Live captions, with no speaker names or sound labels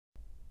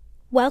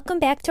Welcome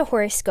back to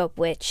Horoscope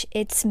Witch.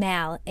 It's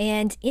Mal,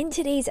 and in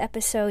today's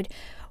episode,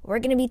 we're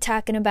going to be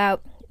talking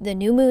about the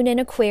new moon in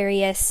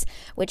Aquarius,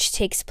 which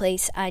takes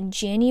place on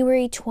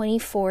January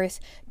 24th,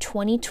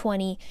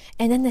 2020.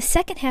 And then the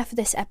second half of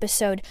this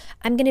episode,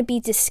 I'm going to be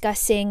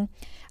discussing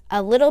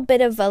a little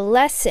bit of a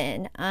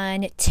lesson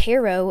on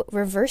tarot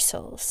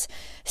reversals.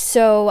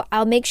 So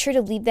I'll make sure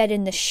to leave that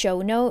in the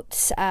show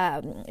notes,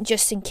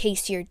 just in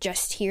case you're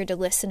just here to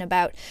listen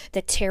about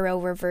the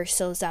tarot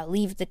reversals. I'll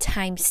leave the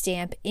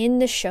timestamp in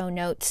the show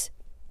notes.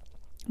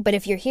 But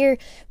if you're here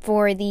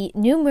for the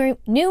new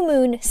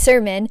moon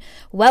sermon,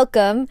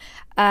 welcome.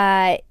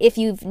 If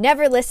you've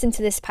never listened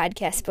to this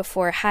podcast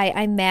before, hi,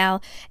 I'm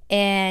Mal,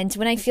 and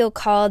when I feel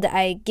called,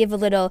 I give a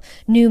little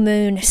new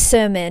moon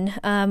sermon,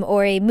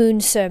 or a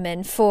moon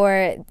sermon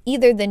for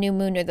either the new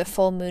moon or the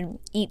full moon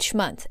each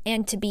month.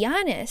 And to be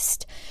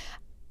honest,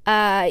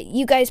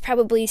 you guys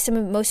probably,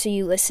 most of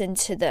you listened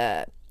to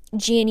the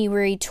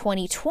January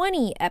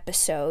 2020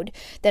 episode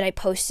that I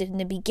posted in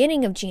the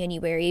beginning of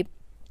January.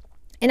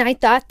 And I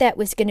thought that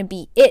was going to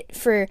be it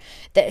for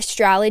the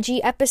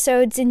astrology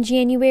episodes in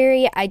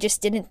January. I just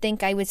didn't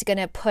think I was going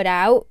to put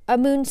out a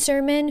moon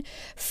sermon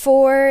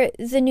for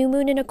the new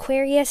moon in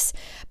Aquarius.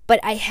 But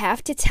I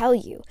have to tell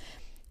you,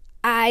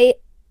 I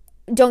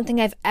don't think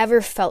I've ever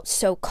felt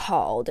so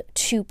called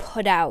to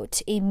put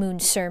out a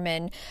moon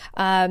sermon.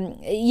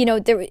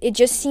 It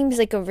just seems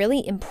like a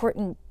really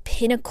important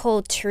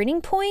pinnacle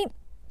turning point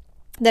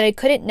that I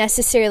couldn't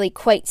necessarily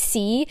quite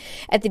see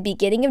at the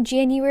beginning of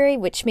January,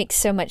 which makes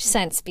so much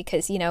sense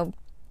because,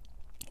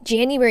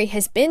 January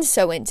has been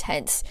so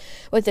intense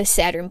with the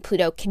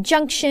Saturn-Pluto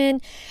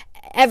conjunction.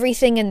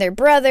 Everything and their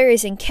brother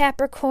is in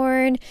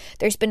Capricorn.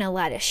 There's been a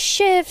lot of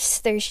shifts.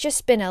 There's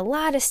just been a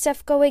lot of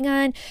stuff going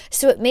on.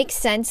 So it makes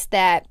sense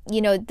that,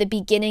 the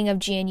beginning of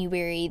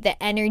January,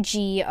 the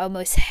energy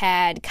almost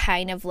had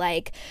kind of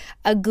like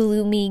a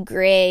gloomy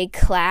gray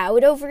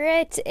cloud over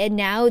it. And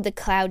now the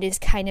cloud is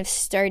kind of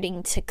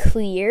starting to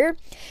clear.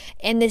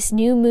 And this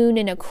new moon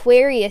in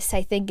Aquarius,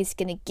 I think, is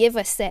going to give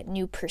us that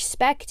new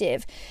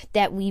perspective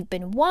that we've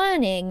been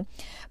wanting.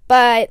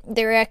 But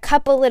there are a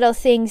couple little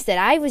things that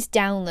I was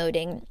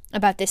downloading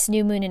about this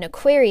new moon in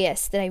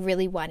Aquarius that I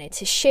really wanted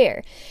to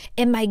share.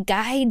 And my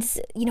guides,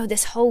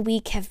 this whole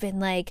week have been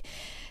like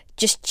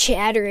just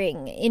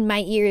chattering in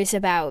my ears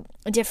about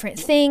different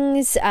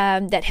things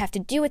that have to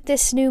do with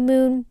this new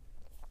moon.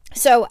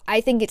 So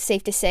I think it's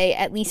safe to say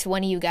at least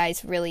one of you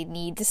guys really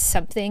needs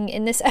something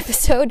in this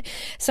episode.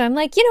 So I'm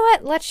like, you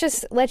know what?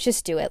 Let's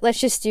just do it.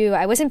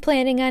 I wasn't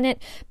planning on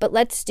it, but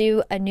let's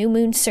do a new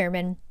moon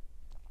sermon.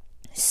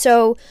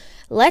 So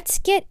let's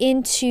get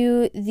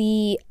into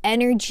the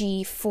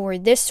energy for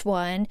this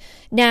one.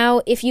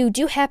 Now, if you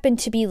do happen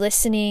to be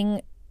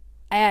listening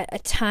at a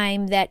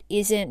time that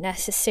isn't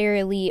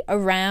necessarily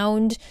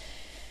around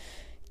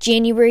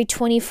January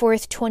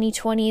 24th,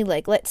 2020,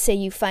 like let's say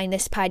you find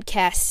this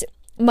podcast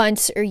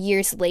months or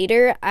years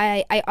later,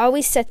 I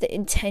always set the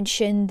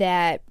intention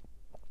that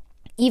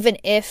even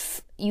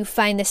if you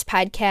find this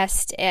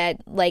podcast at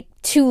like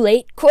too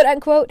late, quote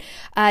unquote,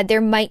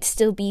 there might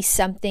still be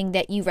something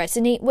that you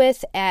resonate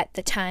with at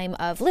the time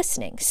of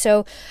listening.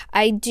 So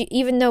I do,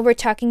 even though we're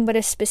talking about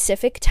a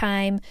specific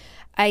time,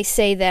 I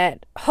say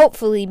that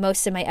hopefully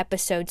most of my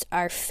episodes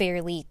are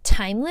fairly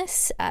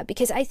timeless,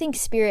 because I think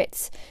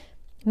Spirit's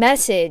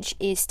message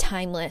is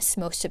timeless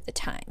most of the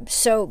time.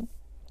 So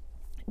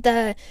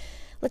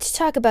let's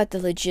talk about the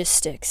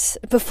logistics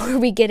before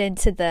we get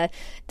into the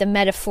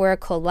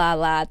metaphorical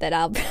la-la that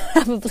I'll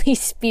probably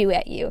spew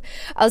at you.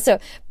 Also,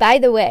 by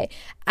the way,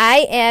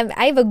 I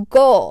have a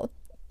goal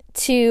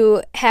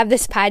to have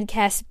this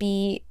podcast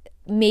be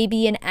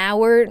maybe an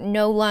hour,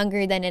 no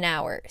longer than an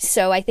hour.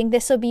 So I think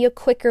this will be a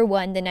quicker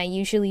one than I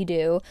usually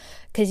do,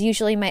 because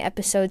usually my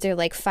episodes are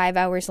like 5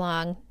 hours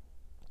long.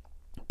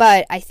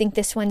 But I think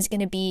this one's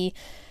going to be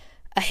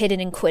a hit it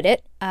and quit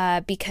it,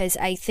 because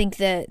I think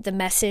the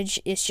message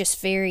is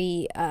just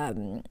very,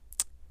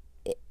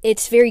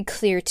 it's very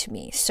clear to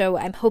me. So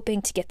I'm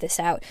hoping to get this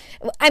out.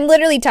 I'm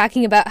literally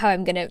talking about how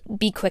I'm going to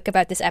be quick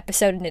about this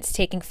episode and it's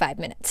taking 5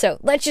 minutes. So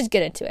let's just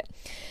get into it.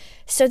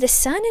 So the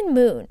sun and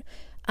moon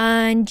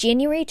on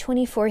January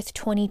 24th,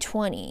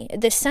 2020,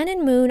 the sun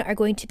and moon are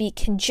going to be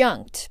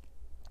conjunct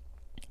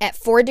at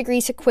 4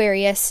 degrees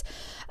Aquarius,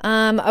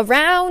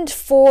 around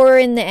 4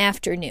 in the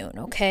afternoon,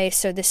 okay?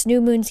 So this new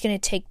moon's going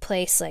to take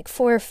place like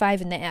 4 or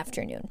 5 in the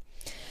afternoon.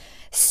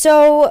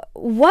 So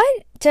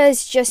what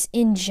does just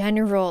in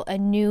general a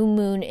new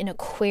moon in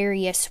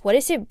Aquarius, what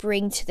does it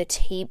bring to the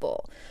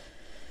table?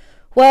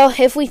 Well,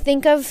 if we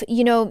think of,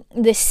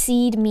 the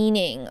seed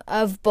meaning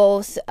of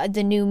both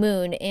the new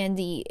moon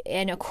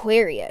and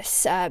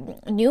Aquarius,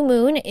 new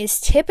moon is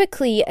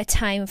typically a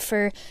time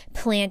for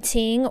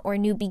planting or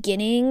new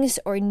beginnings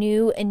or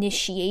new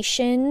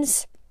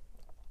initiations.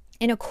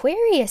 And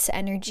Aquarius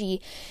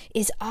energy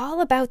is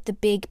all about the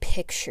big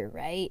picture,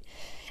 right?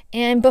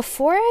 And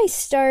before I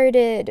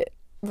started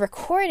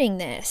recording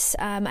this,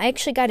 I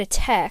actually got a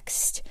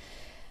text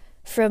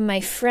from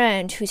my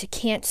friend who's a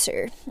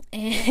Cancer,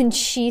 and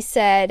she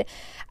said,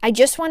 I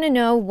just want to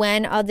know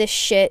when all this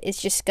shit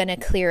is just going to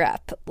clear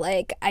up.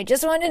 Like, I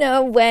just want to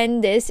know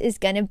when this is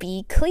going to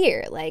be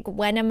clear. Like,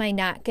 when am I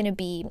not going to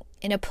be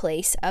in a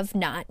place of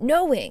not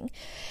knowing?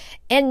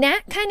 And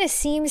that kind of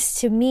seems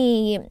to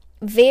me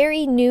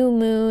very new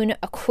moon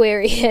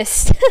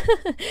Aquarius.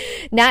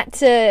 not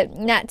to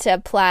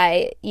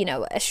apply,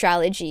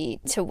 astrology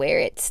to where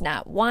it's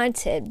not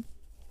wanted.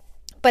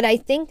 But I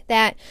think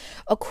that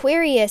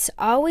Aquarius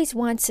always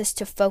wants us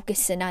to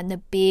focus in on the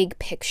big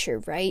picture,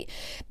 right?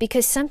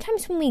 Because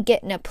sometimes when we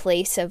get in a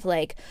place of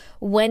like,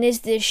 when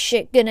is this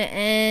shit gonna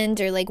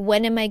end? Or like,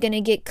 when am I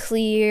gonna get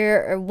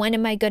clear? Or when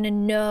am I gonna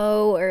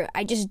know? Or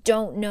I just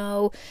don't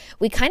know.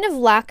 We kind of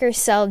lock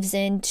ourselves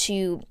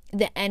into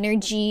the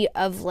energy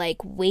of like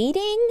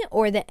waiting,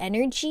 or the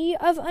energy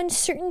of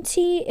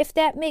uncertainty, if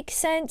that makes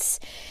sense.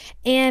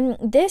 And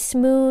this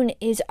moon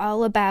is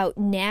all about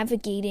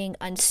navigating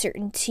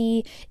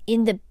uncertainty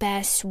in the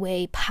best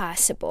way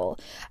possible.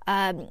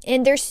 And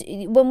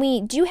when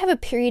we do have a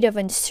period of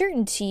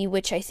uncertainty,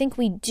 which I think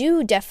we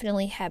do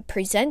definitely have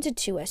presented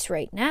to us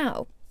right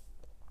now,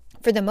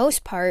 for the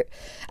most part,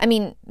 I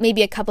mean,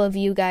 maybe a couple of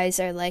you guys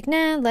are like,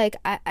 nah, like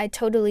I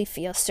totally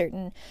feel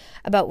certain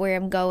about where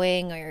I'm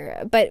going,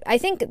 but I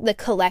think the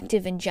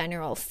collective in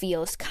general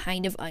feels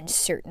kind of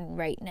uncertain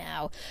right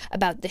now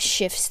about the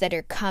shifts that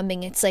are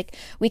coming. It's like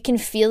we can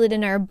feel it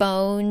in our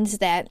bones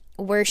that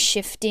we're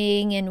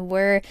shifting and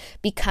we're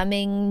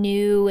becoming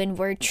new and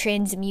we're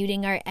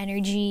transmuting our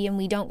energy, and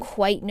we don't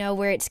quite know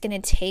where it's going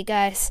to take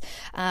us.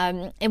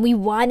 And we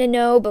want to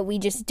know, but we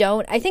just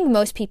don't. I think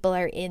most people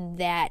are in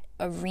that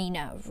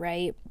arena,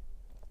 right?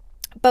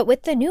 But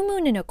with the new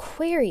moon in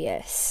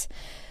Aquarius,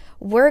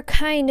 we're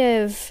kind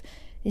of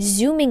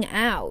zooming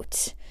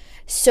out.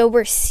 So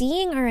we're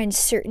seeing our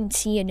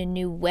uncertainty in a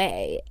new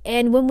way.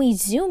 And when we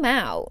zoom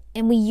out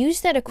and we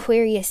use that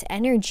Aquarius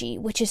energy,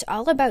 which is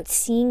all about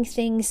seeing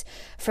things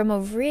from a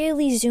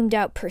really zoomed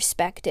out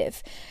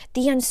perspective,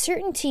 the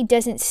uncertainty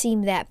doesn't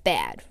seem that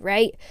bad,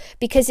 right?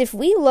 Because if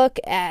we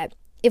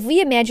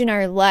imagine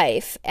our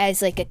life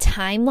as like a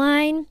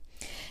timeline,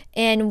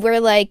 and we're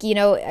like,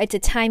 it's a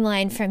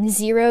timeline from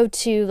 0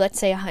 to, let's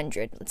say,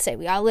 100. Let's say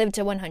we all live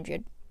to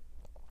 100.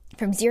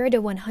 From 0 to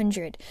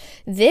 100,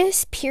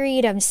 this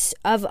period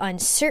of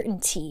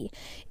uncertainty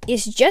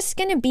is just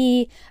going to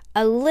be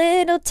a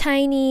little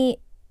tiny,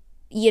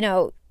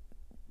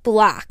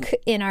 block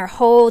in our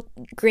whole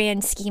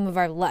grand scheme of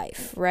our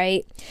life,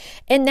 right?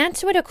 And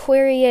that's what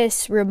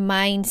Aquarius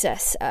reminds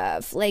us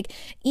of. Like,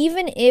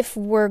 even if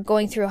we're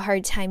going through a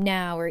hard time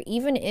now, or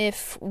even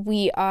if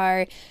we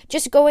are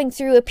just going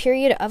through a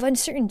period of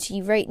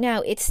uncertainty right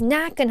now, it's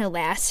not going to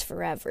last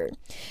forever.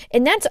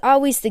 And that's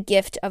always the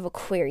gift of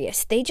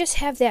Aquarius. They just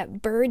have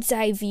that bird's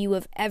eye view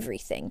of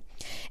everything.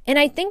 And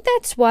I think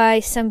that's why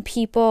some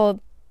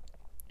people,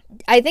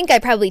 I think I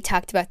probably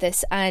talked about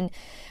this on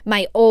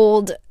my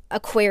old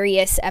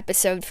Aquarius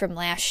episode from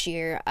last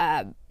year,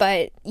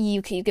 but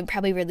you can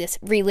probably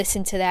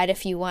re-listen to that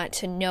if you want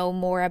to know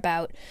more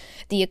about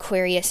the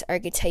Aquarius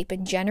archetype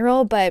in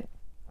general. But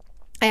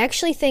I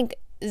actually think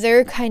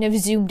their kind of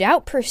zoomed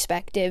out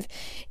perspective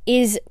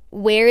is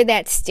where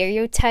that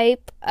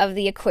stereotype of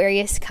the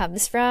Aquarius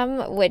comes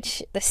from,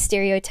 which the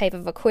stereotype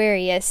of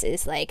Aquarius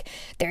is like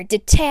they're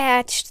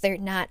detached, they're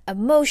not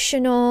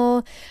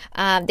emotional,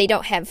 they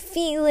don't have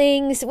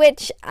feelings,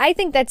 which I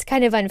think that's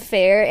kind of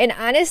unfair. And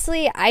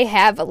honestly,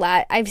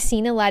 I've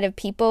seen a lot of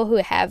people who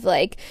have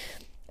like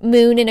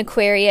moon in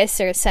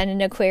Aquarius or sun in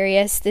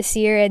Aquarius this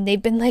year, and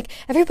they've been like,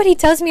 everybody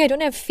tells me I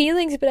don't have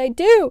feelings, but I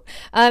do.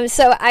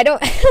 So I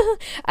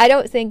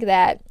don't think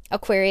that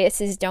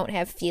Aquariuses don't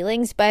have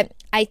feelings, but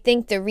I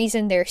think the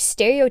reason their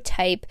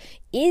stereotype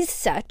is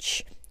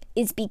such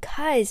is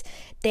because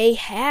they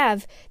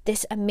have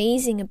this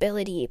amazing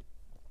ability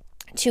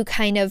to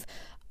kind of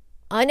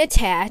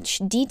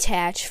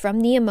detach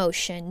from the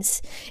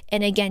emotions,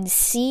 and again,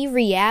 see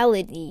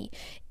reality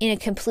in a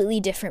completely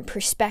different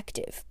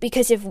perspective.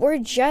 Because if we're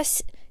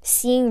just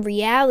seeing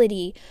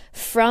reality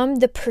from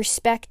the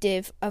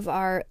perspective of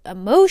our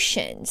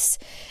emotions,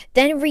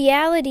 then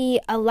reality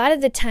a lot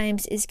of the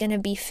times is going to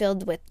be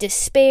filled with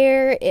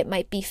despair. It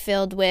might be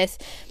filled with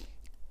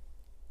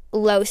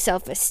low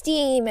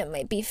self-esteem. It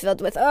might be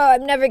filled with,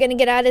 I'm never going to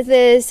get out of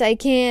this. I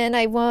can't,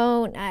 I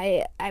won't.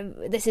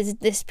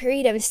 This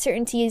period of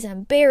uncertainty is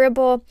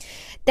unbearable.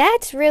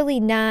 That's really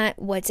not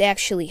what's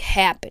actually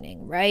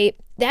happening, right?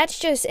 That's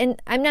just,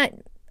 and I'm not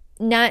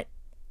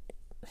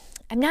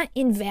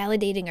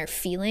invalidating our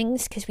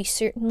feelings, because we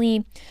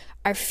certainly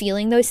are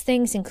feeling those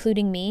things,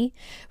 including me.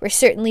 We're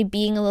certainly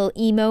being a little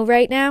emo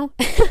right now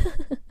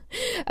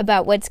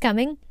about what's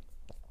coming.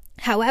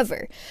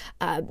 However,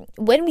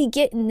 when we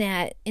get in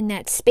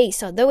that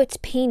space, although it's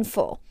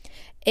painful,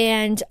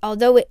 and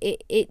although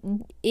it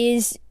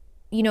is,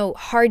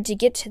 hard to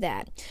get to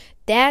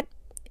that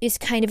is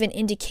kind of an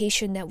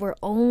indication that we're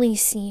only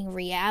seeing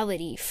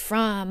reality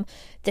from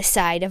the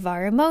side of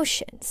our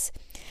emotions.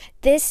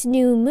 This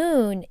new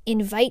moon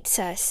invites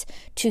us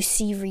to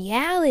see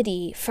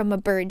reality from a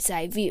bird's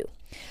eye view.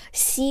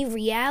 see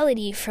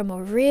reality from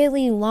a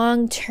really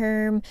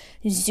long-term,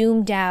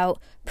 zoomed out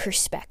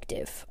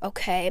perspective,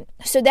 okay?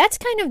 So that's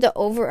kind of the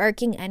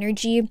overarching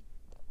energy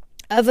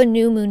of a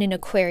new moon in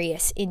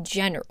Aquarius in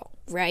general,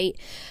 right?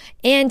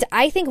 And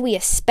I think we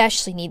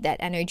especially need that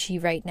energy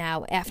right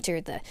now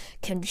after the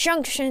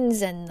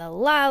conjunctions and the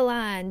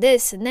and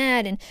this and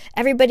that, and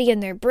everybody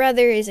and their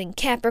brother is in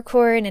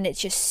Capricorn, and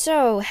it's just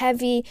so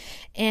heavy,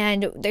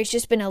 and there's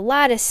just been a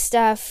lot of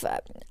stuff.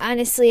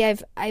 Honestly,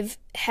 I've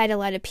had a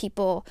lot of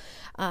people,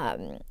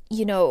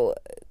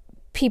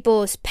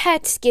 people's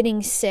pets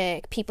getting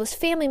sick, people's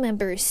family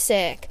members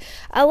sick,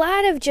 a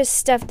lot of just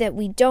stuff that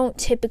we don't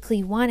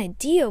typically want to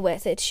deal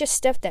with. It's just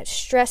stuff that's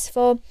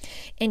stressful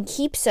and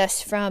keeps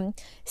us from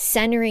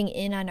centering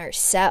in on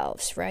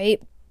ourselves,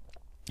 right?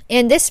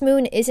 And this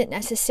moon isn't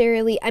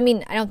necessarily, I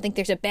don't think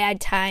there's a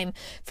bad time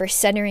for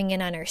centering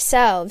in on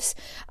ourselves,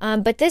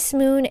 but this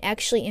moon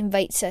actually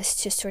invites us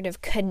to sort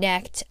of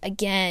connect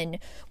again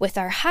with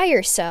our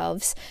higher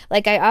selves.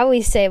 Like I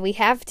always say, we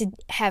have to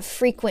have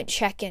frequent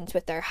check-ins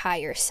with our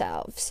higher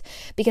selves,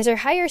 because our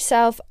higher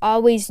self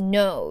always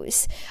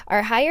knows.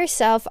 Our higher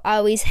self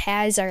always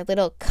has our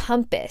little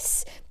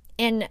compass,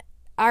 and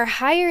our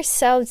higher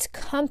self's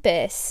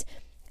compass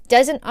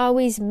doesn't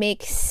always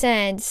make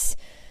sense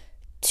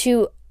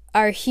to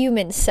our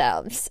human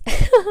selves.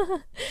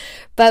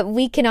 But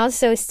we can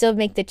also still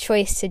make the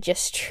choice to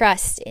just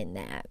trust in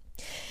that.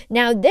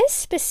 Now, this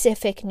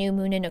specific new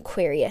moon in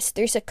Aquarius,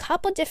 there's a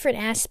couple different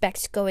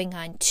aspects going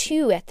on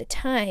too at the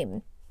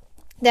time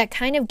that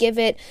kind of give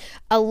it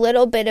a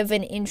little bit of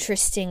an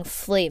interesting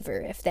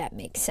flavor, if that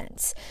makes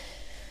sense.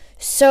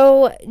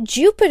 So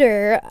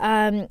Jupiter,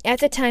 at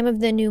the time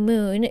of the new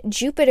moon,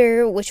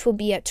 Jupiter, which will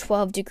be at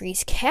 12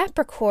 degrees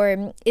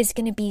Capricorn, is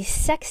going to be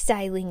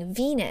sextiling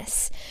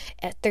Venus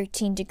at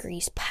 13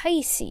 degrees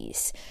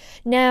Pisces.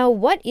 Now,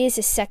 what is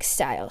a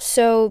sextile?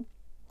 So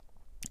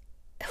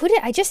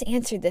I just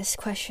answered this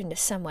question to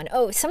someone.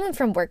 Oh, someone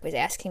from work was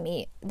asking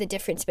me the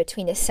difference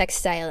between a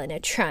sextile and a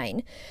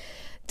trine.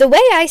 The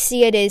way I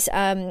see it is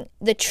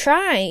the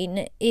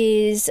trine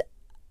is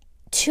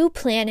two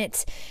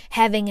planets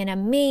having an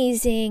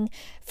amazing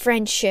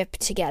friendship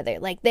together.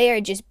 Like they are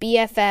just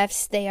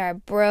BFFs, they are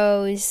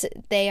bros,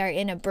 they are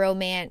in a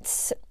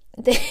bromance.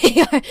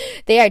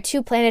 They are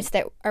two planets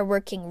that are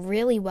working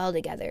really well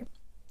together.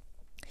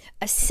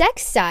 A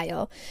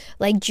sextile,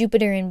 like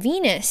Jupiter and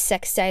Venus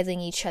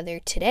sextiling each other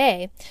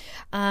today,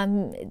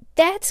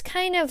 that's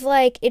kind of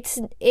like it's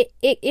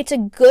a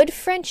good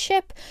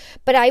friendship,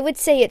 but I would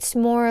say it's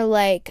more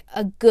like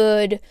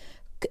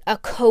a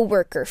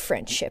coworker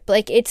friendship.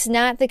 Like it's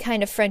not the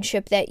kind of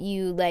friendship that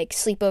you like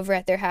sleep over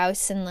at their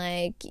house and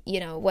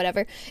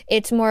whatever.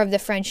 It's more of the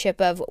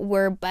friendship of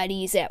we're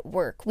buddies at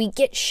work. We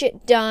get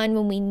shit done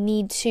when we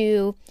need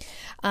to.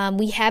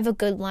 We have a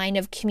good line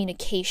of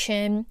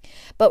communication,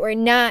 but we're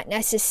not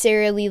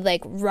necessarily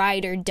like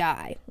ride or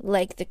die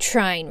like the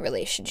trine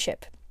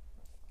relationship.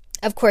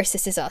 Of course,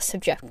 this is all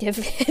subjective.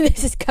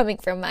 This is coming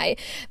from my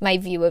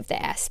view of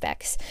the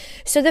aspects.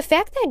 So the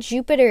fact that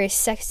Jupiter is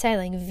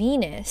sextiling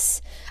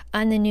Venus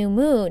on the new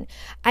moon,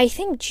 I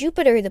think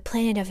Jupiter, the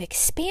planet of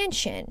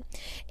expansion,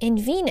 and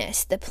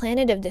Venus, the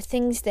planet of the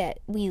things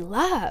that we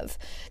love,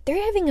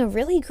 they're having a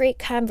really great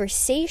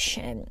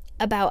conversation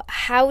about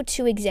how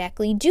to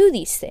exactly do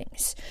these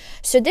things.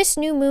 So this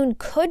new moon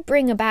could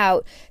bring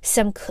about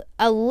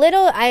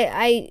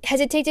I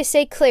hesitate to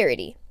say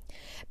clarity,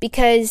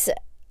 because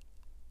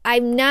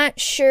I'm not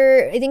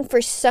sure. I think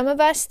for some of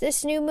us,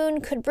 this new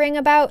moon could bring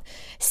about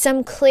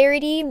some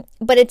clarity,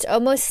 but it's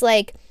almost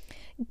like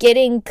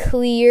getting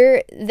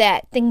clear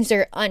that things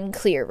are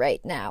unclear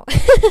right now.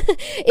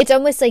 It's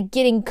almost like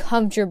getting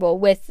comfortable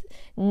with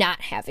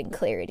not having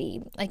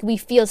clarity. Like we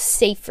feel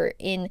safer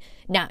in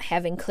not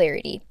having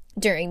clarity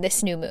during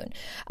this new moon.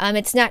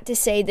 It's not to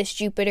say this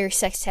Jupiter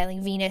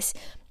sextiling Venus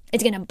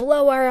is going to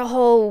blow our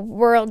whole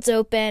worlds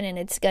open and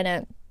it's going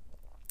to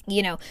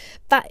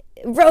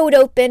road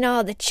open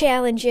all the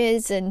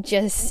challenges and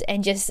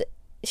just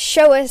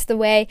show us the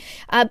way.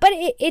 But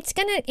it's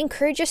going to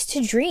encourage us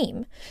to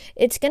dream.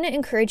 It's going to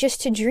encourage us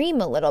to dream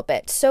a little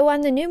bit. So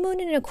on the new moon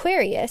in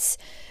Aquarius,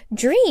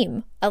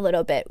 dream a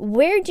little bit.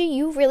 Where do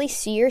you really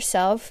see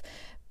yourself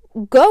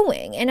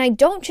going? And I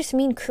don't just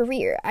mean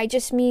career. I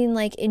just mean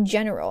like in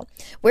general.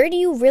 Where do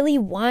you really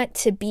want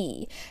to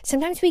be?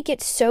 Sometimes we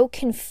get so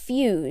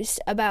confused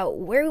about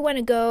where we want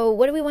to go.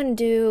 What do we want to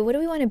do? What do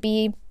we want to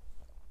be?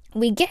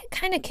 We get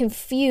kind of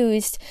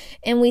confused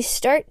and we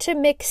start to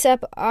mix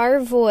up our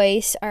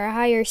voice, our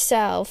higher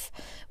self,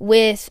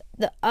 with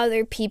the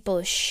other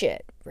people's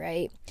shit,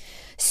 right?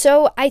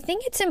 So I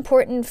think it's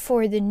important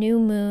for the new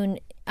moon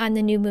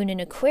in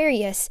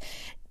Aquarius,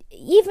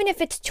 even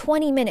if it's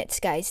 20 minutes,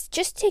 guys,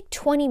 just take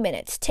 20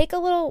 minutes. Take a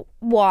little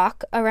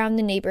walk around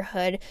the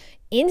neighborhood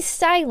in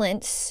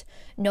silence,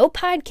 no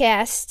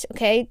podcast,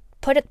 okay?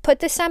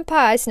 Put this on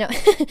pause. No,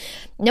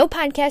 no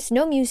podcast,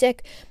 no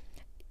music.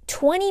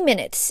 20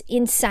 minutes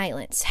in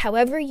silence,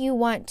 however you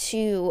want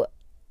to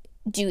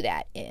do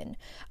that in,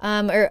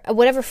 or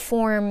whatever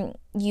form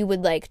you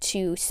would like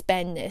to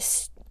spend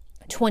this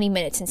 20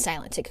 minutes in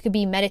silence. It could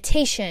be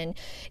meditation.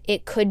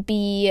 It could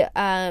be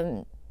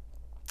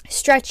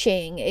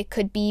stretching. It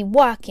could be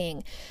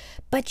walking.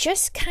 But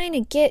just kind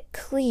of get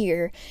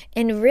clear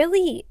and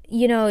really,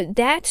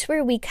 that's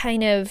where we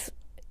kind of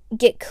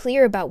get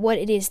clear about what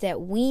it is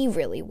that we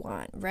really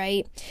want,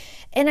 right?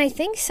 And I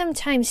think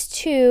sometimes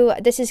too,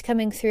 this is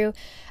coming through,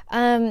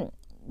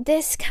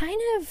 this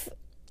kind of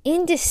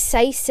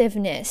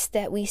indecisiveness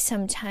that we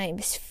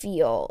sometimes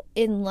feel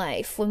in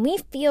life, when we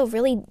feel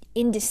really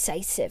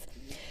indecisive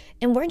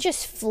and we're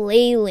just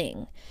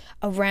flailing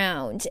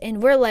around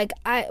and we're like,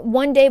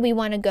 one day we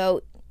want to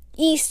go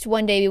east,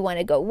 one day we want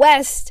to go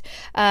west,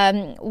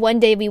 one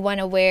day we want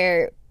to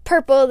wear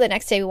purple, the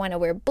next day we want to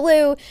wear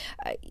blue.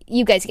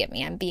 You guys get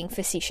me, I'm being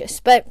facetious.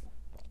 But,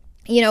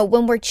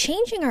 when we're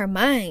changing our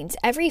minds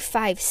every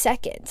 5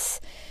 seconds,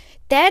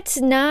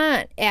 that's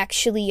not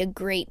actually a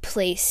great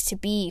place to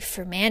be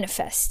for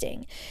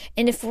manifesting.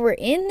 And if we're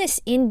in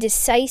this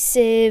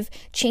indecisive,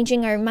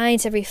 changing our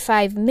minds every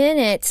 5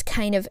 minutes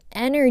kind of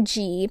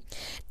energy,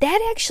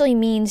 that actually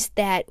means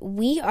that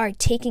we are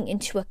taking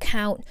into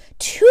account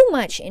too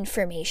much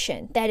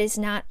information that is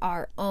not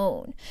our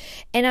own.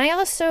 And I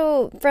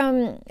also,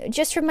 from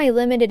my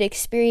limited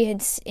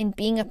experience in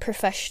being a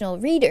professional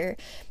reader,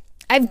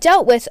 I've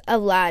dealt with a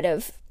lot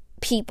of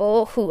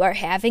people who are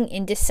having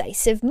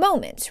indecisive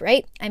moments,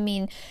 right? I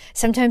mean,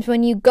 sometimes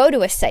when you go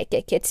to a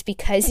psychic, it's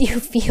because you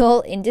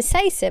feel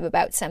indecisive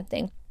about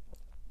something.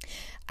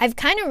 I've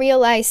kind of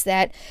realized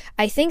that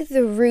I think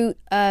the root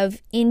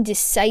of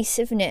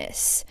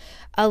indecisiveness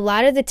a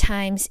lot of the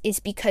times is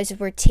because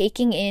we're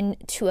taking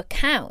into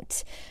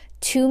account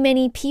too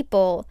many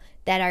people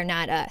that are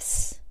not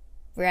us,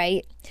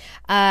 right?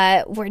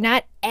 We're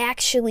not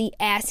actually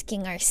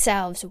asking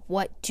ourselves,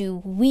 what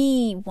do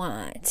we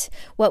want?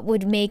 What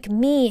would make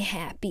me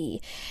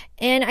happy?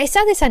 And I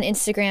saw this on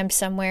Instagram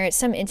somewhere,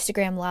 some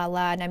Instagram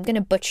and I'm going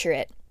to butcher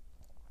it.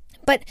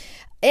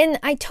 And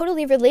I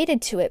totally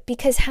related to it,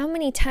 because how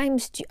many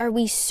times are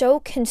we so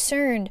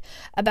concerned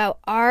about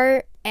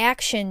our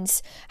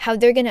actions, how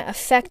they're going to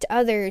affect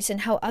others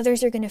and how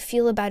others are going to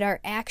feel about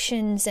our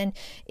actions, and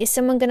is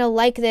someone going to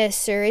like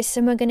this, or is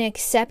someone going to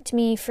accept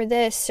me for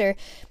this,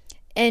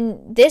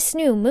 and this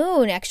new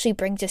moon actually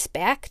brings us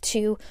back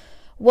to,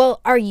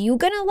 well, are you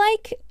going to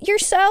like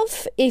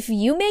yourself if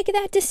you make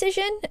that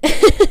decision?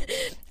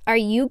 Are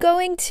you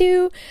going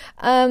to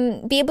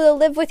be able to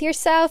live with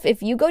yourself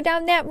if you go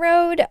down that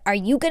road? Are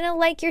you going to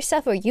like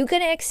yourself? Are you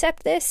going to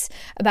accept this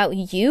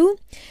about you?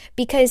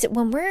 Because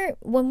when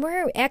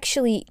we're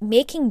actually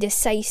making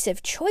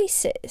decisive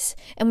choices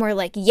and we're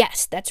like,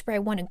 yes, that's where I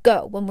want to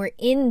go, when we're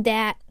in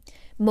that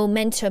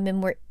momentum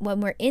and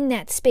when we're in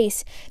that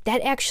space,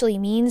 that actually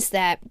means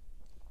that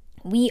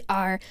we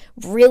are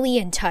really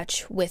in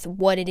touch with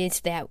what it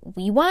is that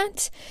we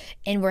want,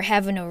 and we're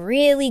having a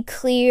really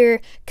clear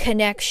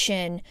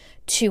connection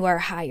to our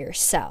higher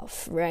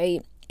self,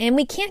 right? And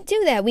we can't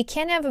do that. We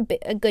can't have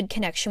a good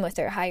connection with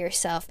our higher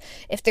self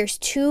if there's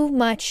too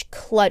much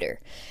clutter,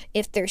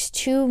 if there's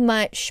too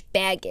much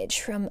baggage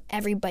from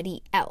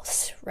everybody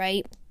else,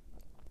 right?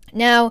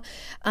 Now,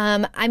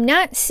 I'm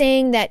not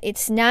saying that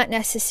it's not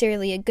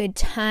necessarily a good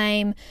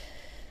time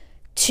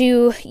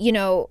to,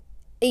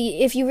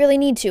 if you really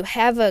need to,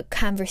 have a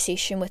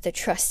conversation with a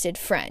trusted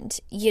friend,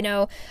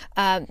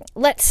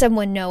 let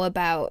someone know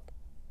about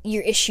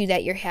your issue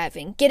that you're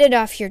having, get it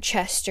off your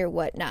chest or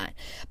whatnot.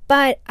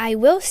 But I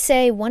will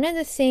say, one of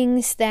the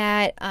things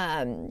that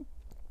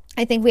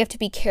I think we have to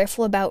be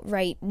careful about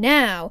right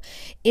now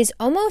is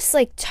almost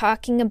like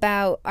talking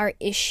about our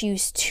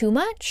issues too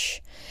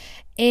much.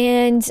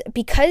 And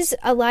because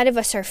a lot of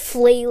us are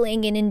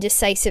flailing in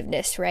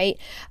indecisiveness, right?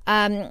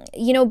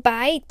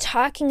 By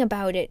talking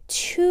about it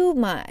too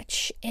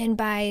much and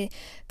by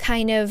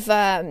kind of,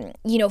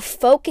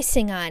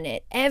 focusing on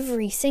it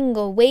every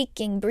single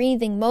waking,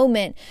 breathing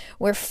moment,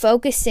 we're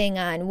focusing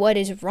on what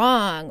is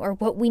wrong or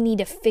what we need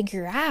to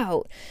figure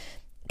out.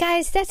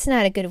 Guys, that's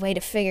not a good way to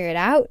figure it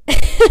out.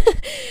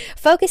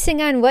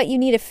 Focusing on what you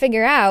need to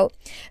figure out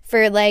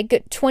for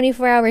like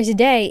 24 hours a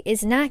day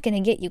is not going to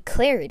get you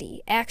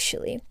clarity,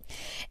 actually.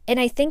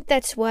 And I think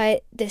that's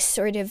what this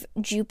sort of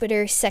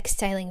Jupiter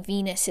sextiling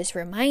Venus is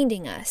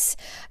reminding us,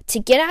 to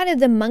get out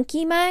of the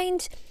monkey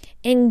mind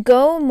and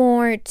go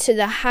more to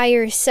the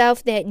higher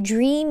self, that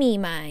dreamy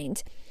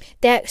mind,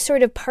 that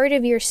sort of part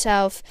of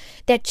yourself,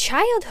 that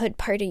childhood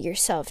part of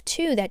yourself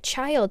too, that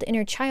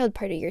inner child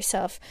part of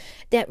yourself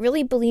that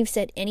really believes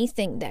that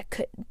anything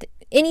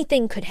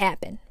could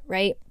happen,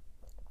 right?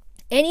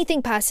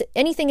 Anything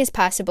is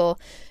possible.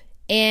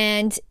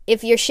 And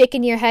if you're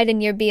shaking your head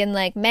and you're being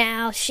like,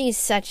 Mal, she's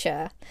such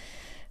a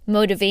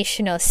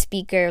motivational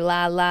speaker,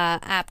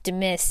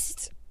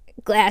 optimist,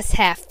 glass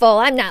half full.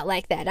 I'm not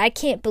like that. I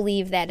can't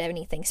believe that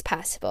anything's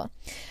possible.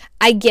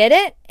 I get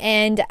it,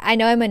 and I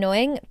know I'm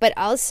annoying, but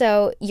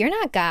also, you're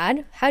not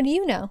God. How do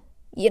you know?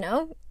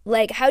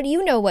 How do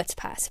you know what's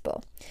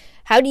possible?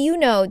 How do you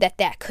know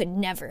that could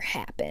never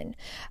happen?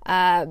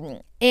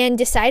 And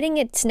deciding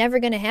it's never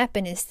going to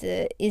happen is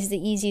the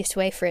easiest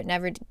way for it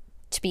never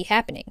to be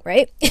happening,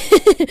 right?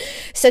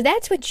 So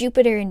that's what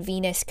Jupiter and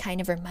Venus kind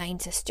of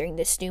reminds us during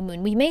this new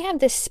moon. We may have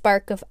this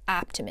spark of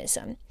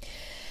optimism.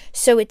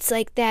 So it's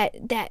like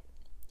that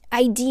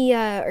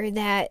idea or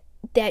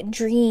that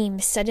dream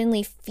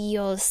suddenly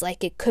feels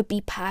like it could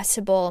be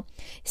possible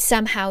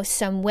somehow,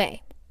 some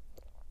way.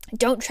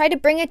 Don't try to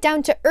bring it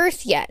down to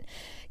earth yet.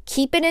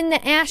 Keep it in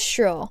the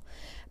astral,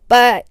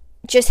 but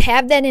just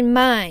have that in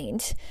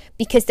mind,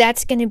 because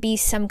that's going to be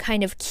some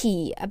kind of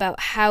key about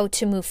how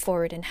to move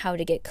forward and how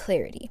to get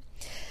clarity.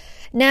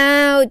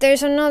 Now,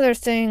 there's another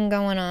thing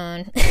going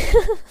on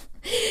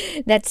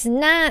that's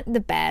not the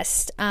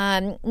best.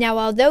 Now,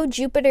 although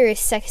Jupiter is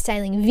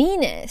sextiling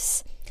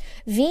Venus,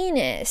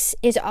 Venus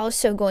is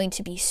also going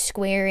to be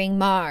squaring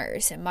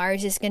Mars, and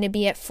Mars is going to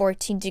be at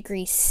 14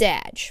 degrees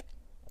Sag.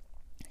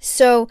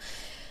 So,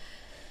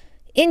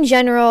 in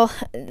general,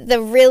 the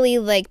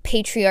really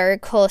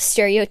patriarchal,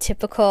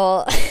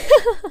 stereotypical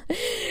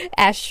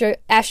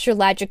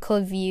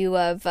astrological view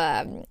of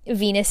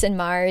Venus and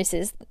Mars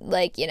is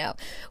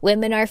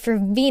women are for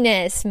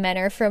Venus, men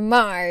are for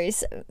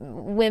Mars.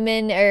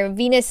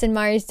 Venus and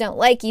Mars don't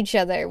like each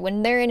other.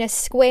 When they're in a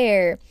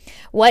square,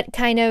 what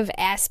kind of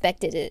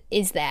aspect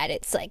is that?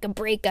 It's like a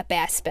breakup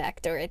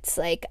aspect, or it's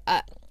like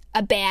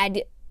a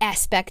bad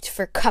aspect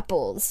for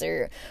couples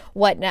or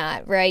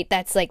whatnot, right?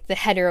 That's like the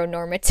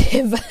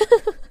heteronormative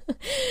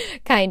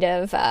kind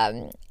of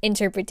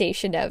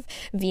interpretation of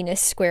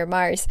Venus square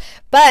Mars.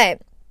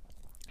 But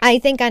I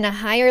think on a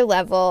higher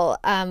level,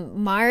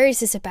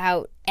 Mars is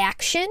about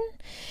action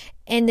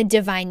and the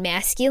divine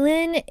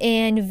masculine,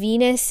 and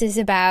Venus is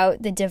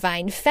about the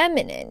divine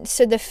feminine.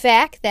 So the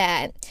fact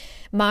that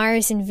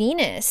Mars and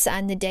Venus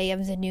on the day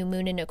of the new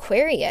moon in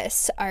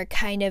Aquarius are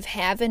kind of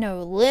having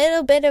a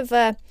little bit of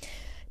a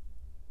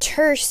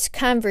terse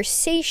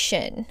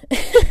conversation,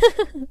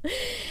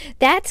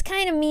 that's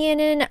kind of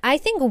meaning I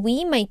think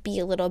we might be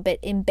a little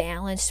bit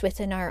imbalanced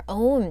within our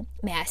own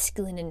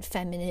masculine and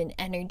feminine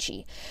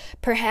energy.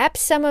 Perhaps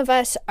some of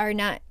us are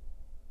not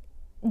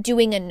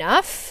doing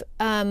enough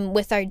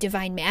with our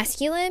divine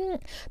masculine.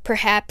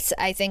 Perhaps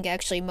I think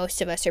actually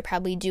most of us are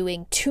probably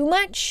doing too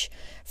much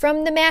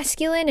from the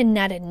masculine and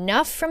not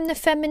enough from the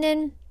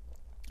feminine.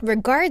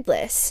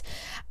 Regardless,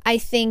 I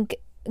think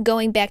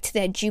going back to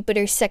that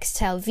Jupiter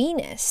sextile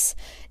Venus,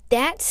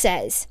 that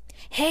says,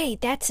 hey,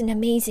 that's an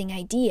amazing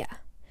idea.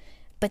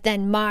 But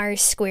then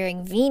Mars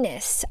squaring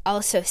Venus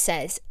also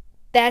says,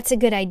 that's a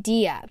good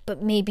idea,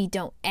 but maybe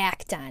don't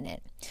act on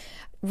it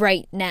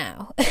right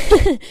now.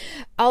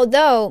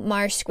 Although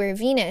Mars square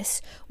Venus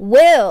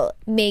will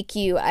make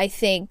you, I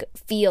think,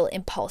 feel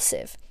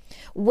impulsive,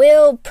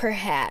 will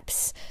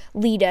perhaps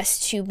lead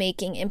us to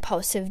making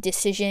impulsive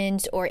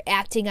decisions or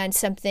acting on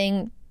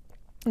something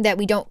that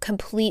we don't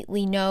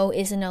completely know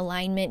is in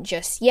alignment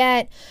just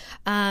yet.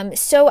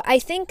 So I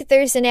think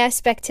there's an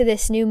aspect to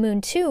this new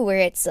moon too, where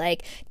it's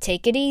like,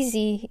 take it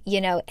easy,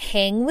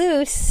 hang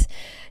loose.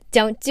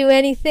 Don't do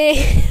anything.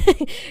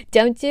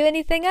 Don't do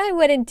anything I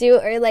wouldn't do,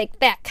 or like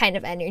that kind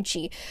of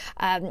energy.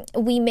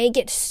 We may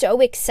get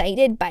so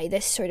excited by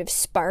this sort of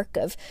spark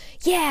of,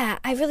 yeah,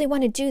 I really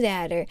want to do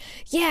that, or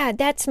yeah,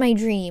 that's my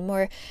dream,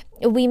 or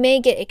we may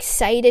get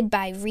excited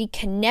by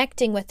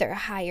reconnecting with our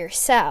higher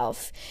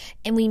self,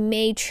 and we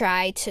may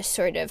try to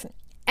sort of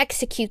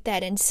execute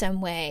that in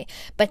some way,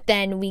 but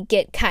then we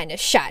get kind of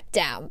shot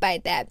down by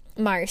that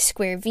Mars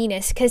square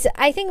Venus, because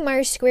I think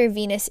Mars square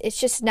Venus is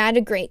just not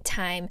a great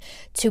time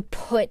to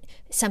put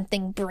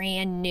something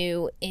brand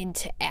new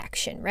into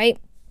action, right?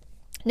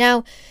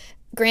 Now,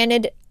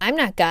 granted, I'm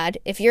not God.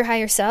 If your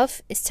higher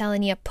self is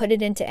telling you put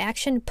it into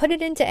action,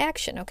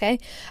 okay?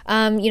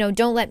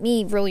 Don't let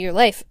me rule your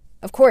life,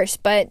 of course,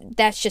 but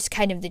that's just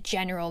kind of the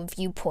general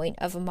viewpoint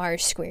of a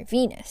Mars square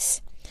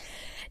Venus.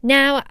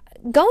 Now,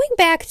 going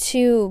back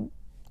to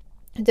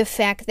the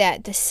fact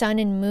that the sun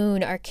and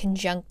moon are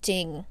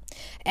conjuncting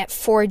at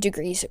 4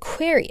 degrees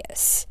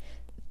Aquarius.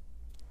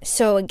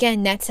 So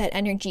again, that's that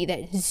energy,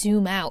 that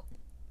zoom out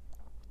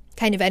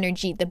kind of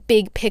energy, the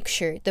big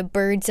picture, the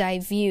bird's eye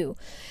view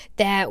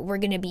that we're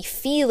going to be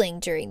feeling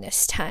during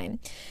this time.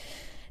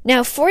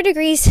 Now, 4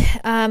 degrees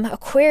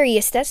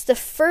Aquarius, that's the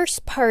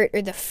first part,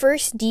 or the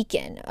first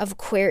decan of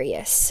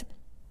Aquarius.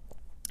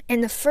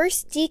 And the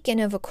first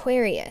decan of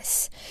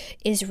Aquarius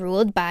is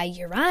ruled by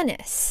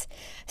Uranus.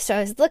 So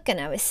I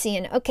was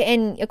seeing, okay,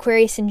 and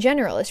Aquarius in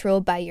general is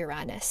ruled by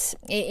Uranus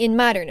in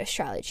modern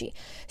astrology.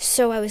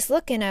 So I was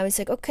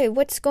like, okay,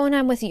 what's going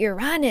on with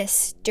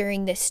Uranus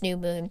during this new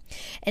moon?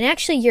 And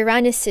actually,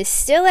 Uranus is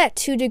still at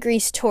 2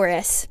 degrees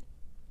Taurus.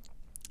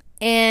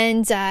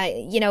 And,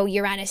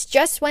 Uranus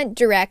just went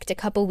direct a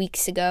couple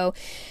weeks ago.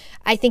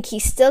 I think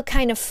he's still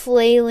kind of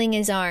flailing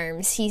his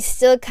arms. He's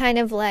still kind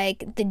of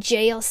like, the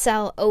jail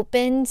cell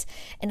opened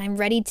and I'm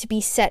ready to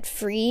be set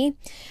free.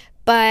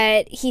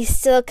 But he's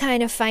still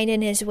kind of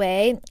finding his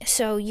way.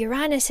 So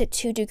Uranus at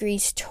 2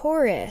 degrees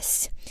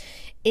Taurus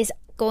is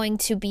going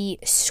to be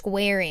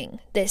squaring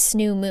this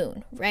new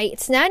moon, right?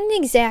 It's not an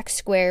exact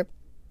square.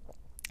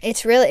 I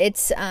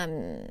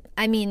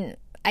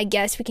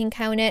guess we can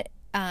count it.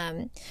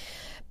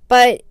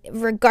 But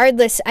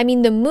regardless, I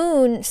mean, the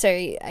moon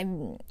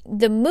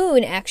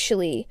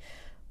actually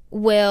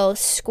will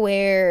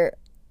square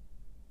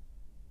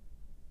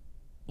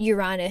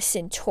Uranus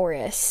in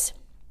Taurus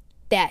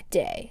that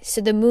day.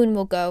 So the moon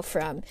will go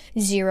from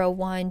 0,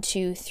 1,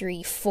 2,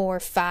 3, 4,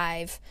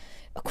 5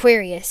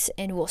 Aquarius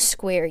and will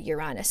square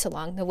Uranus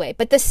along the way.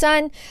 But the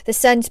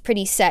sun's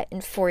pretty set in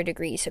 4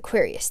 degrees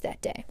Aquarius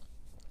that day.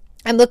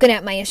 I'm looking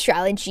at my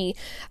astrology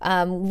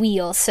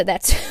wheel, so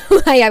that's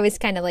why I was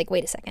kind of like,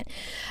 wait a second.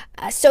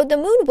 So the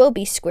moon will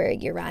be square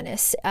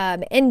Uranus,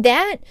 and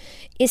that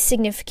is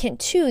significant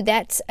too.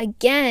 That's,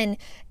 again,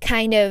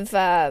 kind of,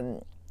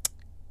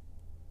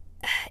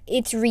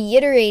 it's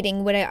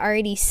reiterating what I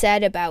already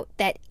said about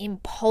that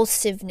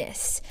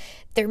impulsiveness.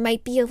 There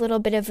might be a little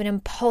bit of an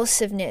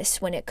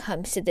impulsiveness when it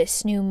comes to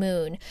this new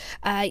moon.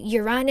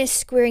 Uranus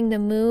squaring the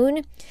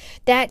moon,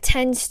 that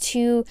tends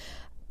to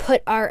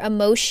put our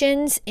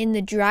emotions in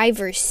the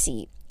driver's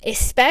seat,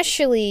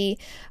 especially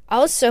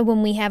also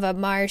when we have a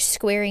Mars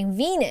squaring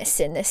Venus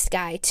in the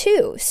sky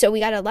too. So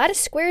we got a lot of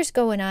squares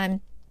going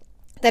on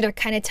that are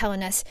kind of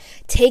telling us,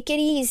 take it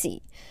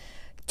easy.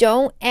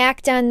 Don't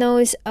act on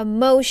those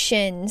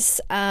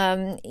emotions.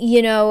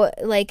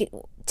 Like,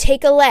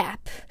 take a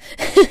lap.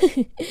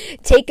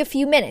 Take a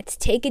few minutes.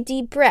 Take a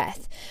deep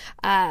breath.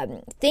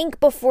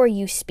 Think before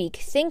you speak.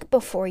 Think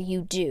before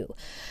you do.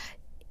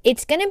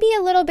 It's going to be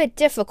a little bit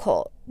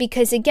difficult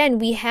because, again,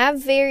 we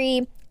have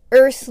very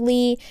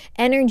earthly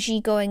energy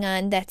going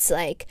on that's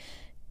like,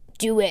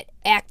 do it,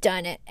 act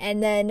on it.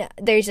 And then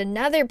there's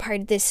another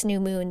part of this new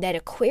moon, that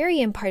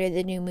Aquarian part of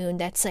the new moon,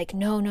 that's like,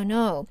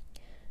 no.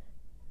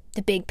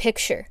 The big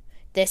picture.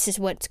 This is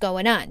what's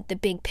going on. The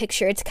big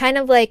picture. It's kind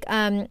of like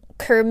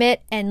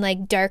Kermit and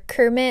like Dark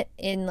Kermit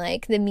in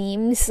like the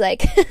memes.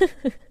 Like,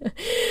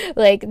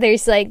 like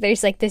there's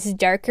this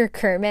darker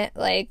Kermit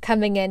like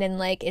coming in and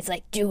like it's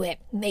like, do it,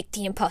 make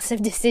the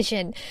impulsive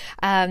decision,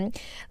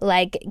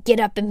 like get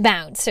up and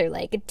bounce or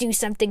like do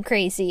something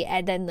crazy.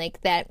 And then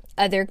like that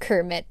other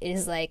Kermit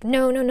is like,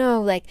 no,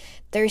 like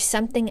there's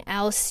something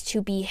else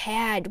to be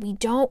had. We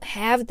don't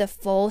have the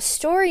full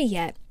story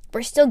yet.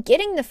 We're still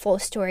getting the full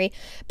story,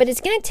 but it's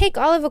going to take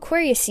all of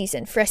Aquarius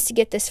season for us to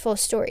get this full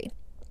story.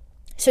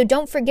 So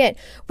don't forget,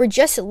 we're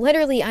just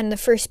literally on the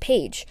first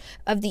page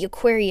of the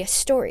Aquarius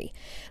story.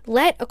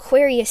 Let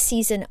Aquarius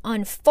season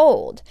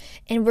unfold,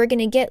 and we're going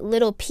to get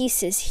little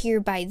pieces here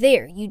by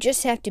there. You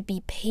just have to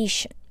be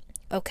patient,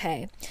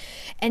 okay?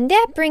 And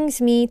that brings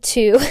me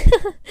to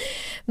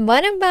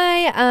one of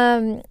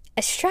my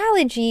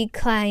astrology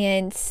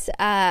clients.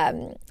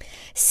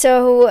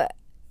 So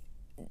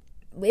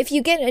if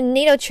you get a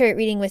natal chart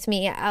reading with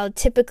me, I'll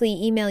typically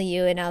email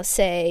you and I'll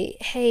say,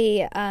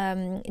 hey,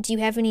 do you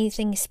have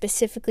anything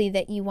specifically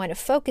that you want to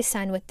focus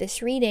on with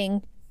this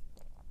reading,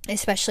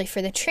 especially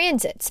for the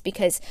transits?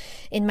 Because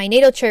in my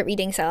natal chart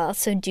readings, I'll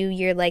also do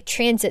your like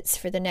transits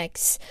for the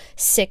next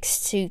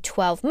 6 to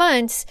 12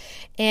 months.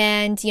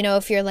 And, you know,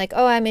 if you're like,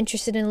 oh, I'm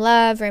interested in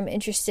love or I'm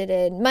interested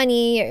in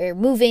money or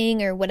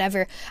moving or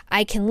whatever,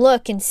 I can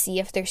look and see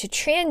if there's a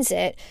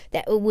transit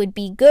that would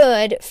be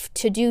good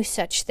to do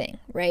such thing,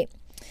 right?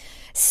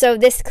 So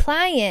this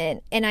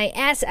client, and I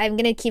asked, I'm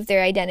going to keep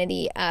their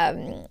identity,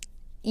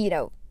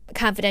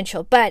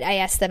 confidential, but I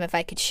asked them if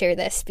I could share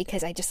this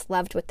because I just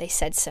loved what they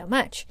said so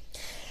much.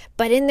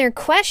 But in their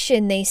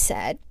question, they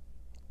said,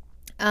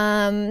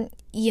 let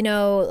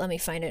me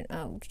find it.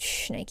 Oh,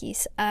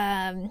 shnikes.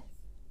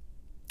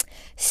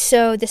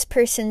 So this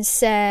person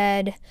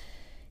said,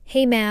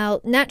 hey,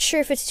 Mal, not sure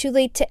if it's too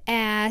late to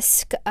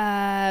ask,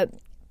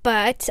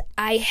 but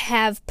I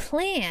have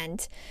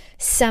planned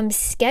some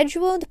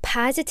scheduled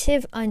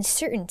positive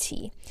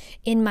uncertainty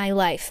in my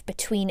life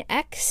between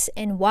X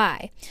and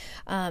Y.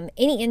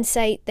 Any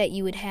insight that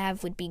you would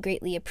have would be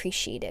greatly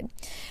appreciated.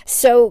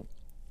 So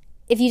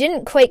if you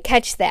didn't quite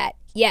catch that,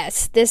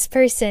 yes, this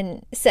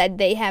person said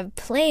they have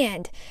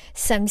planned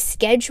some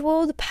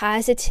scheduled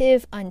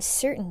positive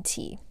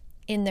uncertainty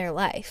in their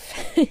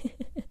life.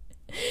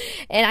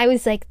 And I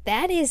was like,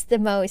 that is the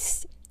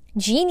most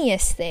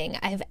genius thing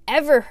I've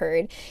ever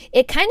heard.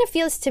 It kind of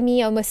feels to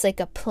me almost like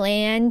a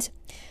planned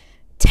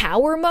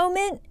tower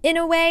moment in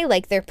a way,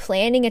 like they're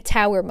planning a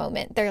tower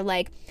moment. They're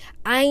like,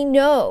 I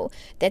know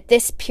that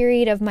this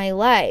period of my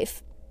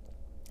life,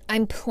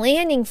 I'm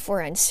planning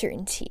for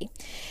uncertainty.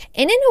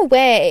 And in a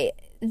way,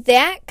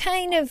 that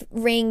kind of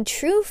rang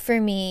true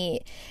for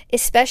me,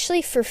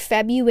 especially for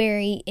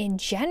February in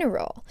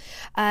general.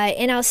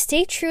 And I'll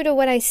stay true to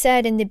what I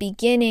said in the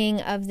beginning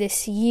of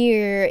this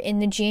year in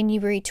the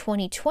January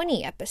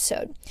 2020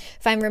 episode.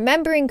 If I'm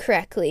remembering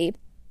correctly,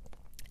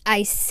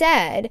 I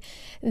said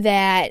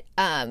that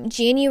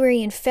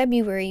January and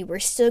February, we're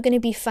still going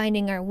to be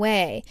finding our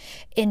way.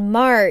 In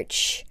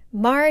March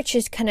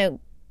is kind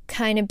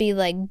of be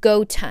like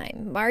go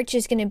time. March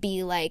is going to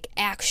be like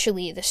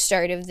actually the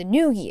start of the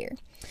new year.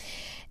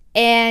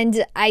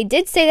 And I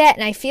did say that,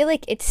 and I feel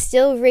like it's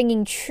still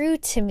ringing true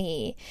to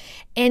me.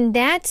 And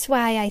that's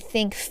why I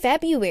think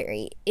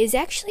February is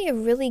actually a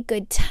really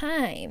good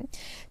time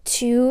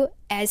to,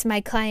 as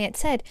my client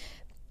said,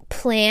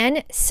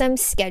 plan some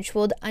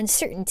scheduled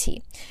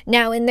uncertainty.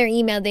 Now, in their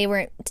email, they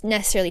weren't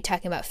necessarily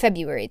talking about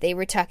February. They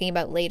were talking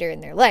about later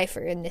in their life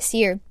or in this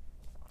year.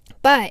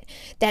 But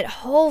that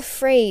whole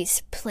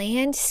phrase,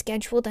 planned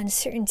scheduled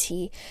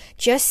uncertainty,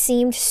 just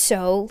seemed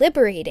so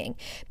liberating.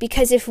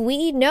 Because if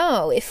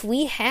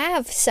we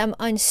have some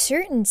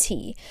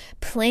uncertainty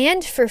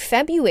planned for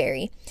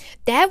February,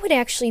 that would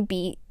actually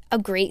be a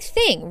great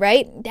thing,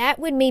 right? That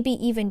would maybe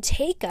even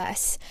take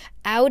us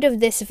out of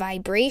this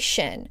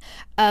vibration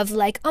of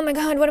like, oh my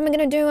God, what am I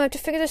going to do? I have to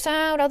figure this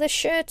out. All this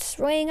shit's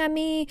weighing on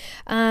me.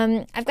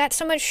 I've got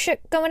so much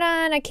shit going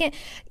on. I can't,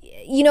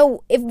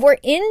 if we're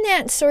in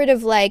that sort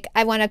of like,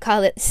 I want to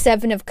call it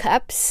 7 of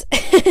Cups,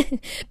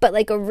 but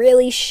like a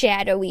really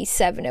shadowy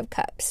 7 of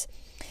Cups.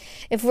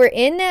 If we're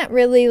in that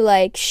really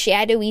like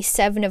shadowy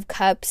 7 of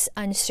Cups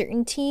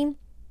uncertainty,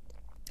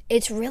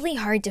 it's really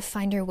hard to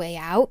find our way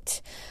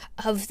out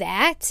of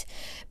that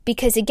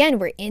because, again,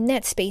 we're in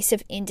that space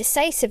of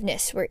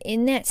indecisiveness. We're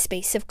in that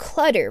space of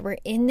clutter. We're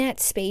in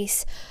that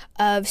space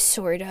of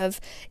sort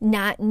of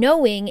not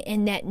knowing,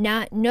 and that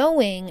not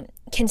knowing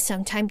can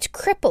sometimes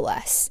cripple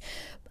us.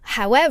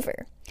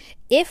 However,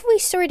 if we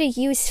sort of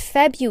use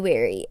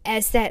February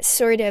as that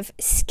sort of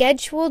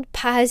scheduled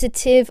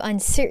positive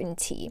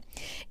uncertainty,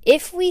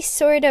 if we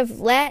sort of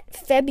let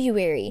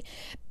February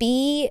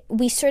be,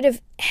 we sort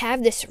of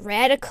have this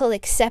radical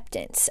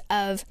acceptance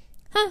of,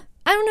 I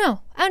don't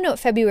know what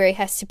February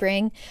has to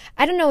bring.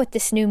 I don't know what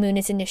this new moon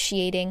is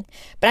initiating,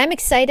 but I'm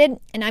excited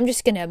and I'm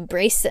just going to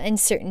embrace the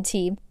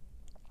uncertainty.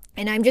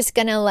 And I'm just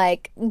going to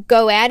like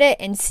go at it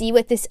and see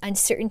what this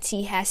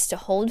uncertainty has to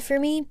hold for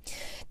me.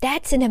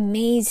 That's an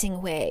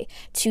amazing way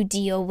to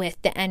deal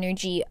with the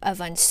energy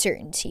of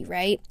uncertainty,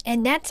 right?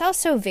 And that's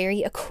also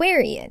very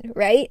Aquarian,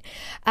 right?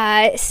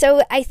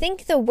 So I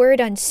think the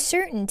word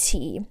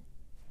uncertainty,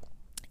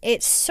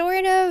 it's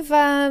sort of,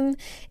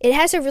 it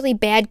has a really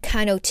bad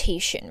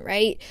connotation,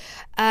 right?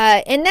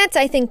 And that's,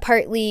 I think,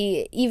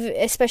 partly, even,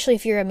 especially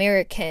if you're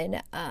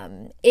American,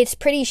 it's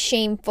pretty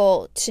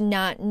shameful to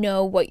not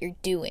know what you're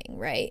doing,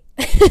 right?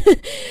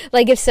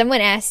 Like if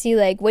someone asks you,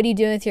 like, what are you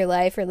doing with your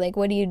life? Or like,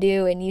 what do you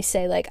do? And you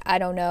say, like, I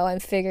don't know, I'm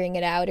figuring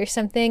it out or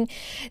something.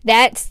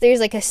 There's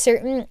like a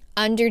certain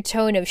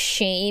undertone of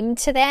shame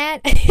to that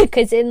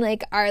because in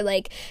like our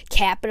like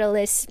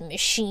capitalist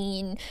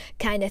machine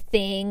kind of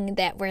thing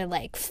that we're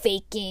like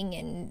faking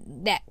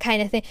and that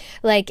kind of thing,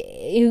 like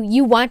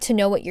you want to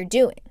know what you're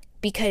doing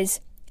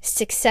because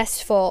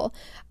successful,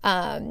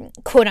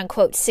 quote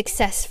unquote,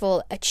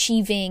 successful,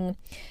 achieving,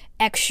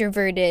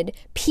 extroverted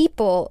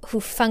people who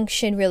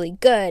function really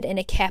good in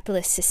a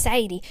capitalist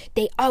society,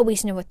 they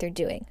always know what they're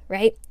doing,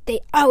 right?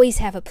 They always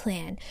have a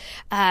plan.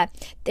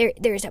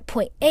 There's a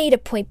point A to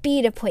point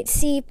B to point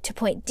C to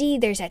point D.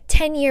 There's a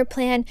 10-year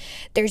plan.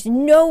 There's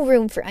no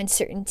room for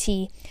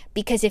uncertainty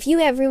because if you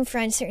have room for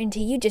uncertainty,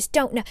 you just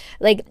don't know.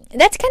 Like,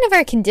 that's kind of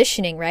our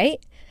conditioning, right?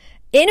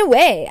 In a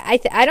way,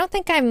 I don't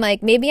think I'm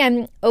like, maybe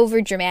I'm over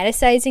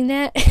dramatizing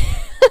that.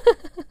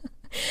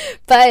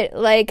 But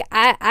like,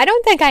 I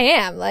don't think I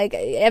am. Like,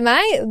 am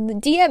I?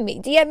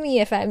 DM me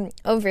if I'm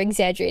over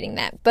exaggerating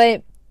that.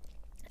 But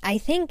I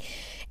think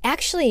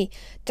actually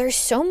there's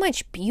so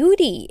much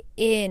beauty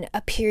in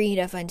a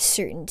period of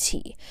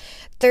uncertainty.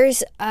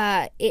 There's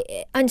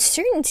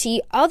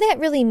uncertainty, all that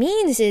really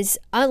means is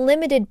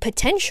unlimited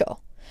potential,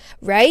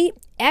 right?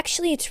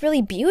 Actually, it's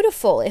really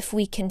beautiful if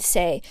we can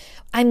say,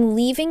 I'm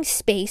leaving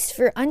space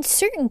for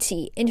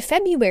uncertainty in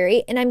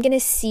February and I'm going to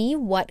see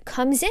what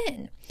comes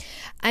in.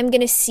 I'm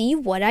going to see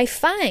what I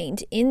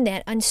find in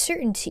that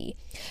uncertainty.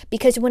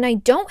 Because when I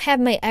don't have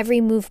my every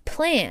move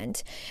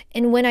planned,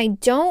 and when I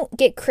don't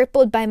get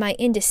crippled by my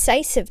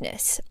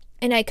indecisiveness,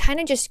 and I kind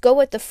of just go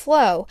with the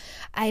flow,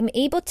 I'm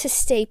able to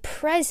stay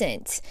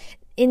present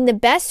in the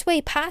best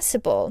way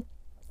possible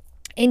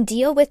and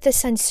deal with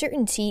this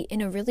uncertainty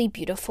in a really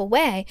beautiful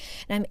way.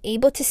 And I'm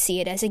able to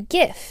see it as a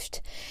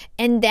gift.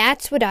 And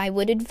that's what I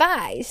would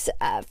advise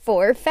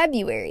for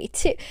February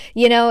too.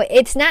 You know,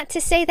 it's not to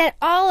say that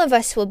all of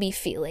us will be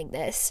feeling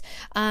this.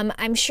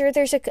 I'm sure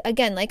there's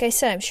again, like I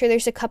said, I'm sure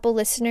there's a couple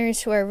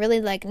listeners who are really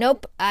like,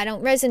 nope, I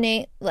don't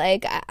resonate.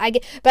 Like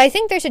but I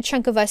think there's a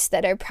chunk of us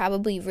that are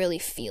probably really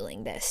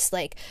feeling this.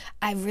 Like,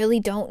 I really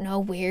don't know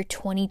where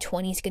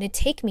 2020 is going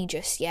to take me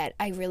just yet.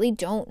 I really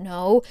don't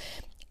know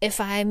if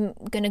I'm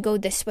going to go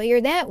this way or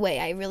that way.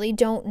 I really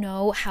don't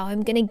know how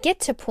I'm going to get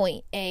to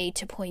point A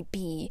to point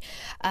B.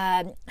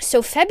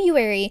 So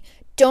February,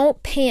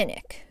 don't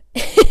panic.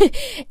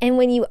 And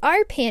when you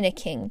are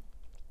panicking,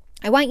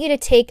 I want you to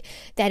take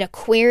that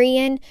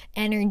Aquarian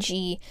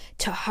energy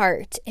to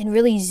heart and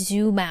really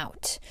zoom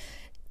out.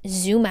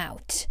 Zoom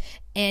out.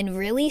 And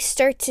really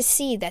start to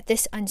see that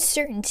this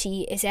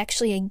uncertainty is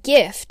actually a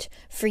gift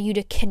for you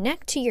to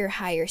connect to your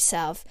higher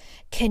self,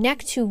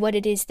 connect to what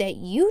it is that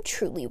you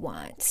truly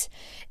want.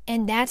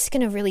 And that's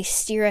going to really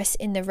steer us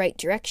in the right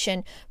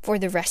direction for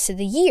the rest of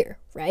the year,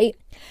 right?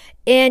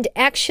 And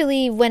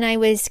actually, when I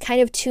was kind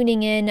of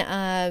tuning in,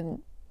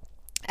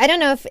 I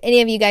don't know if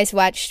any of you guys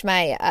watched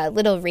my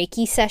little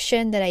Reiki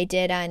session that I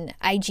did on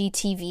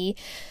IGTV,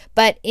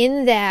 But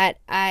in that,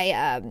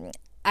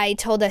 I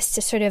told us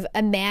to sort of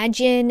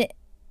imagine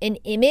an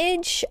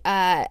image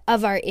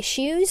of our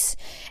issues,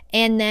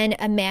 and then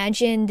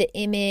imagine the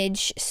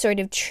image sort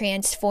of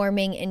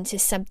transforming into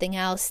something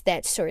else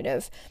that sort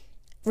of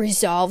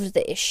resolved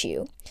the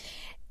issue.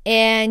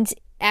 And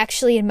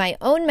actually, in my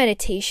own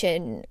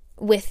meditation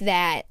with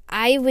that,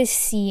 I was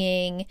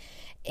seeing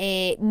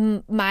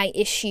my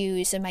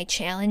issues and my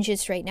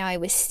challenges right now. I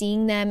was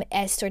seeing them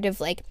as sort of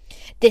like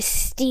this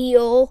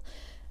steel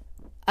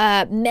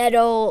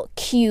metal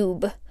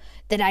cube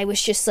that I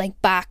was just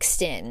like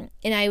boxed in,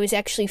 and I was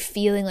actually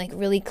feeling like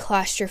really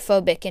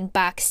claustrophobic and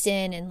boxed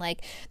in, and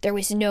like there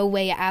was no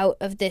way out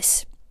of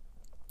this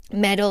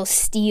metal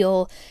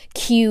steel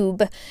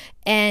cube.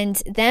 And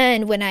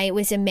then when I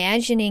was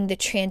imagining the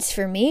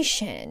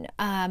transformation,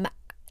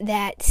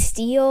 that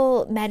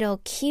steel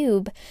metal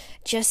cube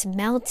just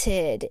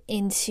melted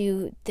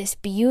into this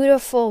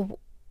beautiful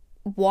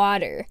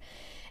water,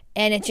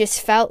 and it just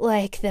felt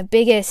like the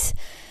biggest,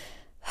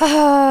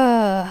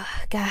 oh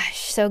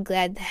gosh, so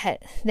glad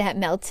that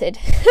melted.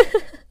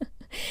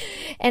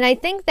 And I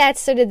think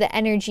that's sort of the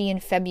energy in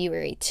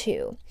February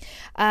too.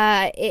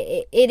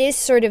 It is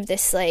sort of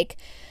this like,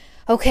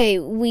 okay,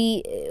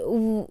 we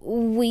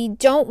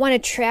don't want to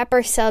trap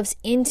ourselves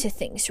into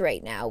things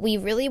right now. We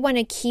really want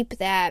to keep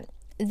that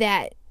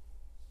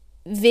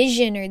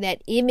vision or that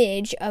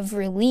image of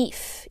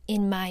relief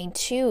in mind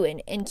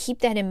too, and keep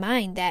that in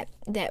mind, that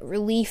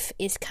relief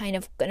is kind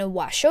of going to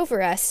wash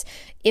over us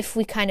if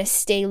we kind of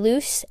stay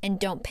loose and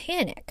don't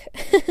panic.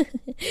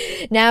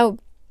 Now,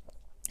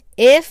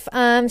 if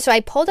so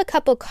I pulled a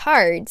couple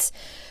cards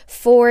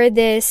for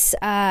this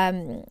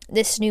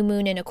new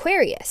moon in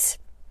Aquarius,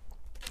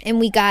 and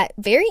we got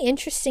very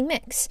interesting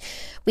mix.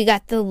 We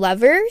got the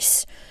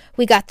Lovers,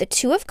 we got the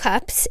Two of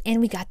Cups, and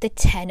we got the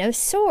Ten of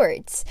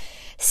Swords.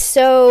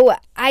 So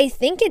I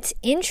think it's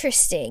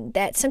interesting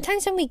that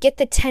sometimes when we get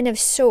the Ten of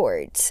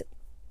Swords,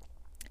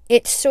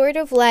 it's sort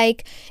of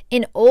like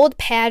an old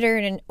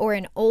pattern or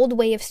an old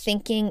way of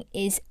thinking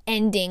is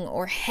ending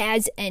or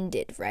has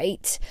ended,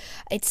 right?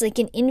 It's like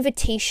an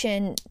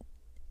invitation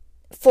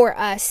for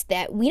us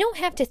that we don't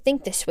have to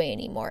think this way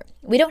anymore.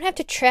 We don't have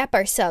to trap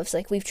ourselves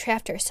like we've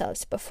trapped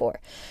ourselves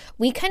before.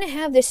 We kind of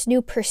have this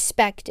new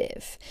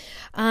perspective.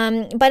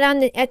 But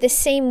at the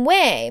same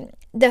way,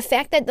 the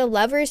fact that the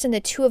Lovers and the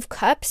Two of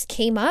Cups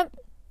came up,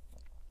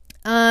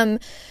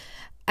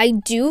 I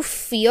do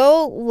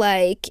feel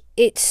like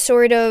it's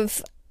sort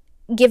of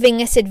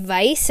giving us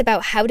advice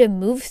about how to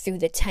move through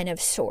the Ten of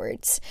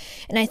Swords.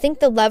 And I think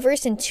the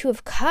Lovers and Two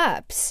of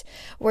Cups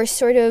were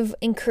sort of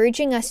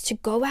encouraging us to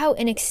go out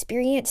and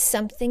experience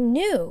something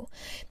new.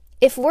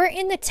 If we're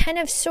in the Ten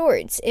of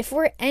Swords, if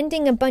we're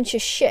ending a bunch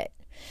of shit,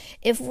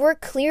 if we're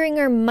clearing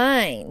our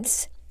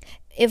minds,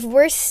 if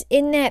we're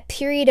in that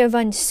period of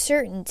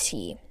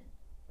uncertainty,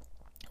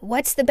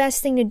 what's the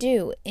best thing to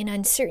do in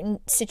uncertain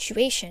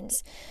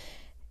situations?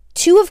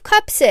 Two of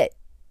Cups it.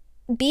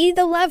 Be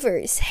the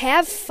Lovers,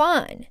 have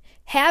fun,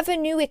 have a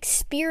new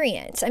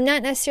experience. I'm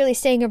not necessarily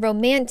saying a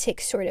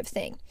romantic sort of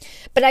thing,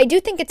 but I do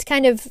think it's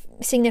kind of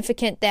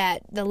significant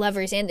that the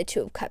Lovers and the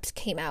Two of Cups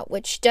came out,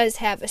 which does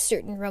have a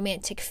certain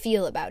romantic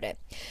feel about it.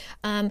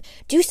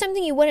 Do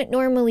something you wouldn't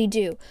normally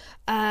do.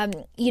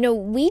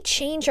 We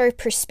change our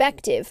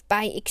perspective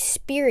by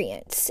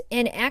experience,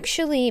 and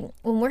actually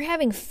when we're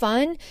having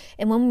fun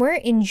and when we're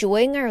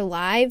enjoying our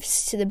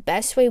lives to the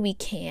best way we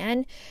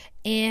can,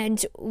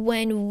 and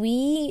when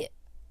we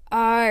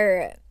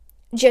are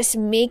just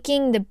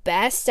making the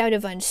best out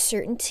of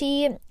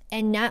uncertainty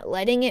and not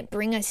letting it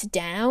bring us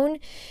down,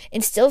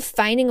 and still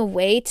finding a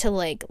way to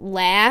like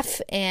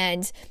laugh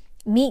and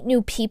meet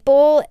new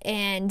people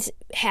and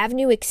have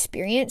new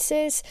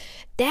experiences,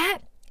 that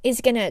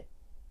is going to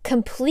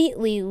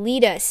completely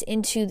lead us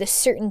into the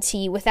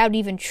certainty without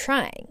even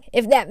trying,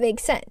 if that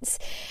makes sense.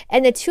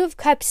 And the Two of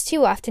Cups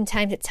too,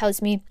 oftentimes it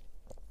tells me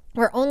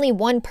we're only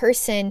one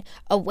person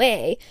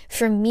away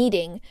from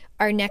meeting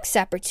our next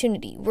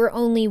opportunity. We're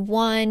only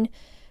one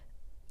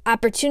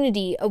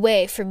opportunity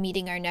away from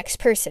meeting our next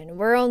person.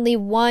 We're only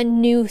one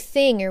new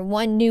thing or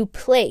one new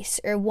place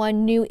or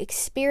one new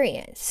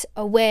experience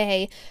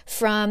away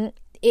from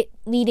it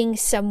leading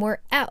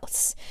somewhere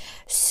else.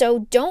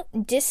 So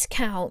don't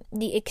discount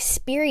the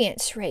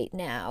experience right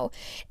now.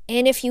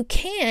 And if you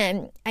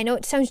can, I know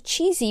it sounds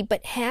cheesy,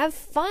 but have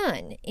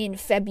fun in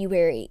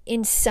February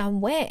in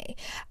some way.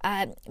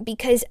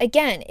 Because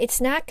again,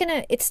 it's not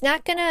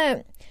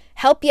gonna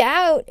help you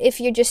out if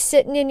you're just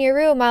sitting in your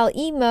room all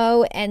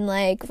emo and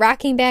like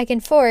rocking back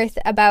and forth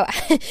about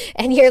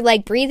and you're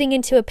like breathing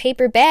into a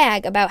paper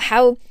bag about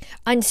how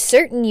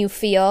uncertain you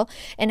feel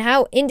and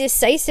how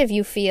indecisive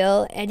you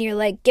feel, and you're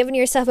like giving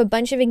yourself a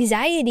bunch of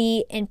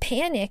anxiety and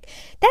panic.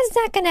 That's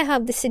not going to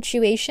help the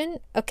situation,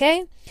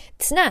 okay?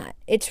 It's not.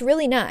 It's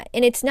really not.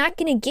 And it's not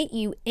going to get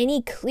you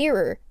any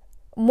clearer,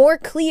 more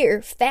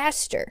clear,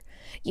 faster.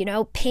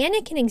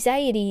 Panic and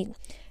anxiety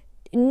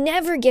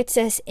never gets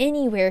us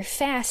anywhere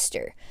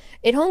faster.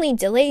 It only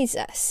delays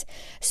us.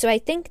 So I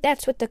think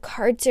that's what the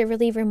cards are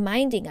really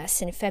reminding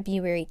us in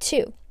February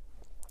too.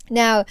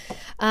 Now,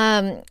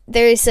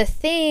 there's a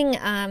thing,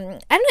 I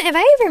don't know, have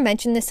I ever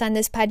mentioned this on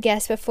this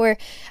podcast before?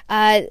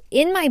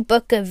 In my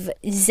book of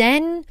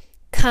Zen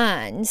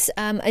Khans,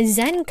 a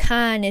Zen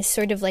Khan is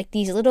sort of like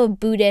these little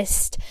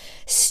Buddhist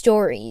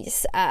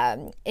stories.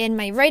 And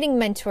my writing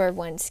mentor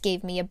once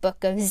gave me a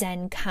book of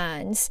Zen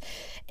Khans.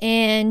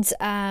 And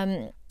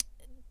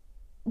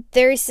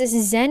there's this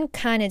Zen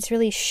Khan, it's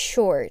really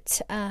short.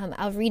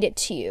 I'll read it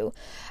to you.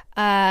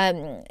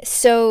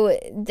 So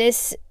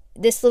this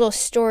little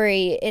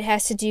story, it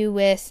has to do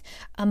with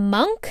a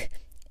monk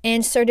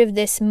and sort of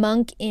this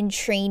monk in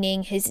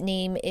training. His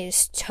name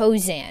is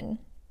Tozan.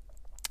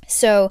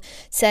 So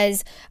it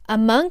says, a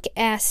monk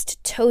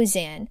asked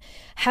Tozan,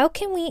 "How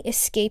can we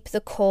escape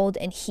the cold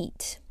and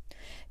heat?"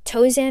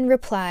 Tozan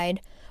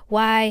replied,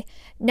 why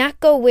not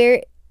go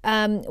where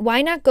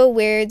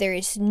there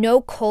is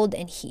no cold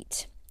and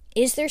heat?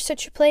 Is there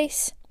such a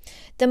place?"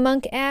 The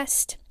monk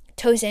asked.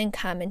 Tozan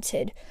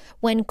commented,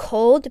 "When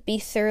cold, be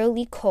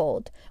thoroughly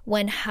cold.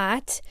 When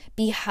hot,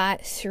 be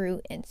hot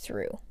through and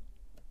through."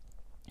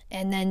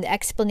 And then the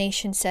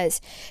explanation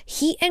says,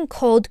 heat and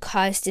cold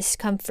cause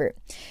discomfort.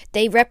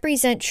 They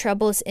represent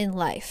troubles in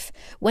life.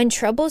 When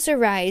troubles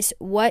arise,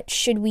 what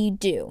should we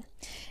do?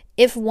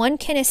 If one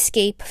can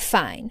escape,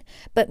 fine,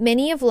 but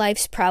many of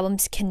life's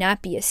problems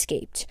cannot be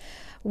escaped.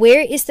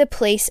 Where is the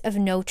place of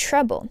no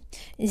trouble?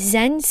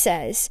 Zen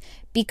says,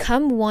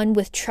 become one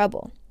with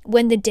trouble.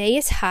 When the day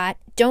is hot,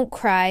 don't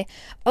cry,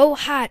 oh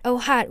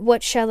hot,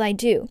 what shall I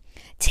do?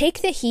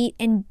 Take the heat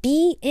and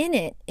be in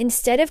it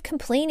instead of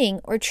complaining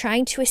or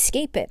trying to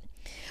escape it.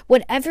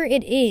 Whatever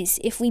it is,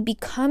 if we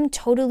become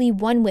totally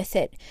one with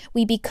it,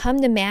 we become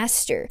the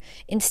master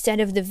instead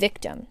of the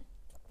victim.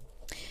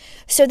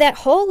 So that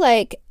whole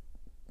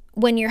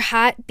when you're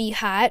hot, be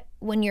hot,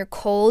 when you're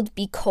cold,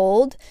 be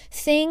cold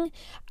thing,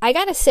 I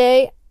gotta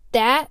say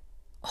that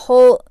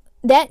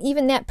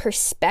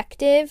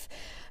perspective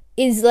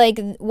is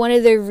one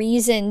of the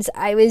reasons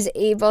I was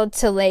able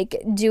to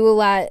do a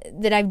lot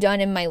that I've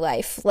done in my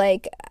life.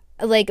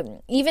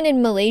 Even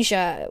in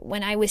Malaysia,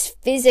 when I was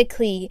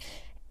physically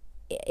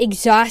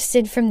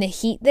exhausted from the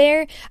heat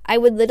there, I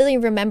would literally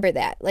remember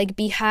that,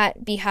 be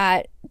hot, be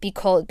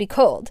cold, be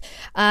cold.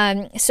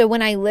 So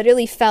when I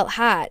literally felt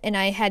hot and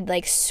I had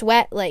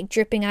sweat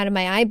dripping out of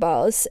my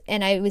eyeballs,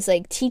 and I was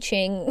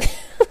teaching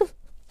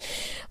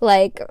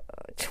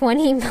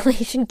 20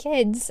 Malaysian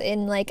kids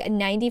in a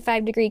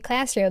 95-degree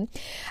classroom,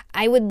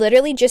 I would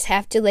literally just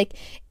have to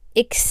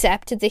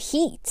accept the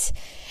heat.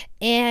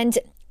 And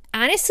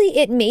honestly,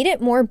 it made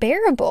it more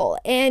bearable.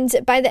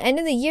 And by the end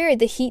of the year,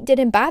 the heat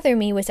didn't bother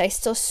me. Was I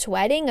still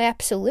sweating?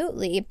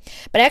 Absolutely.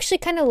 But I actually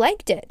kind of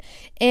liked it.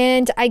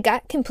 And I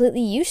got completely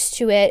used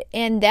to it.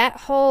 And that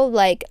whole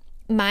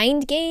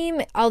mind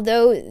game,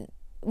 although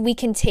we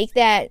can take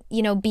that,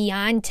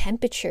 beyond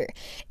temperature.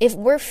 If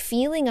we're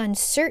feeling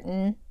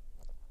uncertain,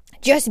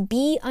 just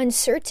be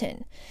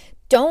uncertain.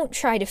 Don't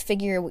try to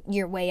figure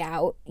your way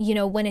out,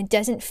 when it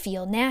doesn't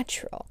feel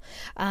natural.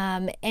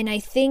 And I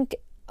think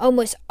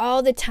almost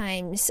all the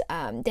times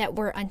that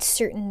we're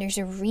uncertain, there's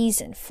a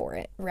reason for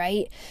it,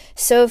 right?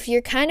 So if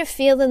you're kind of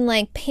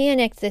feeling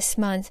panicked this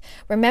month,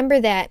 remember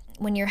that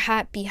when you're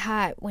hot, be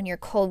hot. When you're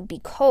cold,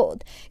 be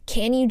cold.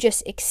 Can you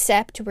just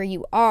accept where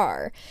you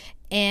are?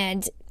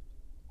 And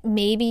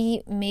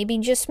maybe,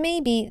 just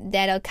maybe,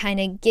 that'll kind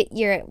of get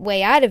your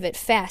way out of it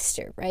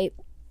faster, right?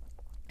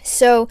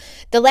 So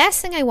the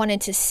last thing I wanted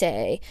to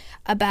say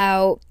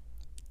about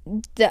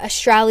the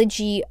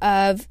astrology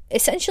of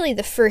essentially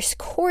the first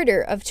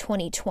quarter of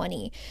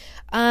 2020,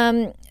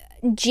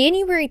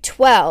 January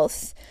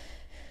 12th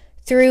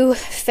through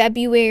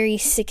February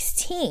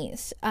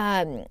 16th,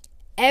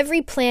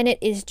 every planet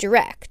is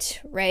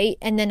direct, right?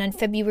 And then on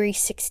February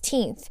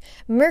 16th,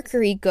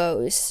 Mercury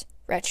goes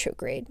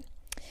retrograde.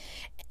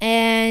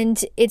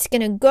 And it's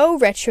going to go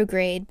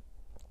retrograde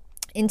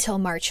until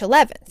March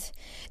 11th.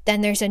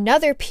 Then there's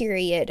another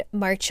period,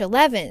 March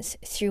 11th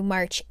through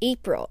March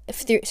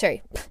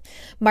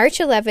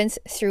 11th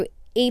through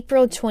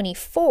April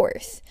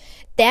 24th.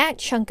 That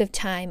chunk of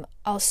time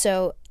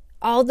also,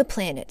 all the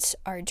planets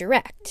are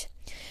direct.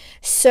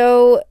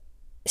 So,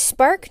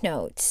 Spark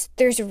Notes,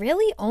 there's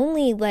really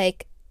only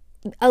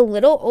a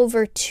little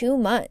over 2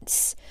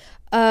 months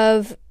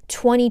of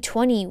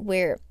 2020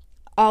 where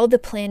all the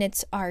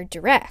planets are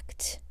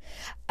direct.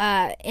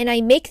 And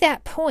I make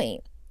that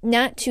point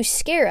not to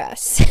scare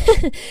us,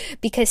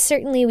 because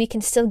certainly we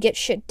can still get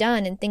shit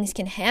done and things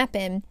can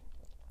happen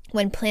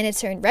when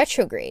planets are in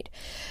retrograde.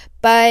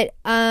 But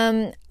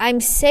I'm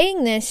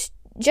saying this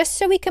just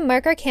so we can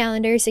mark our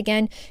calendars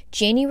again,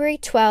 January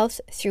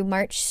 12th through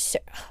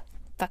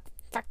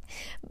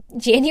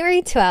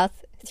January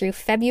 12th through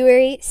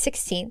February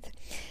 16th,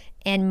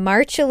 and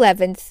March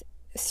 11th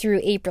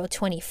through April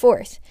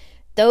 24th.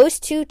 Those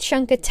 2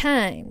 chunk of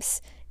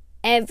times,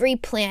 every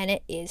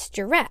planet is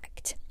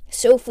direct.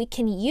 So if we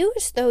can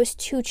use those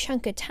 2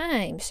 chunk of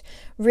times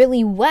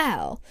really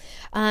well,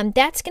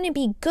 that's going to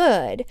be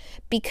good,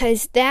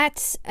 because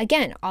that's,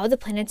 again, all the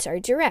planets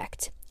are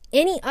direct.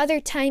 any other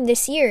time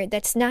this year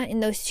that's not in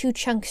those two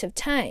chunks of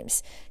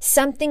times,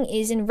 something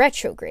is in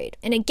retrograde.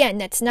 And again,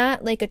 that's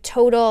not like a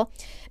total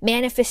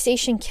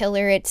manifestation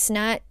killer. It's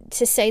not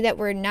to say that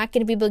we're not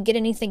going to be able to get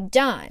anything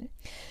done,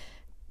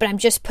 but I'm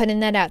just putting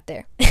that out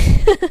there.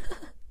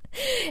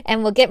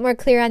 And we'll get more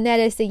clear on that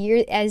as the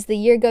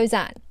year goes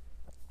on.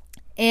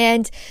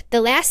 And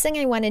the last thing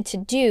I wanted to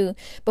do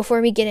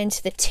before we get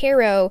into the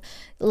tarot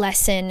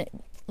lesson,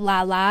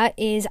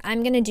 is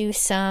I'm going to do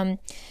some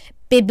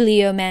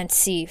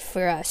bibliomancy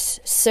for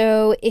us.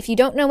 So if you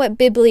don't know what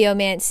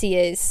bibliomancy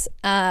is,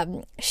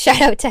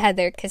 shout out to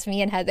Heather, because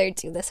me and Heather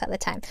do this all the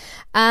time.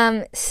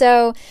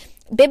 So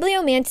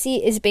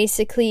bibliomancy is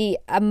basically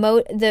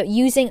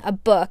using a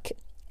book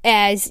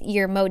as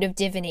your mode of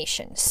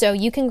divination. So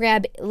you can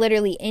grab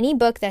literally any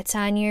book that's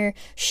on your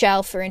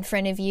shelf or in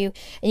front of you,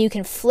 and you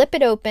can flip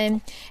it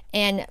open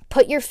and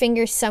put your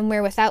finger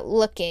somewhere without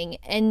looking,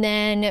 and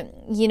then,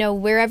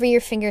 wherever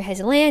your finger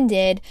has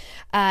landed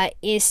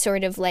is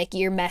sort of like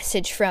your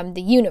message from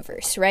the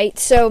universe, right?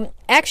 So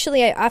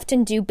actually, I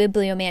often do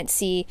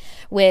bibliomancy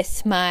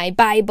with my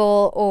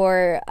Bible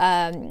or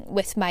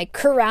with my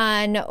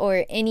Quran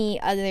or any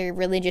other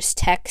religious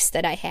text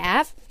that I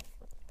have.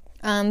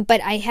 But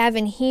I have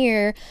in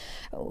here,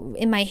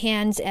 in my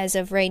hands as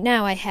of right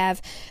now, I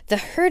have the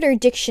Herder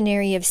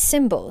Dictionary of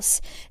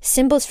Symbols.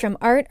 Symbols from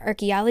art,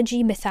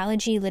 archaeology,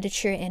 mythology,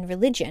 literature, and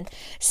religion.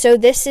 So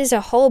this is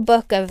a whole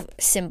book of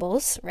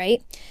symbols,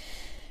 right?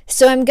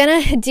 So I'm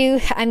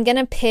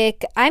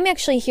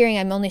actually hearing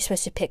I'm only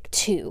supposed to pick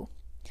 2.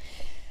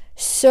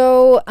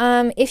 So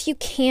if you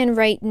can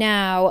right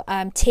now,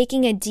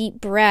 taking a deep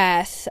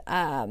breath,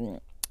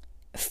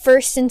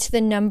 first into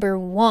the number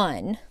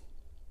 1.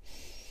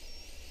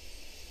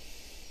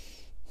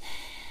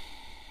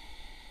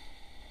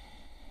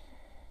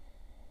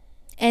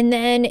 And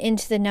then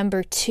into the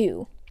number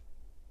 2.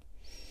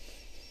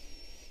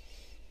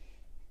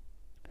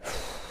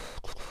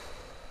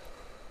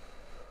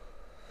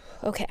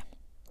 Okay.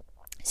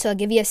 So I'll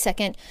give you a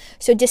second.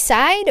 So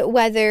decide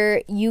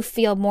whether you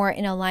feel more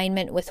in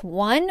alignment with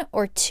 1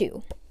 or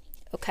 2.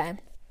 Okay.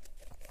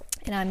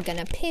 And I'm going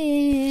to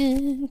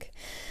pick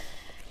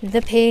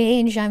the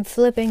page. I'm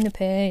flipping the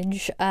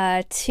page.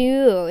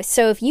 2.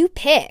 So if you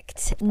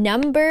picked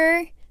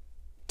number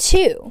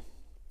 2,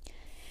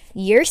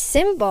 your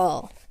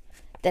symbol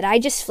that I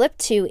just flipped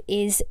to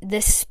is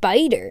the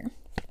spider.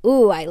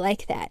 Ooh, I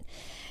like that.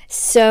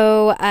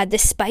 So the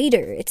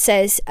spider, it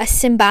says a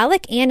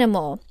symbolic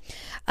animal.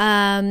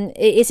 It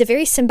is a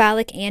very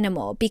symbolic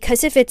animal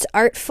because of its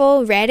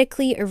artful,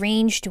 radically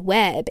arranged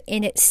web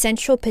and its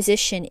central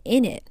position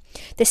in it.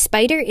 The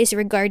spider is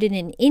regarded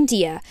in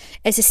India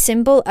as a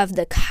symbol of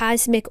the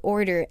cosmic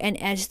order and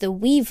as the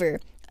weaver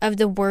of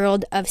the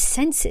world of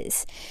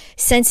senses.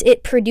 Since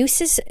it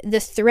produces the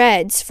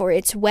threads for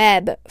its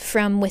web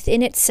from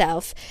within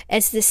itself,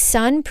 as the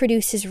sun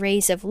produces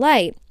rays of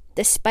light,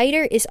 the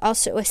spider is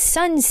also a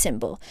sun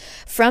symbol.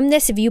 From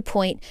this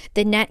viewpoint,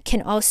 the net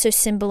can also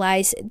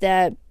symbolize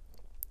the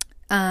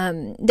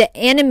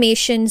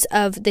animations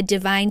of the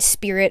divine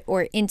spirit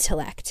or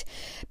intellect.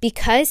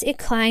 Because it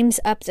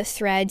climbs up the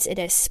threads it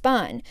has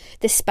spun,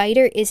 the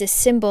spider is a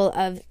symbol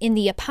in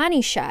the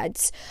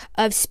Upanishads,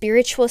 of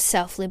spiritual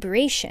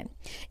self-liberation.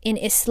 In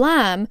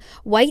Islam,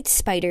 white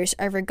spiders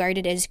are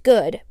regarded as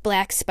good,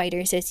 black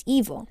spiders as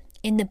evil.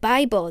 In the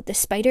Bible, the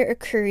spider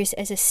occurs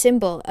as a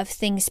symbol of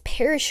things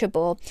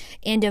perishable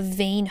and of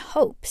vain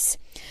hopes.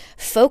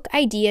 Folk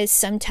ideas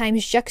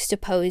sometimes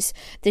juxtapose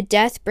the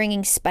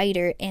death-bringing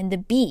spider and the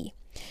bee.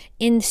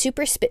 In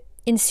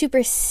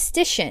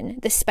superstition,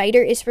 the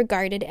spider is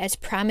regarded as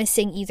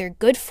promising either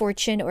good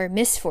fortune or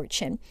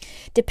misfortune,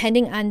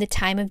 depending on the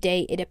time of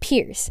day it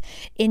appears.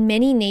 In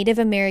many Native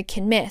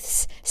American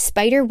myths,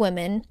 Spider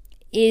Woman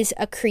is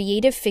a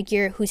creative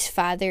figure whose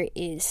father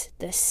is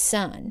the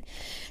sun.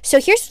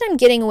 So here's what I'm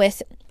getting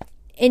with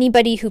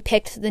anybody who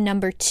picked the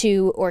number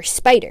 2 or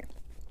spider.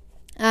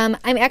 I'm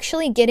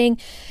actually getting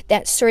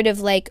that sort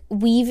of like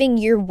weaving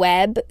your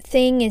web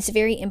thing is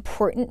very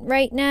important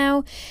right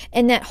now.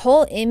 And that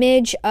whole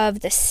image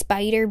of the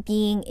spider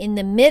being in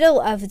the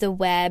middle of the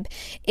web,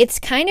 it's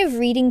kind of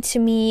reading to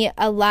me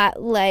a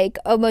lot like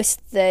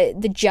almost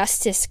the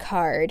justice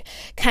card.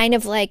 Kind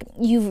of like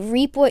you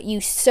reap what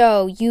you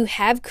sow. You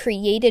have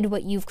created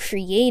what you've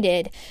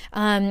created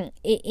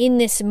in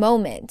this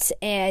moment.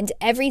 And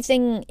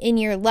everything in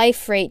your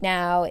life right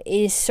now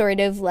is sort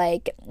of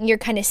like you're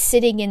kind of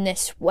sitting in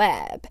this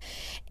web.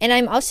 And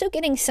I'm also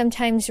getting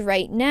sometimes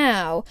right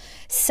now,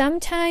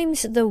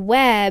 sometimes the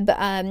web,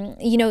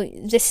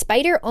 the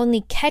spider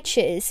only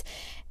catches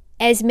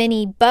as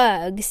many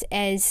bugs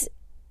as,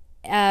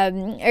 how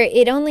am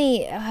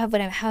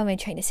I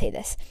trying to say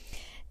this?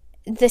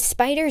 The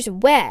spider's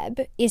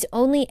web is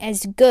only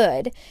as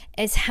good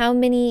as how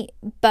many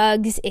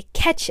bugs it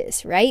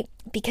catches, right?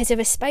 Because if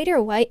a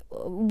spider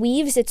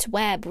weaves its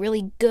web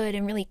really good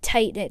and really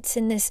tight, it's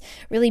in this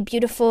really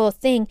beautiful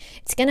thing,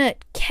 it's going to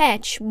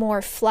catch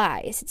more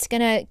flies. It's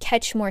going to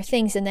catch more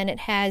things, and then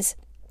it has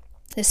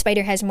the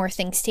spider has more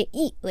things to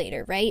eat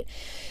later, right?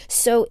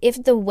 So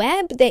if the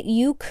web that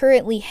you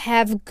currently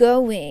have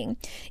going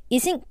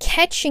isn't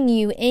catching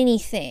you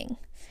anything,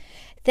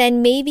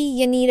 then maybe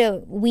you need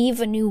to weave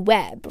a new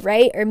web,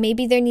 right? Or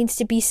maybe there needs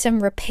to be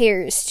some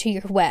repairs to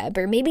your web,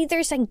 or maybe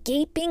there's a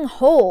gaping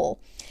hole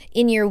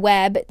in your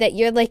web that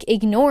you're like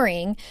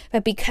ignoring,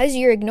 but because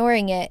you're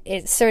ignoring it,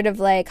 it's sort of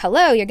like,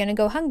 hello, you're gonna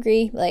go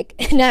hungry. Like,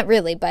 not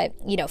really, but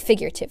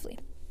figuratively.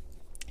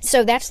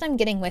 So that's what I'm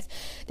getting with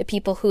the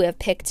people who have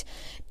picked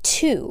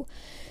 2.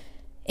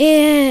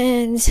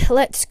 And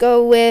let's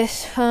go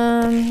with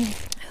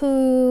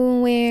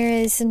where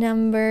is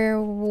number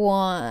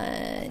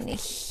 1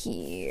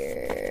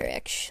 here?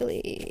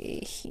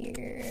 Actually,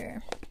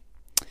 here.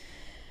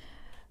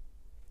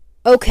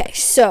 Okay,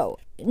 so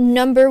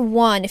number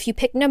 1, if you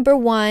pick number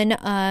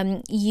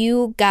 1,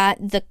 you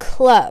got the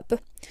club.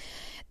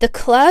 The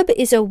club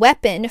is a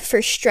weapon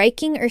for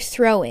striking or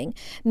throwing,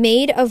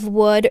 made of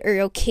wood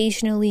or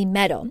occasionally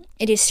metal.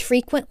 It is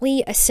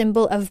frequently a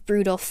symbol of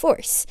brutal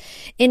force.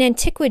 In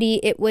antiquity,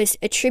 it was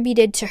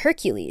attributed to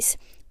Hercules.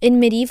 In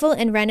medieval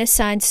and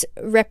Renaissance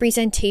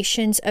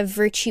representations of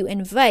virtue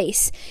and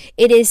vice,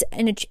 it is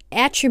an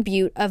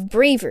attribute of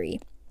bravery.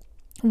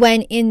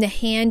 When in the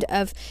hand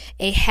of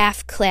a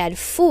half-clad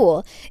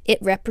fool, it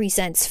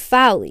represents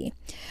folly.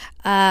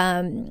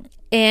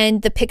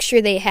 And the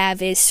picture they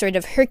have is sort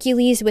of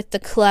Hercules with the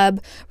club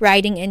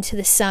riding into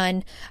the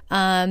sun.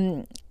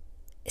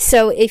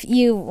 So if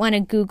you want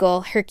to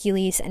Google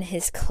Hercules and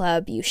his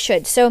club, you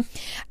should. So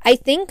I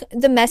think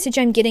the message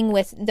I'm getting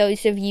with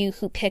those of you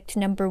who picked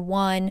number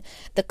 1,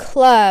 the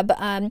club,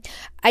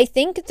 I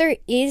think there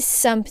is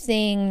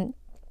something...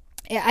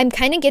 I'm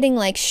kind of getting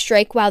like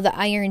strike while the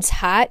iron's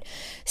hot.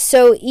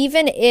 So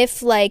even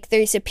if like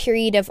there's a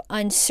period of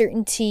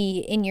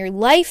uncertainty in your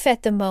life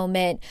at the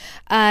moment,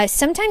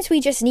 sometimes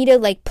we just need to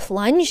like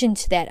plunge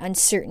into that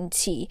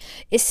uncertainty,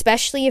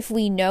 especially if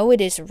we know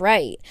it is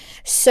right.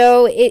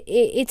 So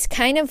it's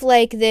kind of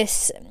like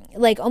this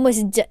like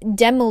almost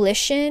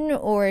demolition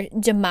or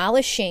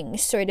demolishing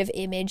sort of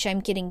image I'm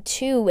getting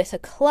too with a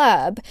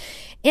club.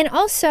 And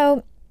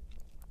also,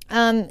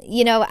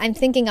 I'm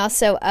thinking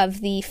also of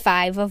the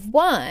 5 of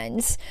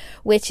Wands,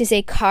 which is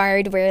a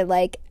card where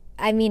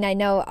I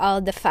know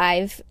all the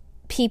 5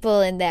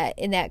 people in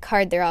that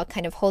card, they're all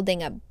kind of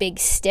holding a big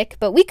stick,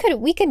 but we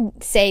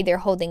could say they're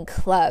holding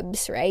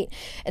clubs, right?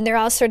 And they're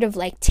all sort of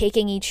like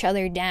taking each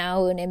other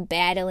down and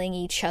battling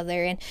each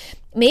other. And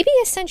maybe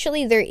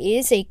essentially there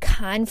is a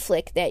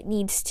conflict that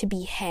needs to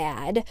be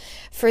had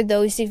for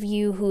those of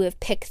you who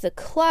have picked the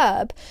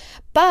club,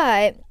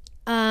 but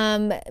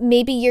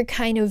maybe you're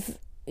kind of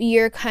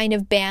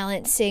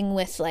balancing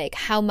with like,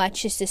 how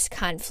much is this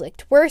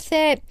conflict worth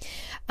it?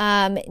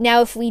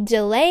 Now, if we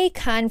delay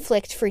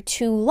conflict for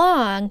too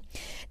long,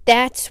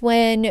 that's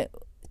when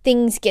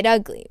things get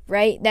ugly,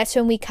 right? That's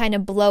when we kind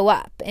of blow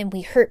up and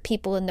we hurt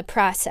people in the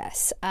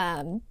process.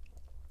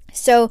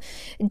 So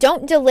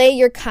don't delay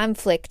your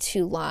conflict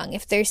too long.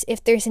 If there's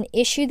an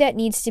issue that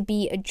needs to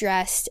be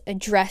addressed,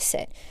 address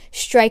it.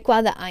 Strike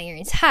while the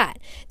iron's hot.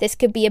 This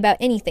could be about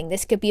anything.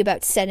 This could be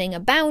about setting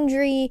a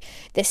boundary.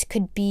 This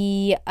could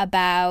be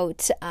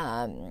about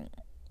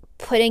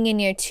putting in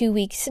your 2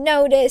 weeks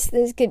notice.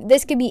 This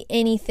could be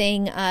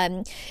anything.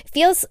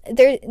 Feels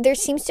there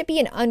seems to be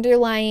an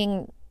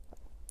underlying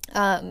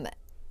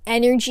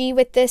energy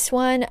with this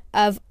one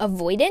of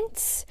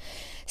avoidance.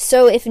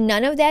 So if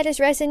none of that is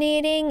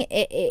resonating,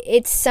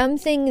 it's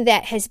something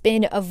that has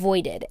been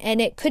avoided.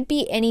 And it could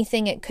be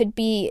anything. It could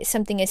be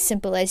something as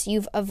simple as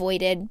you've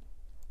avoided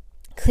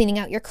cleaning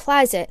out your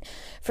closet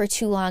for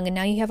too long and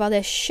now you have all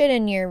this shit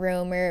in your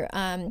room, or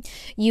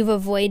you've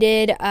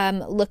avoided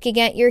looking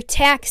at your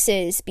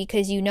taxes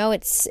because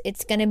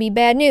it's going to be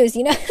bad news,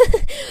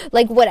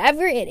 like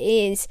whatever it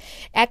is.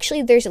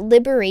 Actually, there's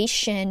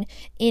liberation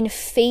in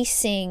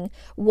facing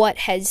what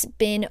has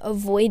been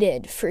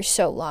avoided for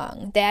so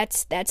long.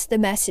 That's the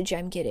message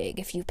I'm getting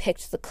if you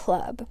picked the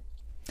club.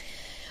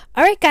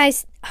 All right,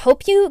 guys,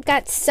 hope you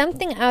got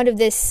something out of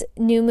this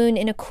new moon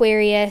in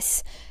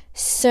Aquarius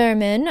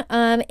sermon,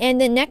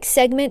 and the next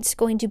segment's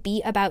going to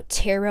be about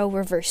tarot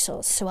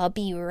reversals, so I'll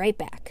be right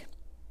back.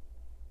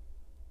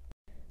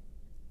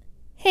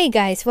 Hey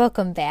guys,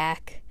 welcome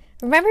back.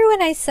 Remember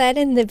when I said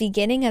in the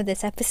beginning of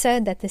this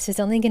episode that this was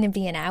only going to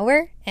be an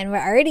hour, and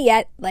we're already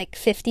at like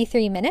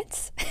 53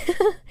 minutes?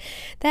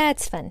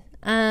 That's fun.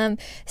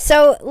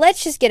 So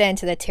let's just get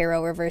into the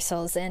tarot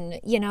reversals, and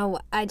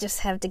I just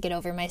have to get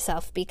over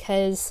myself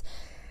because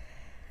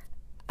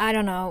I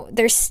don't know.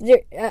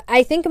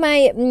 I think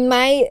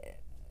my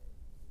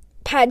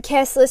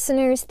podcast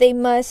listeners, they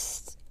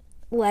must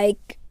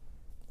like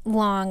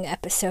long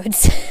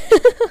episodes.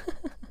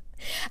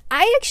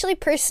 I actually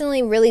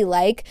personally really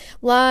like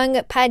long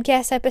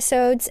podcast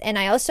episodes, and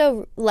I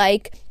also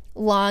like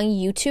long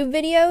YouTube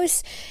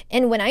videos.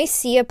 And when I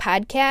see a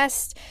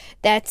podcast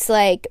that's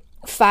like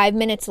 5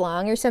 minutes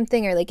long or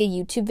something, or like a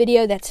YouTube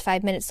video that's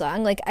 5 minutes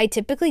long, like I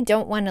typically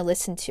don't want to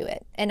listen to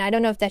it. And I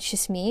don't know if that's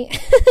just me,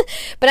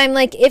 but I'm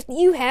like, if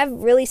you have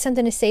really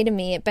something to say to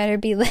me, it better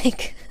be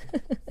like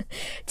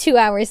 2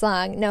 hours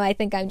long. No, I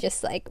think I'm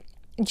just like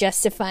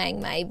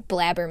justifying my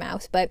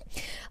blabbermouth, but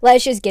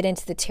let's just get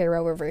into the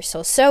tarot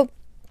reversal. So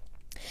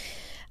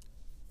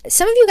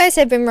some of you guys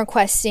have been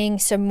requesting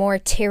some more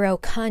tarot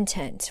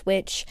content,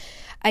 which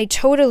I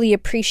totally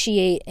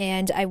appreciate,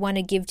 and I want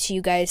to give to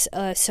you guys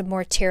some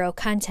more tarot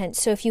content.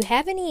 So if you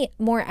have any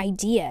more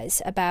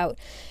ideas about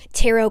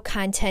tarot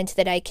content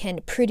that I can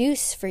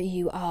produce for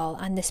you all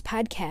on this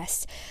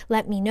podcast,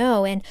 let me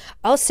know. And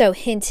also,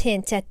 hint,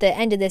 hint, at the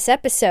end of this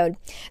episode,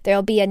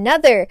 there'll be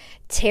another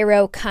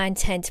tarot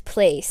content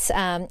place,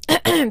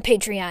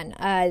 Patreon,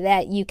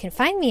 that you can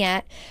find me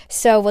at.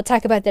 So we'll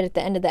talk about that at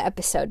the end of the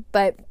episode.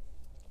 But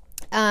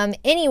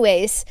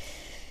anyways,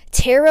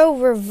 tarot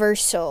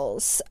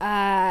reversals.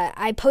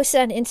 I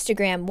posted on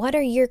Instagram, what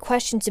are your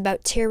questions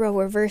about tarot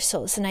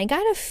reversals? And I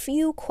got a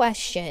few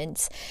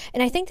questions,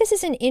 and I think this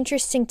is an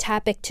interesting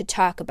topic to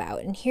talk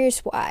about, and here's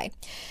why.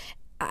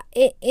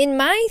 In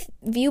my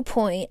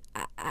viewpoint,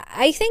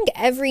 I think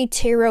every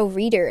tarot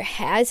reader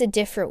has a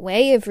different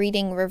way of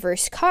reading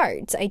reverse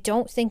cards. I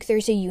don't think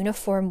there's a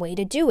uniform way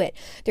to do it.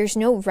 There's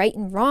no right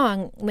and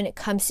wrong when it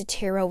comes to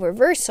tarot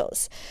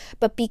reversals.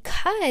 But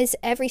because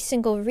every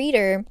single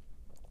reader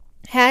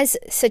has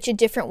such a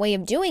different way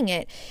of doing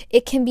it,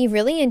 it can be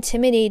really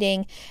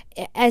intimidating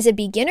as a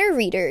beginner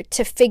reader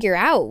to figure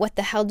out what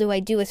the hell do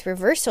I do with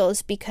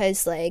reversals,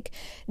 because like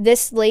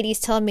this lady's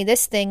telling me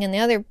this thing and the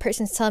other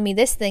person's telling me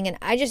this thing, and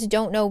I just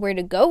don't know where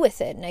to go with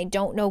it, and I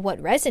don't know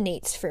what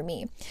resonates for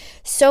me.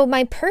 So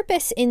my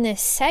purpose in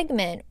this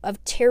segment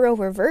of tarot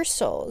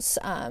reversals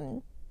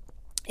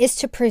is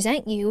to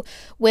present you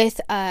with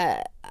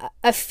quite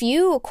a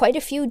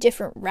few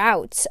different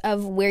routes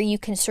of where you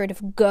can sort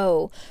of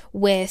go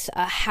with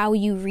how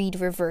you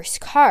read reverse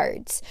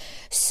cards.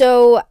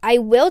 So I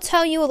will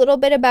tell you a little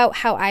bit about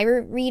how I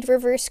read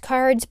reverse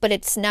cards, but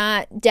it's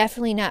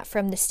definitely not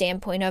from the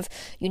standpoint of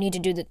you need to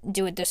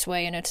do it this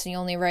way and it's the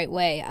only right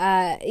way.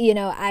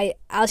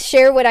 I'll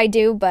share what I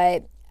do,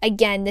 but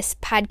again, this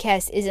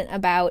podcast isn't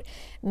about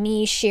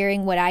me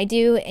sharing what I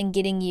do and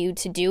getting you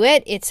to do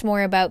it. It's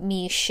more about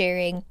me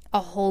sharing a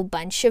whole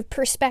bunch of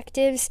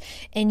perspectives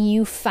and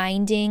you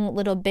finding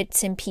little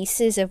bits and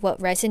pieces of what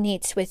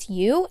resonates with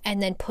you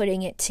and then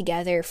putting it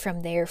together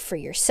from there for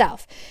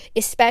yourself,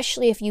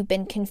 especially if you've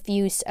been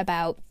confused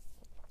about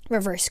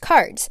reverse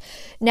cards.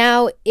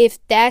 Now, if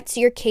that's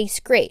your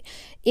case, great.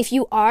 If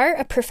you are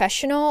a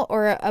professional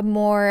or a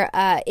more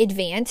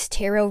advanced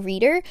tarot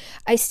reader,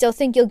 I still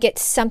think you'll get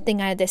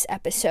something out of this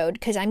episode,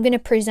 because I'm going to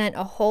present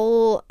a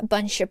whole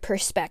bunch of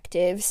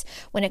perspectives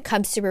when it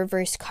comes to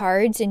reverse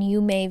cards, and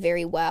you may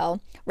very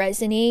well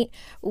resonate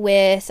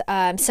with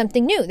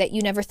something new that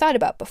you never thought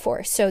about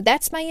before. So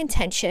that's my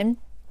intention.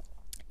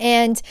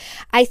 And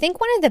I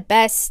think one of the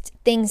best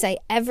things I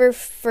ever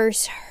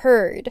first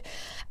heard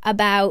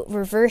about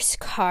reverse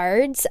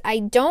cards, I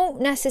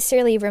don't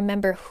necessarily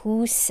remember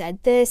who said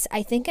this.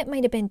 I think it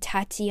might have been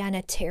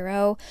Tatiana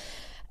Tarot.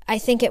 I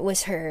think it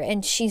was her,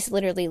 and she's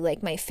literally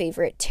like my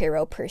favorite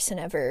tarot person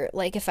ever.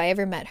 Like if I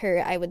ever met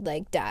her, I would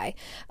like die.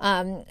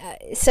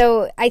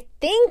 So I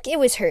think it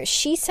was her.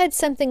 She said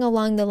something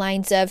along the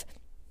lines of,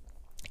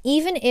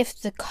 even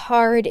if the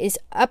card is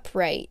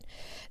upright,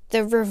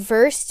 the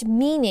reversed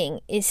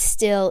meaning is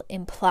still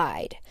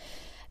implied.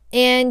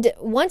 And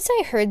once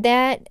I heard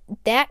that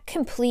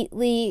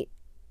completely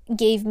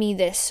gave me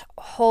this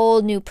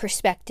whole new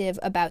perspective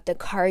about the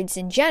cards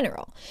in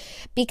general.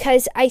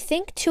 Because I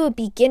think to a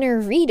beginner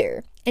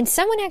reader, and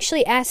someone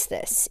actually asked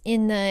this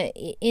in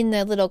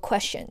the little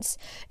questions,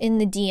 in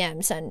the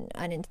DMs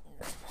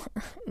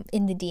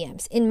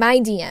in my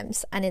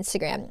DMs on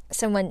Instagram,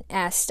 someone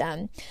asked,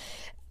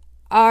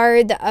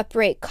 are the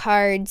upright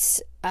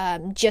cards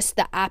just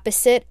the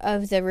opposite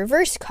of the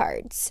reverse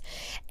cards?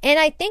 And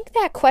I think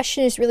that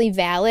question is really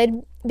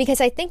valid,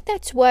 because I think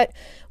that's what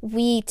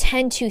we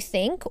tend to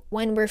think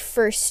when we're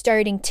first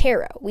starting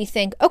tarot. We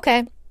think,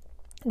 okay,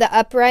 the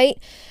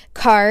upright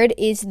card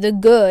is the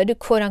good,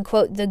 quote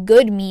unquote, the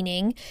good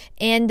meaning,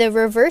 and the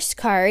reverse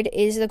card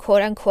is the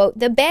quote unquote,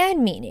 the bad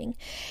meaning.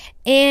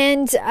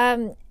 And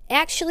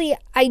actually,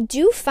 I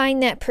do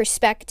find that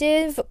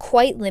perspective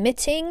quite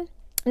limiting.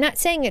 I'm not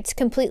saying it's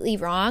completely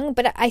wrong,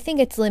 but I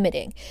think it's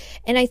limiting.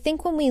 And I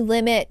think when we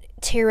limit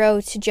tarot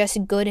to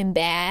just good and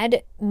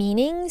bad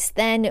meanings,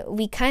 then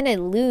we kind of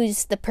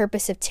lose the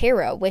purpose of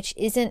tarot, which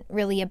isn't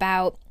really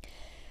about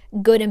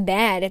good and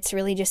bad. It's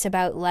really just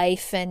about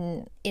life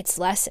and its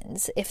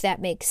lessons, if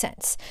that makes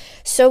sense.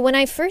 So when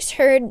I first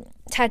heard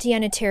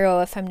Tatiana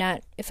Tarot, if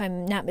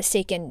I'm not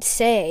mistaken,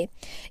 say,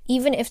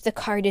 even if the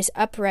card is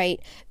upright,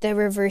 the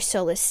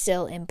reversal is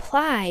still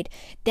implied,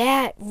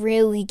 that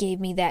really gave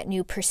me that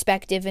new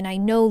perspective, and I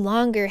no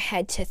longer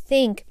had to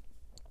think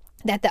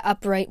that the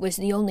upright was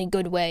the only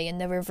good way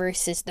and the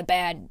reverse is the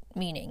bad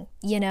meaning,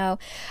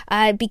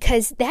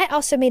 because that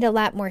also made a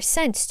lot more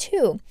sense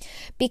too.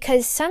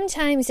 Because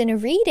sometimes in a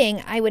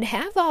reading, I would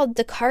have all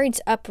the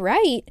cards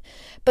upright,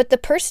 but the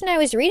person I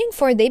was reading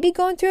for, they'd be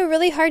going through a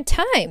really hard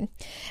time.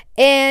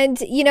 And,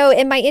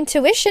 and my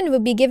intuition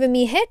would be giving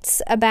me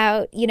hits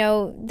about,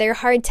 their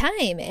hard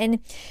time. And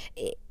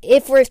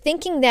if we're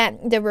thinking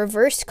that the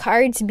reverse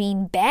cards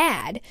mean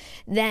bad,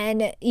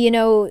 then,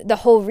 the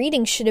whole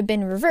reading should have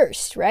been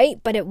reversed, right?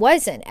 But it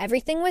wasn't.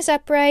 Everything was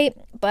upright,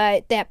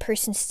 but that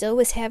person still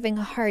was having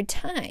a hard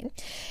time.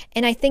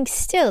 And I think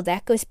still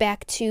that goes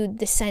back to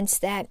the sense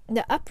that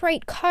the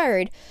upright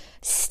card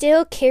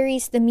still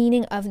carries the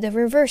meaning of the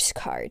reverse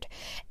card.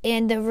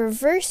 And the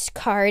reverse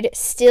card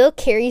still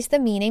carries the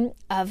meaning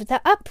of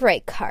the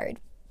upright card.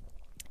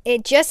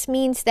 It just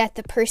means that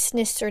the person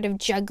is sort of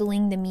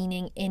juggling the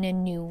meaning in a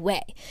new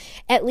way.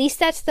 At least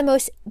that's the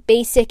most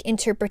basic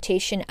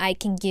interpretation I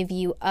can give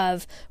you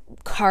of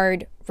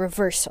card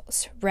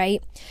reversals,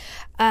 right?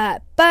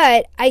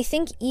 But I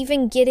think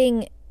even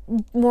getting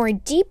more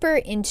deeper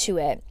into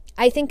it,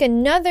 I think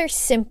another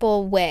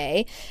simple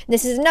way,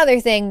 this is another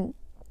thing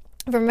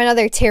from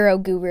another tarot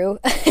guru,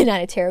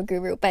 not a tarot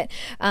guru, but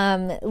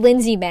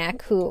Lindsay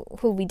Mack, who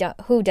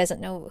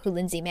doesn't know who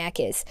Lindsay Mack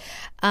is.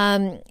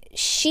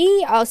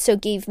 She also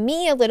gave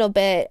me a little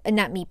bit,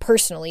 not me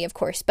personally, of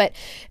course, but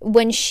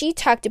when she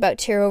talked about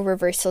tarot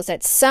reversals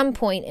at some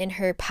point in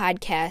her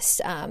podcast,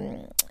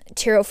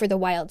 Tarot for the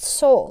Wild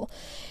Soul,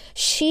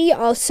 she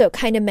also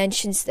kind of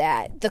mentions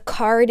that the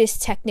card is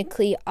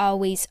technically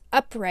always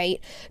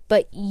upright,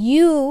 but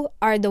you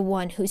are the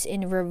one who's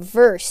in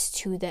reverse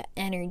to the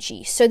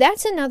energy. So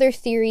that's another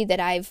theory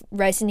that I've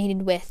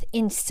resonated with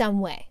in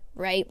some way,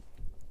 right?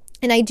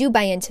 And I do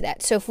buy into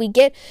that. So if we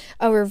get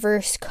a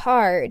reverse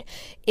card,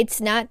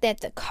 it's not that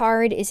the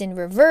card is in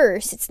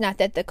reverse. It's not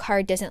that the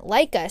card doesn't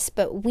like us,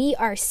 but we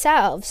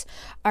ourselves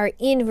are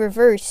in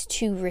reverse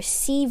to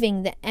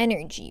receiving the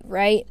energy,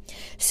 right?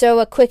 So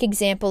a quick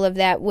example of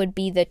that would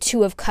be the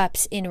Two of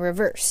Cups in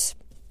reverse.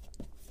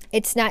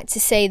 It's not to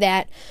say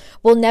that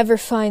we'll never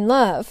find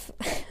love.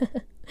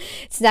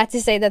 It's not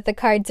to say that the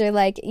cards are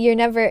like,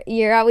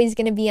 you're always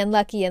going to be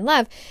unlucky in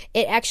love.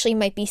 It actually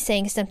might be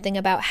saying something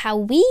about how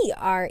we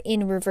are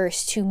in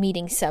reverse to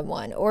meeting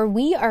someone, or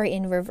we are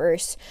in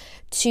reverse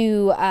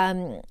to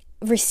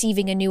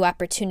receiving a new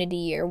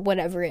opportunity, or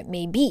whatever it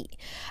may be.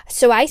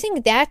 So I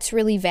think that's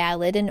really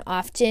valid, and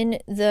often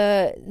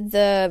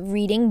the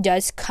reading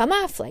does come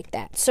off like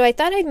that. So I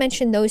thought I'd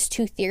mention those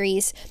two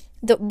theories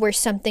that were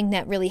something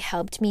that really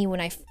helped me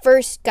when I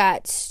first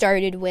got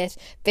started with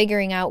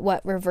figuring out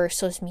what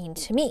reversals mean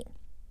to me.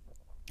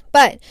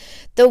 But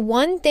the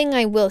one thing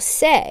I will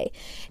say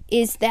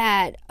is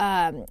that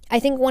I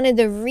think one of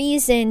the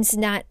reasons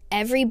not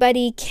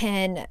everybody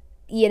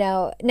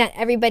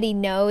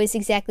knows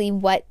exactly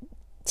what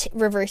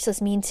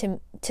reversals mean to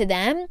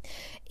them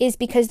is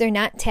because they're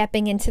not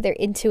tapping into their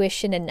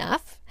intuition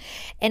enough.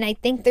 And I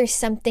think there's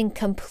something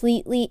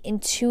completely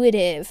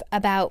intuitive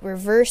about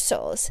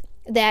reversals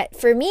that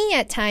for me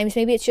at times,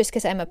 maybe it's just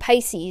because I'm a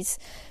Pisces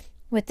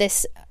with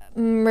this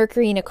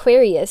Mercury and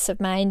Aquarius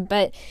of mine,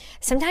 but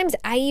sometimes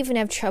I even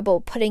have trouble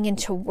putting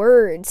into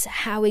words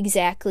how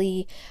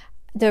exactly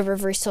the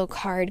reversal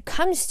card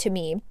comes to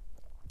me.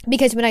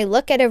 Because when I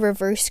look at a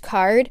reverse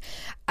card,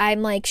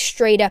 I'm like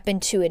straight up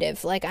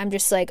intuitive. Like I'm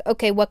just like,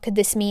 okay, what could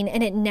this mean?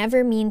 And it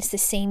never means the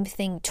same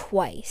thing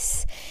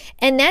twice.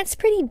 And that's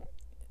pretty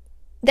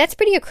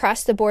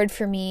across the board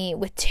for me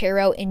with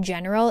tarot in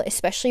general,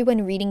 especially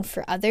when reading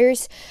for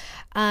others.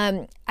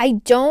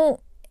 I don't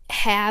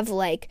have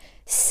like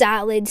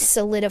solid,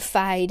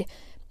 solidified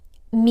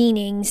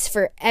meanings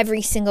for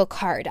every single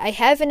card. I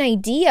have an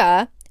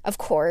idea, of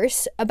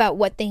course, about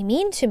what they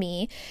mean to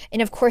me.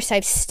 And of course,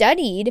 I've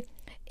studied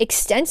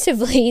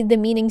extensively the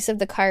meanings of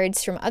the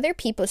cards from other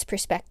people's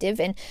perspective,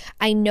 and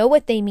I know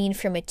what they mean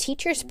from a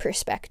teacher's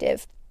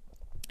perspective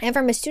and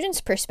from a student's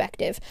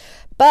perspective.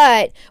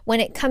 But when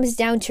it comes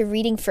down to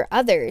reading for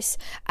others,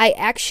 I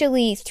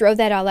actually throw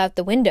that all out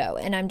the window,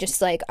 and I'm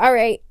just like, all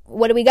right,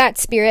 what do we got,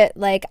 Spirit?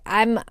 Like,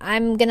 I'm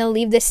gonna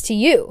leave this to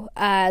you.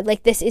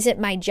 Like, this isn't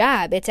my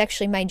job. It's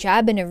actually my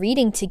job in a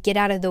reading to get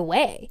out of the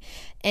way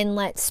and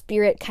let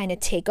Spirit kind of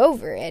take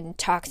over and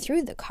talk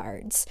through the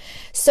cards.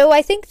 So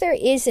I think there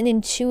is an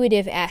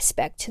intuitive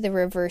aspect to the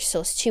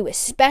reversals too,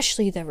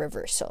 especially the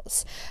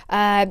reversals.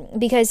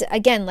 Because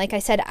again, like I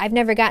said, I've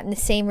never gotten the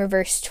same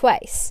reverse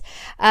twice.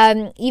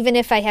 Even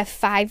if I have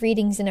 5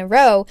 readings in a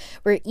row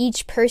where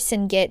each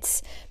person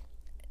gets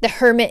the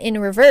Hermit in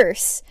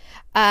reverse,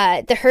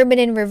 the Hermit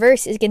in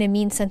reverse is going to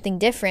mean something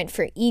different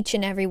for each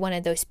and every one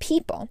of those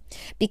people,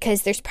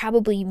 because there's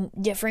probably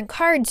different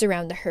cards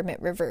around the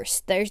Hermit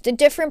reverse. There's a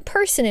different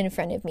person in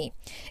front of me,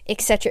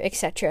 etc.,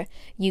 etc.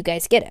 You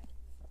guys get it.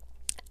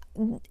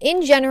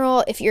 In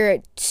general, if you're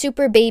a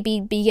super baby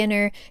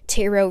beginner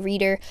tarot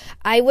reader,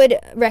 I would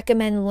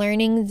recommend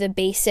learning the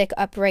basic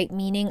upright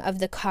meaning of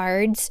the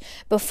cards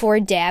before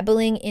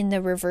dabbling in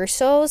the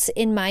reversals.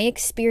 In my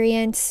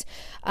experience,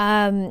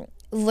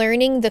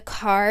 learning the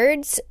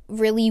cards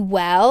really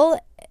well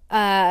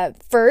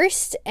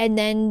first, and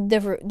then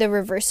the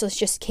reversals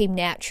just came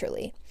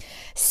naturally.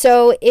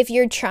 So if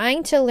you're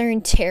trying to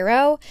learn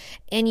tarot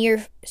and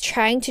you're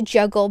trying to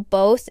juggle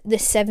both the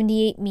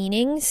 78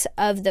 meanings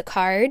of the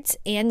cards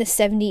and the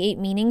 78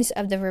 meanings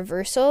of the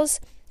reversals,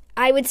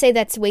 I would say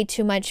that's way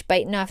too much,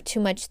 biting off too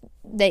much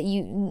that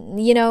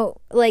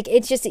like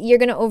it's just, you're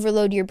going to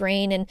overload your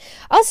brain. And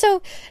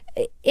also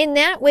in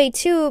that way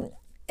too,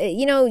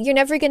 you're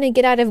never going to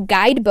get out of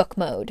guidebook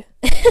mode.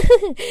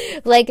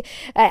 Like,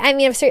 I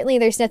mean, certainly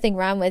there's nothing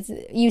wrong with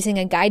using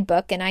a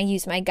guidebook, and I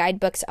use my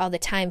guidebooks all the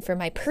time for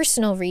my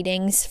personal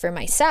readings for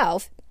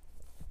myself.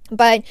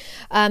 But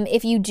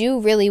if you do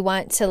really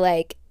want to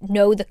like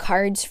know the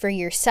cards for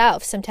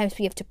yourself, sometimes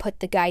we have to put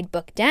the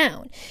guidebook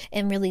down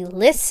and really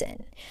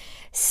listen.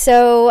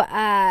 So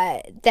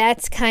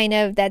that's kind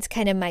of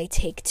my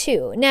take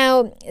too.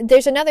 Now,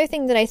 there's another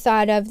thing that I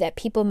thought of that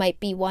people might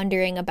be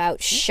wondering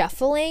about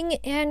shuffling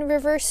and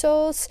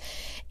reversals.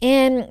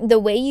 And the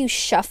way you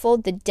shuffle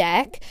the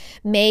deck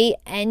may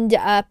end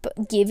up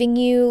giving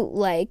you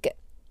like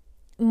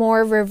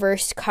more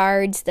reversed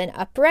cards than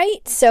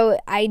upright. So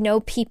I know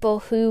people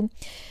who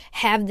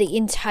have the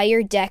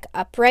entire deck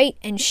upright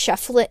and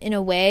shuffle it in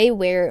a way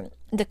where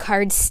the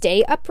cards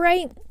stay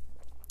upright.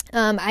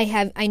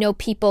 I know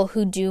people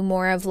who do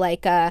more of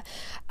like a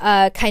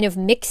kind of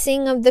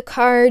mixing of the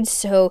cards.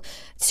 So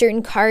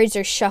certain cards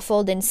are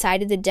shuffled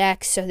inside of the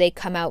deck so they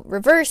come out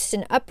reversed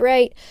and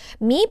upright.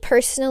 Me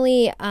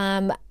personally,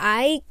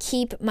 I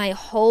keep my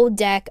whole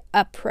deck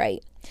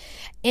upright.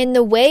 And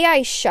the way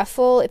I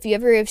shuffle, if you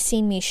ever have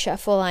seen me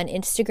shuffle on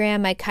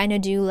Instagram, I kind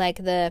of do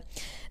like the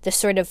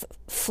sort of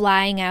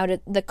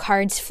the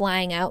cards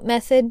flying out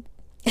method.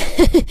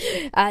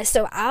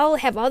 So I'll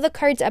have all the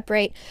cards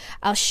upright,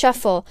 I'll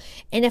shuffle,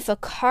 and if a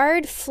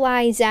card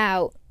flies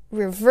out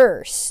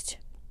reversed,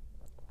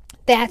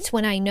 that's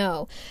when I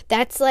know.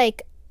 That's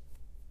like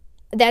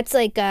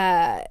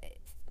a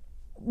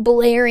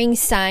blaring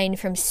sign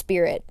from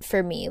spirit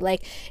for me.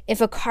 Like if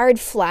a card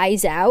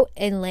flies out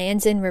and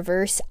lands in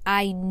reverse,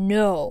 I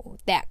know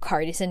that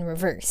card is in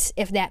reverse,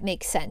 if that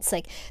makes sense.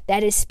 Like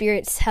that is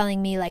spirits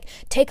telling me like,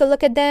 take a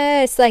look at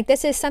this, like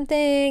this is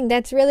something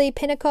that's really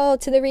pinnacle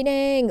to the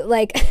reading,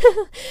 like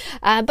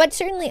but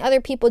certainly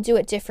other people do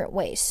it different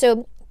ways.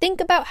 So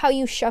think about how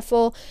you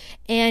shuffle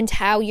and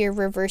how your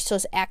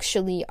reversals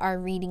actually are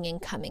reading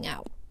and coming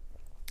out.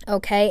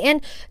 Okay,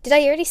 and did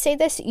I already say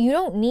this? You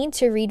don't need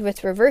to read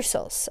with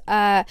reversals.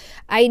 I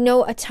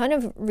know a ton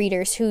of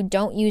readers who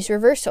don't use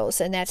reversals,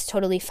 and that's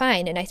totally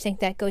fine. And I think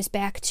that goes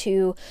back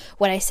to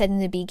what I said in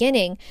the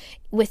beginning.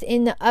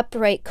 Within the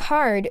upright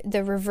card,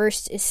 the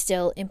reversed is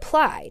still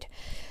implied.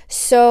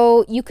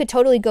 So you could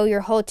totally go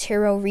your whole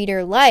tarot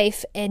reader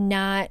life and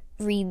not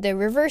read the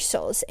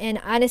reversals. And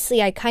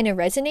honestly, I kind of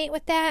resonate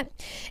with that.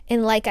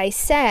 And like I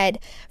said,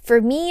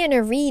 for me in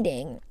a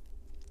reading,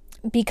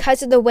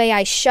 because of the way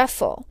I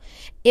shuffle,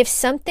 if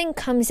something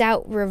comes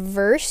out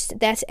reversed,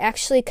 that's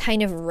actually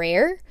kind of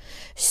rare.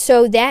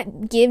 So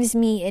that gives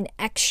me an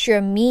extra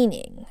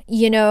meaning,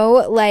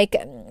 like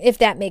if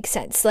that makes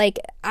sense. Like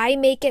I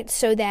make it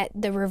so that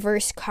the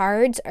reverse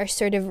cards are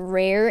sort of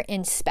rare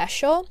and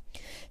special,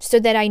 so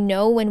that I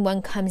know when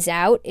one comes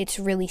out, it's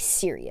really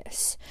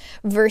serious,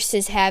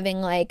 versus having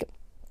like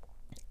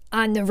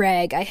on the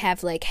reg, I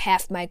have like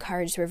half my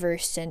cards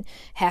reversed and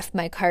half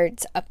my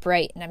cards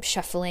upright, and I'm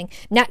shuffling.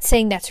 Not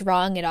saying that's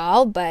wrong at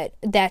all, but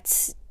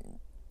that's,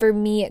 for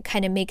me, it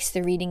kind of makes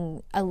the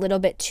reading a little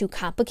bit too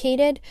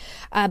complicated.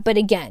 But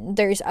again,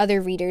 there's other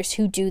readers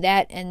who do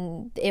that,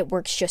 and it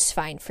works just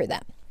fine for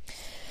them.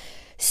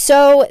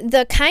 So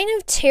the kind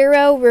of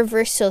tarot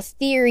reversal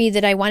theory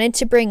that I wanted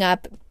to bring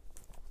up,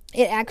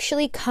 it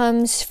actually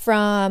comes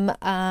from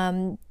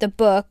the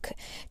book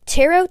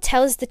Tarot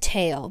Tells the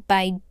Tale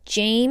by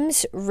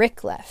James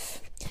Rickleff.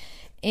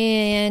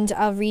 And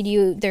I'll read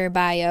you their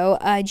bio.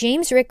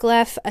 James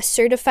Rickleff, a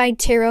certified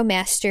tarot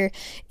master,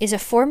 is a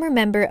former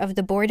member of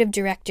the board of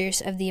directors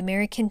of the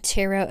American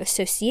Tarot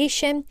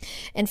Association,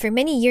 and for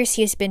many years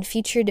he has been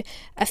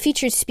a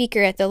featured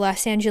speaker at the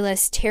Los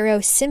Angeles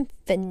Tarot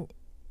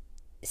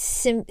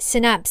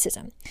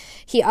Synopsism.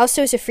 He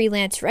also is a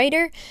freelance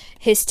writer.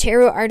 His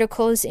tarot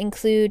articles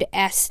include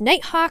Ask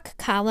Nighthawk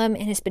column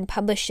and has been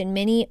published in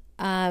many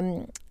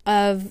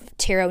of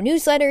tarot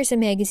newsletters and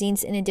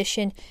magazines. In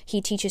addition,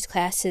 he teaches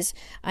classes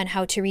on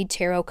how to read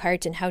tarot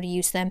cards and how to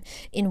use them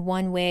in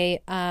one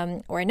way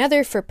or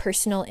another for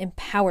personal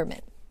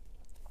empowerment.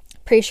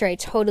 Pretty sure I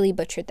totally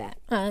butchered that.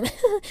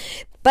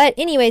 But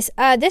anyways,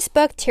 this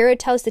book, Tarot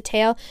Tells the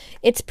Tale,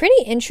 it's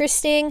pretty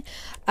interesting.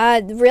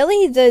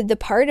 Really, the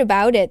part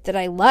about it that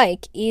I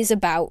like is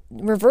about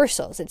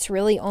reversals. It's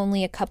really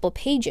only a couple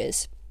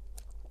pages.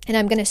 And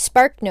I'm going to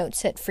spark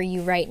notes it for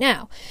you right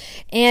now.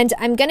 And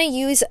I'm going to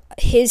use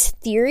his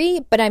theory,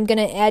 but I'm going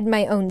to add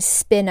my own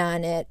spin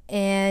on it.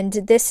 And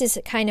this is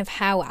kind of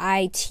how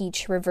I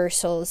teach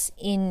reversals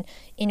in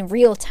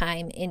real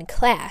time in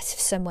class if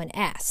someone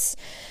asks.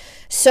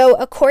 So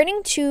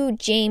according to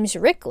James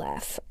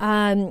Rickleff,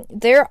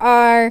 there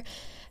are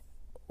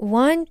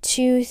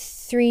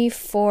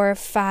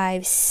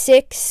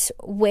 6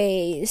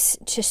 ways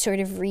to sort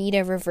of read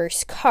a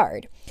reverse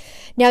card.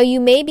 Now, you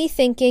may be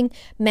thinking,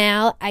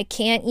 Mal, I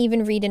can't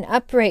even read an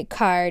upright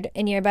card,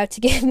 and you're about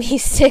to give me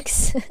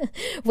 6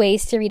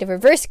 ways to read a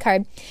reverse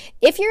card.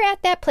 If you're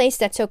at that place,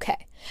 that's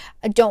okay.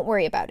 Don't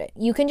worry about it.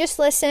 You can just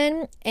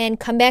listen and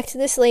come back to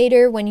this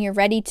later when you're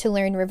ready to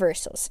learn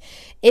reversals.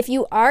 If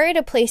you are at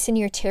a place in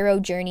your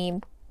tarot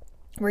journey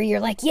where you're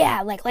like,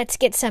 yeah, like let's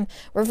get some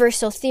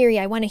reversal theory,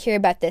 I want to hear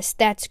about this,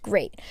 that's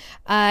great.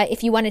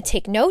 If you want to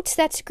take notes,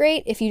 that's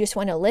great. If you just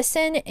want to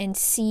listen and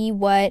see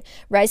what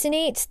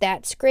resonates,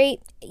 that's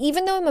great.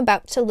 Even though I'm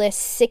about to list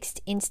 6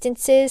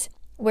 instances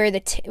where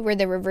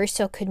the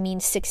reversal could mean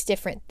 6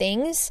 different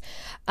things,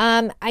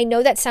 I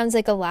know that sounds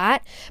like a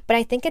lot, but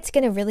I think it's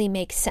going to really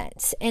make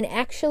sense. And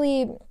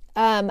actually,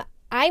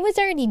 I was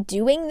already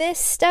doing this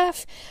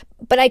stuff,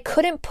 but I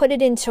couldn't put it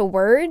into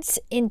words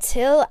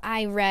until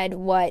I read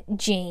what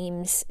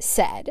James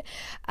said.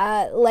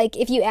 Like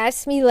if you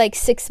asked me like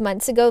 6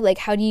 months ago, like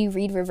how do you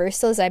read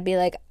reversals? I'd be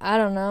like, I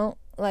don't know.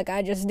 Like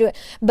I just do it.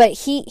 But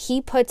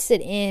he puts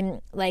it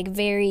in like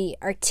very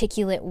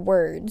articulate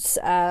words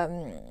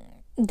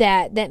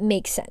that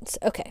makes sense.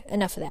 Okay,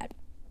 enough of that.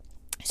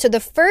 So the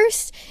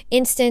first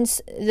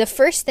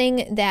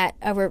thing that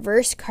a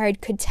reverse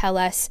card could tell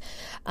us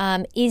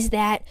is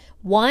that,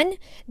 one,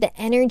 the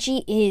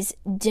energy is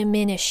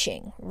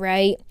diminishing,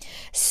 right?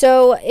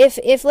 So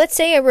if let's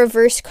say a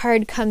reverse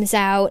card comes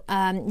out,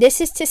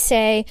 this is to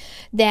say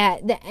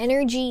that the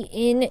energy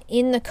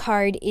in the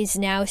card is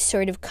now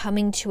sort of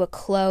coming to a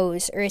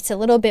close, or it's a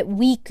little bit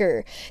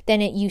weaker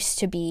than it used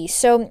to be.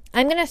 So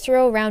I'm going to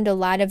throw around a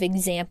lot of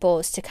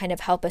examples to kind of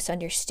help us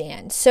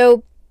understand.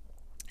 So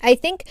I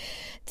think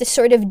the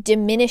sort of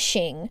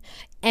diminishing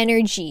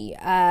energy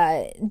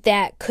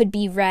that could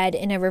be read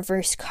in a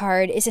reverse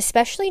card is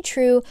especially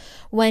true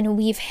when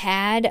we've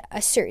had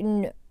a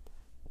certain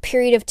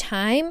period of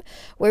time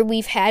where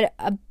we've had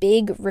a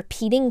big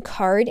repeating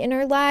card in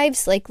our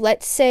lives. Like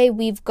let's say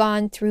we've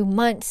gone through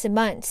months and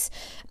months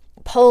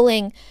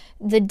pulling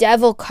the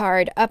devil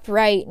card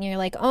upright, and you're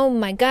like, oh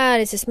my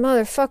god, is this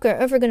motherfucker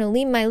ever gonna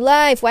leave my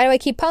life? Why do I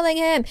keep pulling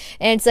him?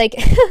 And it's like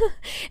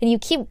and you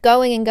keep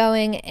going and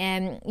going,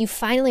 and you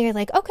finally are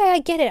like, okay, I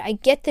get it, I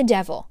get the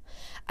devil,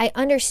 I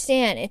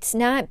understand, it's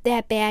not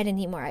that bad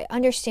anymore, I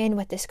understand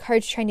what this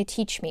card's trying to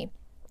teach me.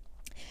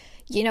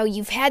 You know,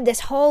 you've had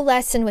this whole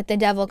lesson with the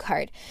devil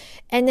card,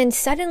 and then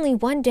suddenly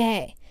one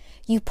day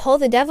you pull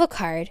the devil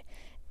card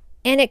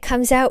and it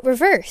comes out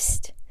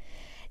reversed.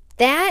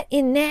 That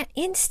in that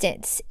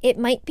instance, it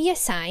might be a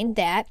sign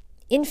that,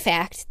 in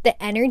fact,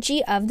 the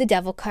energy of the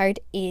devil card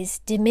is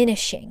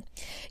diminishing.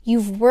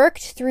 You've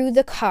worked through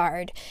the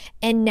card,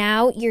 and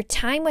now your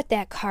time with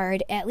that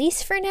card, at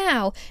least for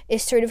now,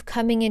 is sort of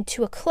coming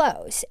into a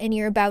close, and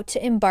you're about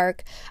to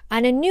embark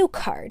on a new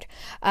card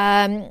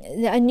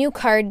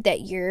that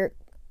you're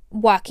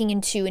walking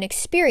into an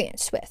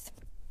experience with.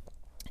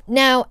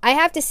 Now, I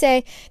have to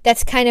say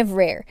that's kind of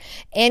rare.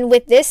 And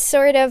with this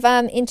sort of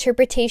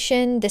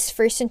interpretation, this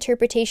first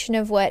interpretation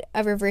of what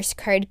a reverse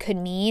card could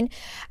mean,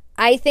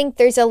 I think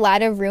there's a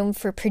lot of room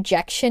for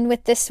projection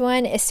with this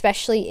one,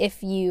 especially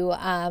if you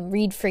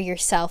read for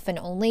yourself and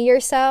only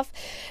yourself.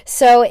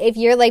 So if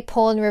you're like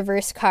pulling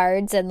reverse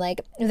cards and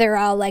like they're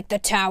all like the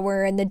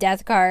Tower and the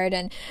Death card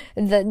and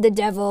the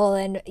Devil,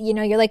 and you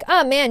know, you're like,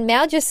 oh man,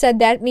 Mal just said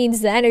that means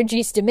the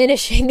energy's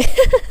diminishing.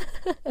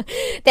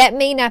 That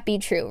may not be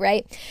true,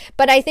 right?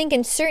 But I think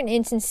in certain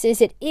instances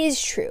it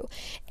is true.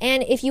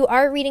 And if you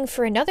are reading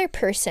for another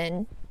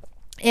person,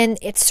 and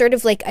it's sort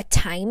of like a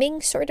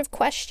timing sort of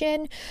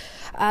question,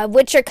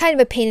 which are kind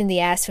of a pain in the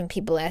ass when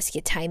people ask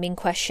you timing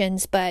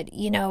questions. But,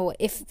 you know,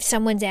 if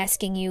someone's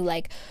asking you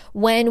like,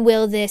 when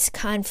will this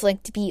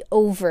conflict be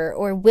over?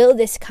 Or will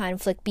this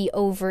conflict be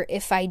over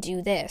if I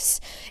do this?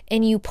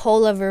 And you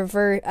pull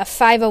a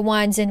 5 of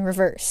Wands in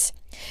reverse.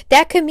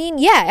 That could mean,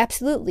 yeah,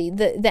 absolutely.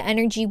 The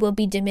energy will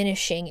be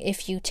diminishing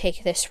if you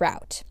take this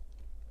route.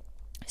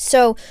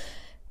 So,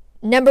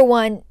 number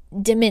 1,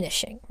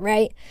 diminishing,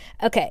 right?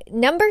 Okay,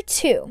 number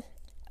 2,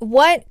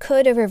 what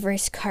could a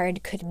reverse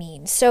card could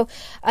mean? So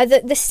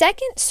the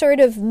second sort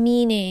of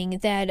meaning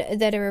that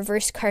a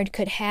reverse card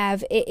could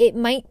have, it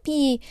might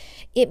be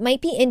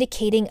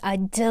indicating a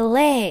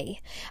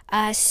delay.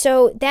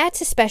 So that's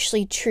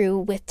especially true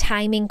with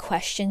timing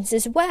questions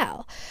as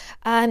well.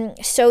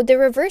 So the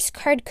reverse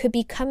card could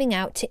be coming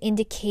out to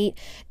indicate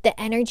the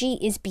energy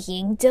is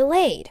being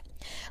delayed.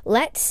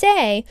 Let's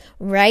say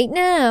right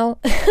now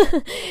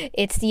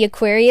it's the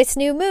Aquarius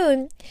new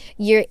moon.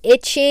 You're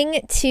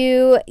itching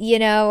to,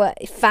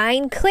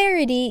 find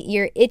clarity.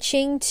 You're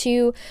itching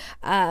to,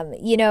 find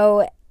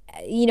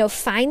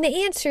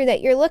the answer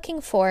that you're looking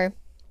for.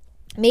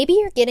 Maybe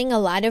you're getting a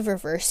lot of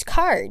reverse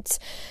cards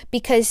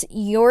because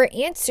your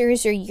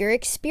answers or your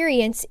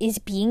experience is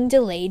being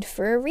delayed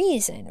for a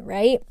reason,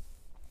 right?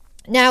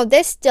 Now,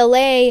 this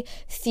delay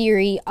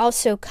theory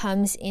also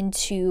comes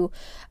into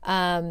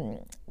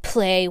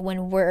play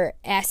when we're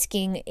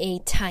asking a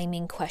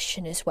timing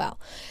question as well.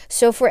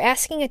 So if we're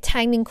asking a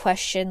timing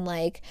question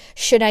like,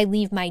 should I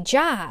leave my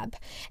job?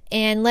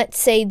 And let's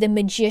say the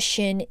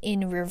Magician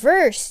in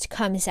reversed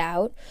comes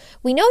out,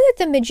 we know that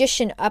the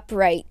Magician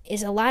upright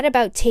is a lot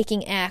about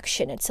taking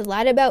action. It's a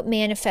lot about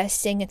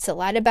manifesting. It's a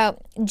lot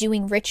about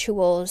doing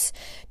rituals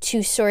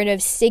to sort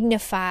of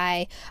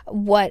signify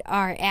what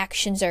our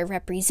actions are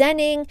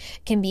representing.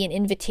 It can be an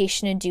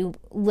invitation to do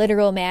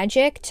literal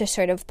magic, to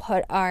sort of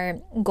put our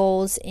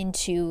goals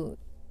into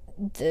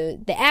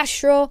the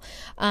astral.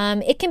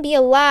 It can be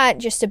a lot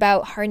just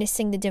about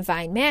harnessing the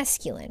divine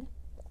masculine.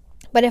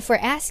 But if we're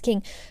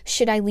asking,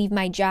 should I leave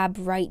my job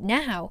right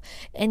now?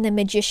 And the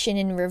Magician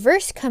in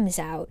reverse comes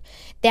out,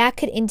 that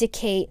could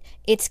indicate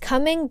it's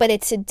coming, but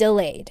it's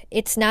delayed.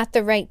 It's not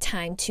the right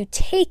time to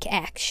take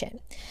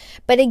action.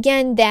 But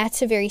again,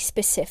 that's a very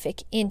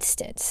specific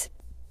instance.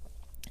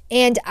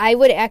 And I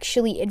would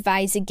actually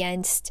advise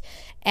against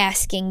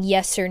asking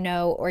yes or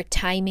no or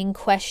timing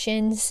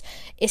questions,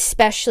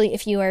 especially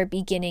if you are a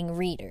beginning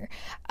reader.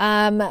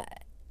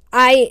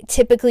 I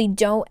typically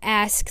don't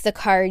ask the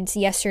cards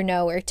yes or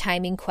no or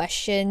timing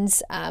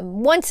questions.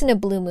 Once in a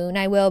blue moon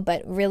I will,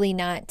 but really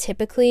not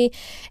typically.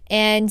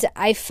 And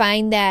I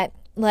find that,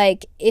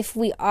 like, if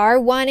we are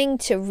wanting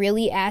to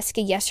really ask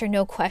a yes or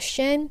no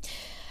question,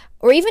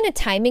 or even a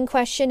timing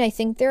question, I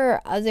think there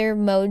are other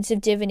modes of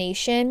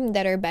divination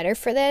that are better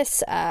for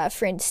this.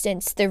 For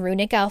instance, the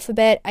runic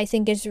alphabet, I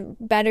think, is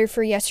better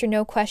for yes or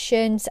no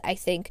questions. I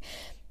think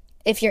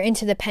if you're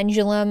into the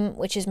pendulum,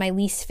 which is my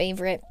least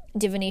favorite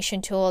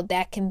divination tool,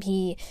 that can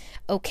be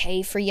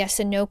okay for yes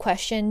and no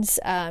questions.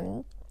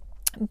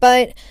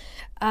 But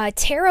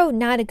tarot,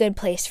 not a good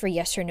place for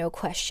yes or no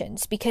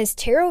questions, because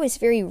tarot is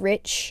very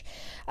rich.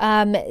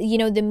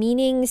 The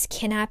meanings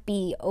cannot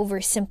be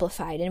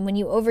oversimplified. And when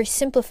you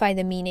oversimplify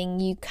the meaning,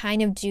 you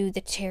kind of do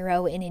the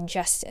tarot an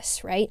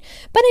injustice, right?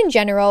 But in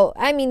general,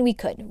 I mean, we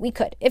could.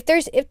 If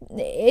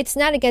it's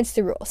not against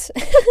the rules,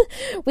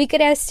 we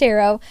could ask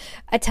tarot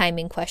a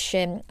timing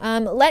question.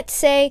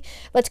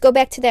 Let's go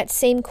back to that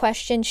same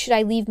question, should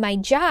I leave my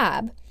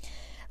job?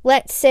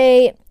 Let's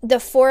say the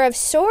Four of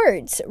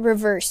Swords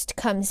reversed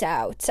comes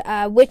out,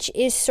 which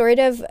is sort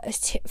of,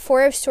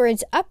 Four of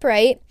Swords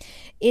upright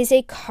is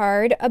a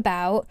card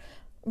about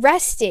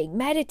resting,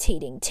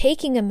 meditating,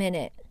 taking a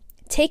minute,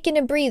 taking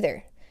a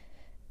breather,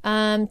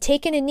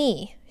 taking a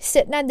knee,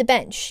 sitting on the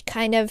bench,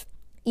 kind of,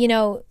 we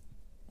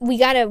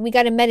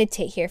gotta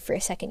meditate here for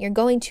a second. You're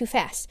going too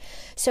fast.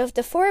 So if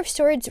the Four of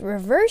Swords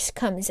reverse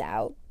comes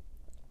out,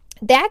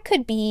 that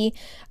could be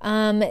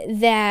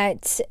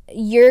that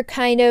you're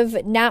kind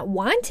of not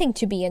wanting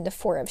to be in the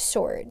Four of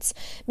Swords.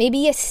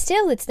 Maybe it's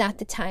not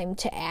the time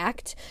to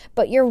act,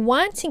 but you're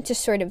wanting to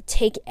sort of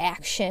take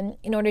action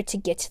in order to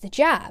get to the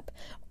job.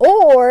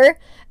 Or,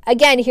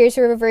 again, here's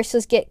where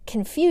reversals get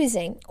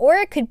confusing. Or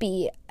it could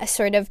be a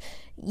sort of,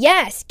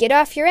 yes, get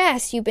off your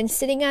ass. You've been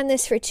sitting on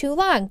this for too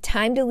long.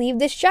 Time to leave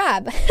this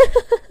job.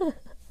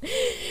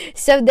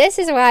 So this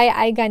is why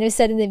I kind of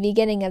said in the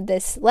beginning of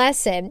this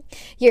lesson,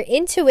 your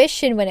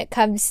intuition when it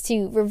comes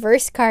to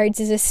reverse cards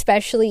is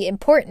especially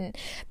important,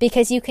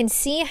 because you can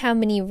see how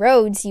many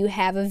roads you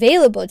have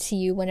available to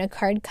you when a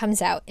card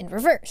comes out in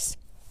reverse.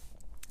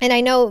 And I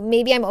know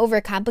maybe I'm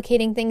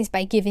overcomplicating things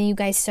by giving you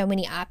guys so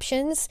many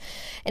options,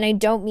 and I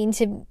don't mean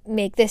to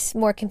make this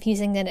more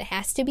confusing than it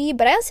has to be,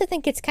 but I also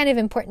think it's kind of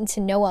important to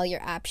know all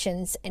your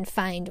options and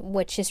find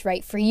which is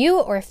right for you,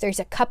 or if there's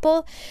a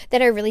couple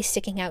that are really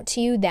sticking out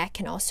to you, that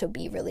can also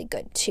be really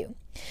good too.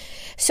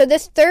 So the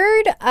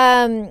third,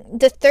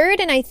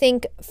 and I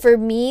think for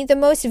me the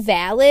most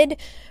valid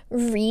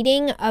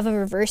reading of a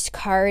reverse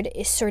card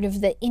is sort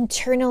of the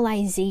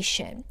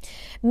internalization.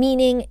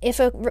 Meaning, if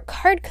a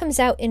card comes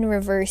out in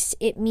reverse,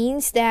 it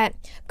means that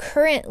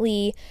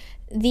currently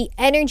the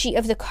energy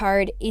of the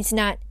card is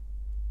not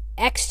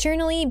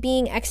externally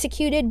being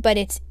executed, but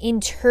it's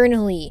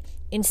internally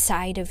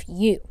inside of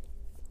you.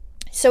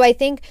 So I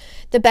think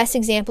the best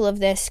example of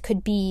this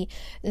could be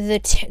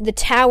the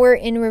Tower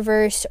in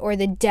reverse or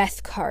the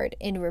Death card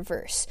in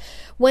reverse.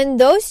 When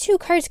those two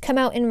cards come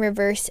out in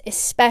reverse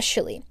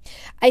especially,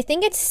 I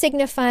think it's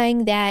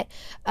signifying that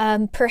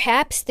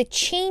perhaps the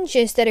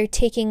changes that are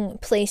taking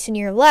place in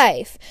your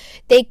life,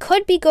 they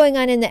could be going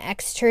on in the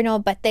external,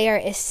 but they are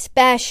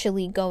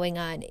especially going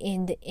on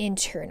in the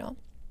internal.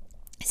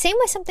 Same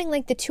with something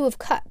like the Two of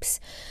Cups.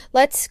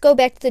 Let's go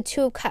back to the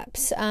Two of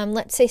Cups.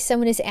 Let's say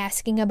someone is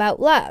asking about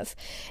love,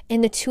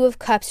 and the Two of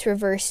Cups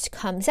reversed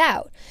comes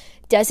out.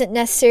 Doesn't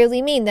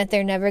necessarily mean that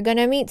they're never going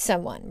to meet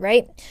someone,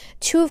 right?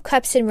 Two of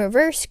Cups in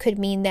reverse could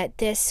mean that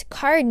this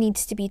card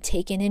needs to be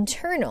taken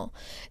internal.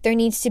 There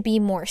needs to be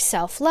more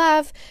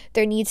self-love.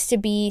 There needs to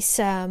be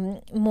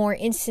some more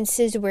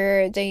instances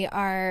where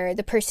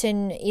the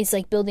person is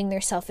like building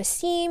their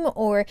self-esteem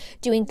or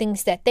doing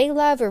things that they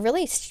love, or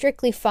really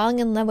strictly falling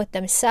in love with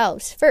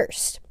themselves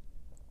first,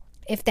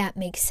 if that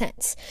makes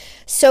sense.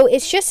 So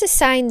it's just a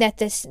sign that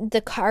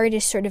the card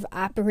is sort of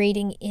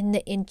operating in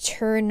the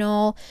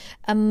internal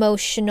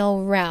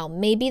emotional realm.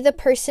 Maybe the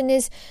person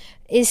is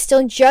is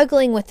still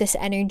juggling with this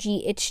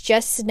energy. It's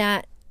just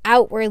not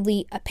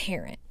outwardly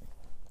apparent.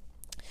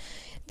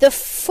 The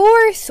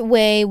fourth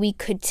way we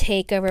could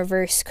take a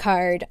reverse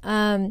card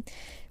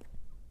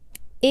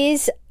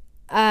is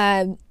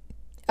a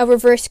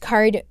reverse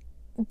card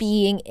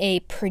being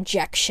a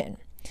projection.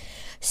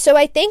 So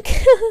I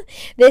think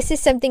this is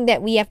something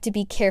that we have to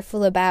be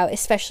careful about,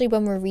 especially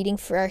when we're reading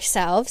for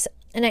ourselves.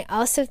 And I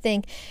also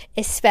think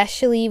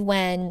especially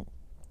when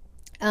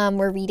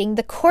we're reading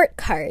the court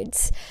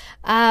cards.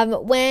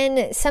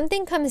 When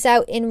something comes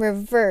out in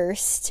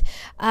reversed,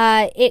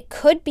 it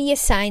could be a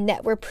sign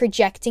that we're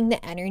projecting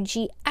the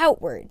energy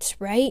outwards,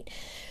 right?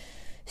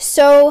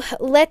 So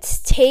let's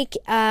take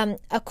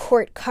a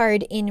court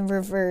card in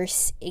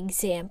reverse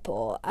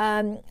example.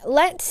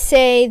 Let's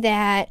say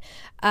that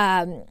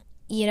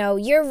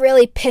you're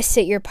really pissed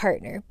at your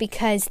partner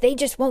because they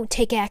just won't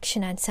take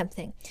action on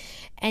something,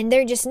 and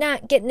they're just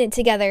not getting it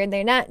together, and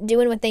they're not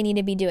doing what they need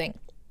to be doing.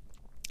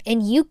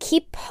 And you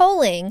keep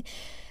pulling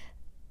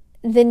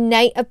the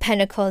Knight of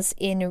Pentacles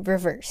in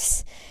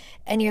reverse.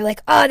 And you're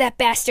like, oh, that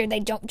bastard,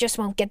 they just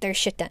won't get their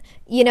shit done.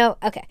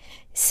 Okay.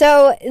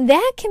 So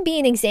that can be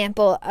an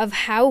example of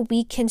how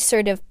we can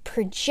sort of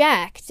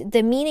project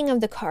the meaning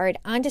of the card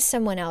onto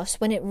someone else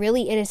when it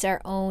really is our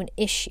own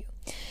issue.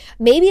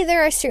 Maybe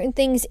there are certain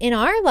things in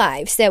our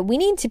lives that we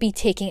need to be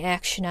taking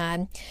action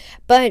on,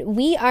 but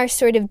we are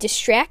sort of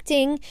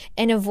distracting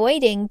and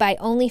avoiding by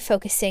only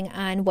focusing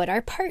on what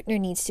our partner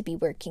needs to be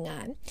working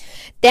on.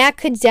 That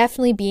could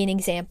definitely be an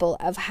example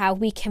of how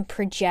we can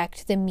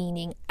project the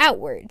meaning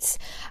outwards.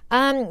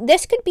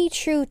 This could be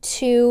true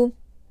too.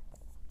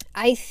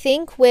 I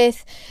think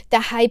with the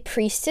High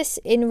Priestess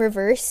in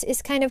reverse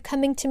is kind of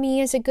coming to me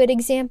as a good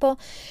example.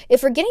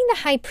 If we're getting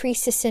the High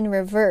Priestess in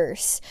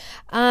reverse,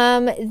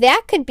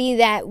 that could be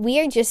that we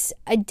are just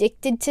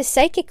addicted to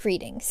psychic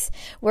readings.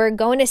 We're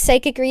going to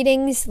psychic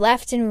readings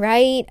left and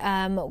right.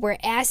 We're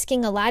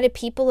asking a lot of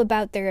people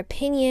about their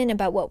opinion,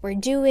 about what we're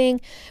doing.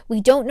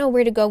 We don't know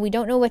where to go. We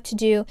don't know what to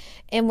do.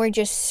 And we're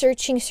just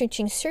searching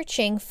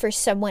for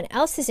someone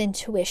else's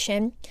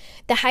intuition.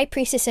 The High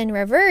Priestess in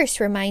reverse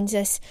reminds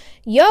us,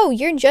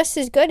 you're just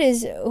as good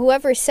as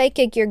whoever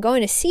psychic you're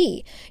going to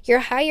see. Your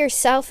higher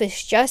self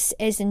is just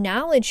as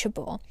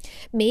knowledgeable.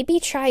 Maybe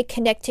try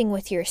connecting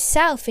with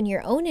yourself and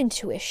your own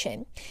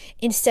intuition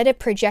instead of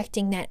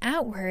projecting that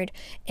outward,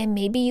 and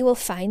maybe you will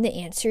find the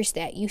answers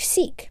that you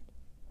seek.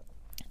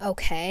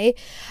 Okay.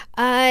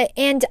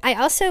 And I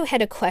also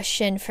had a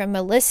question from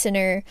a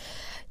listener.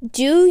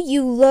 Do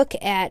you look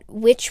at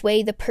which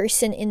way the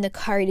person in the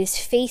card is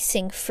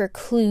facing for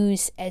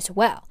clues as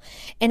well?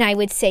 And I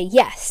would say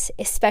yes,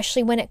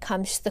 especially when it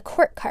comes to the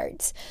court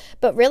cards.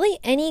 But really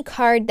any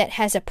card that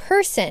has a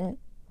person,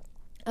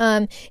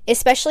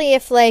 especially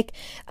if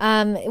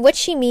what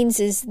she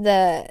means is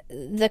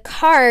the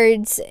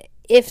cards,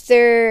 if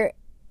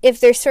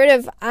they're sort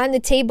of on the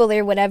table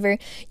or whatever,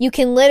 you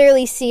can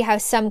literally see how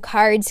some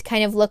cards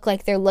kind of look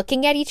like they're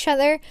looking at each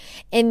other,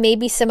 and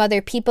maybe some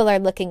other people are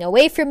looking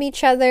away from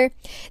each other.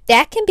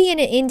 That can be an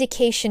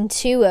indication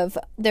too of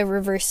the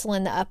reversal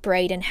and the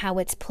upright and how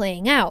it's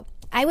playing out.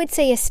 I would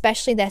say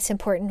especially that's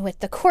important with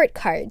the court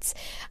cards.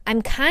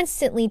 I'm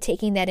constantly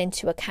taking that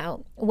into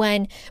account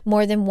when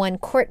more than one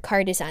court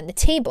card is on the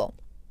table.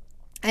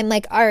 I'm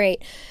like, all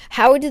right,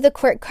 how do the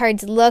court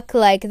cards look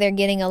like they're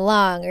getting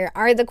along? Or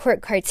are the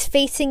court cards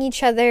facing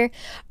each other?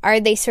 Are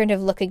they sort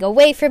of looking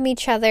away from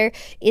each other?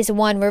 Is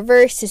one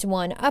reversed? Is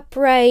one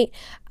upright?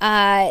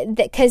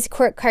 Because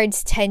court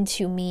cards tend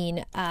to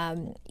mean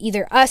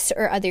either us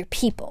or other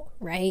people,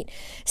 right?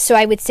 So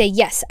I would say,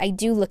 yes, I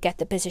do look at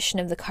the position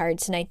of the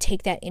cards and I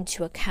take that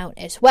into account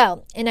as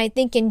well. And I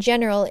think in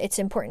general, it's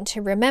important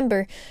to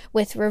remember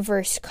with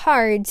reverse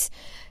cards,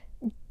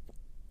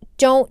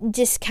 don't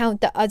discount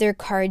the other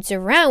cards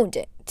around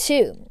it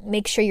too.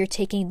 Make sure you're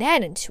taking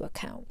that into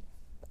account.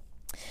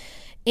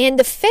 And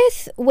the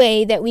fifth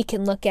way that we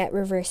can look at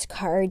reverse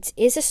cards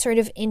is a sort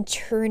of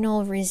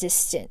internal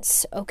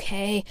resistance,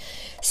 okay?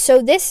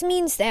 So this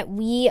means that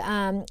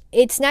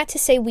it's not to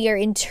say we are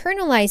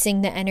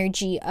internalizing the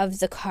energy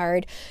of the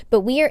card, but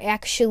we are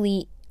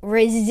actually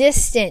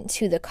resistant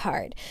to the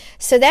card.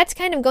 So that's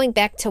kind of going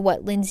back to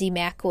what Lindsay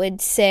Mack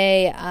would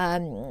say.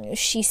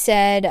 She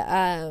said,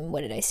 what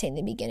did I say in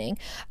the beginning?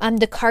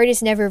 The card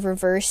is never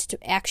reversed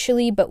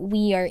actually, but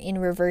we are in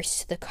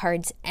reverse to the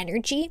card's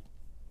energy.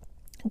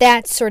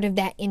 That's sort of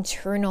that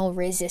internal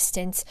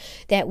resistance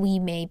that we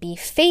may be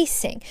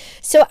facing.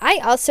 So I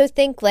also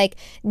think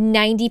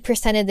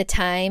 90% of the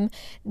time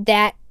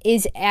that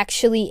is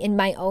actually in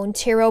my own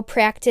tarot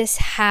practice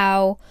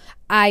how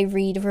I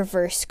read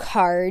reverse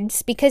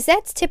cards, because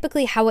that's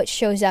typically how it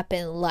shows up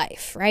in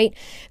life, right?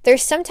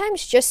 There's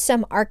sometimes just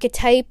some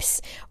archetypes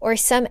or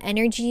some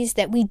energies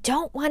that we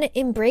don't want to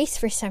embrace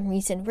for some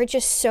reason. We're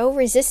just so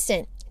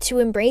resistant to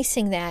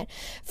embracing that.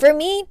 For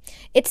me,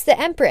 it's the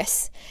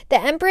Empress.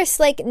 The Empress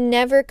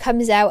never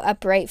comes out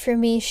upright for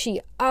me.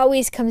 She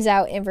always comes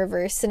out in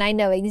reverse, and I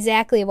know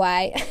exactly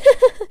why.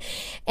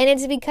 And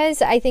it's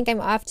because I think I'm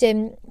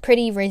often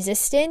pretty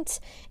resistant,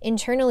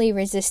 internally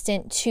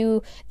resistant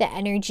to the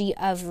energy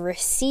of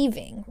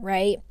receiving,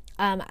 right?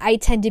 I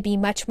tend to be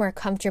much more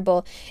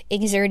comfortable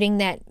exerting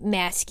that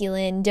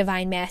masculine,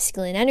 divine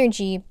masculine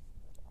energy,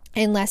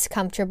 and less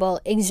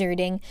comfortable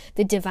exerting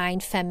the divine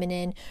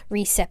feminine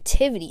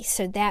receptivity.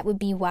 So that would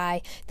be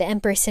why the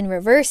Empress in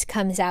reverse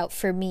comes out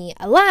for me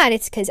a lot.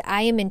 It's because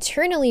I am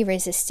internally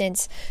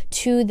resistant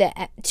to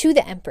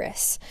the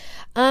Empress.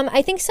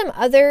 I think some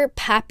other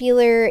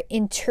popular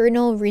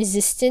internal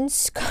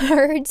resistance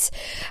cards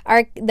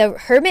are the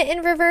Hermit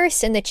in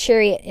reverse and the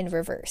Chariot in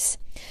reverse.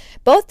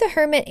 Both the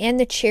Hermit and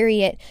the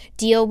Chariot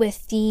deal with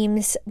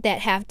themes that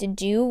have to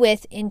do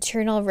with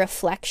internal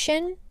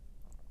reflection.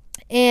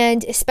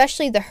 And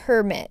especially the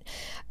Hermit.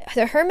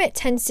 The Hermit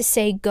tends to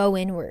say, go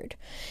inward.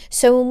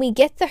 So when we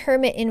get the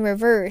Hermit in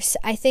reverse,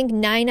 I think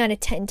 9 out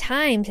of 10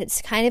 times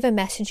it's kind of a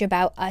message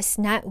about us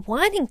not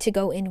wanting to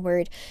go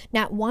inward,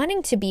 not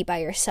wanting to be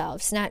by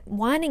ourselves, not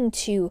wanting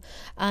to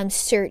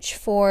search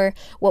for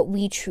what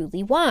we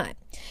truly want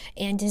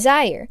and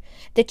desire.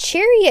 The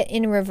Chariot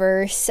in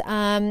reverse,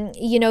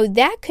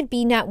 that could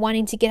be not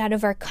wanting to get out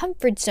of our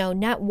comfort zone,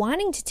 not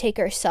wanting to take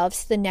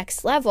ourselves to the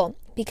next level,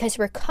 because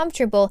we're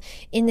comfortable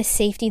in the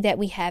safety that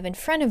we have in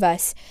front of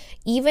us,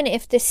 even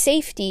if the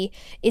safety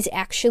is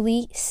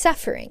actually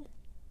suffering.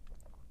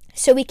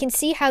 So we can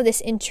see how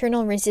this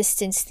internal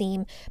resistance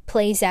theme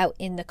plays out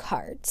in the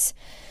cards.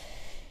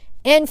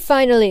 And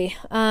finally,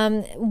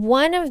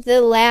 one of the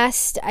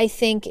last, I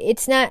think,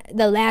 it's not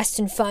the last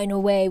and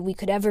final way we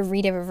could ever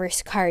read a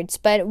reverse cards,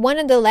 but one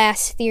of the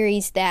last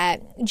theories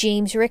that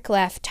James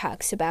Ricklefs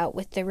talks about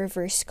with the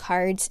reverse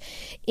cards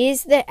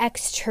is the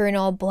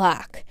external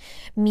block,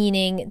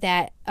 meaning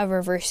that a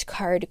reverse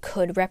card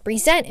could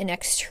represent an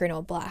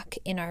external block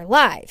in our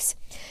lives.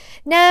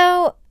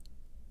 Now,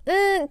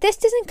 this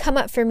doesn't come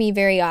up for me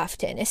very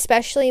often,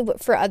 especially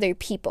for other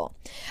people.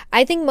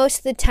 I think most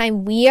of the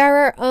time we are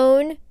our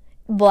own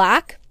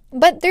block,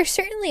 but there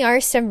certainly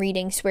are some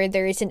readings where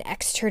there is an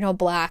external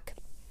block,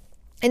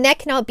 and that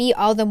can all be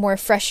all the more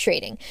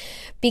frustrating,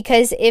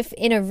 because if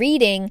in a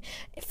reading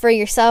for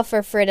yourself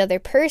or for another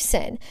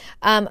person,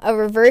 a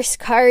reverse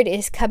card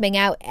is coming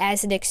out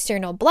as an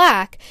external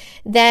block,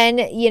 then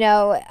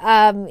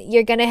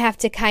you're gonna have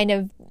to kind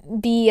of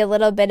be a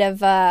little bit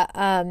of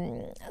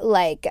a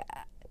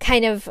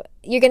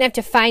you're going to have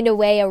to find a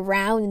way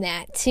around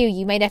that too.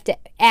 You might have to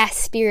ask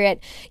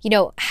Spirit,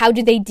 how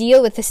do they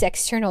deal with this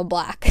external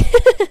block?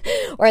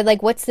 Or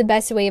what's the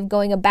best way of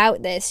going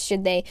about this?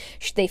 Should they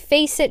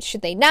face it?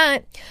 Should they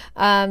not?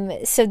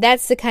 So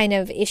that's the kind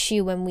of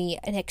issue when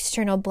an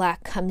external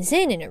block comes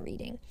in a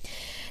reading.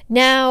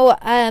 Now,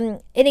 an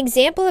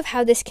example of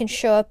how this can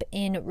show up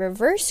in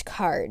reverse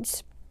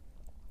cards,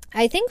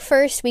 I think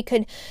first we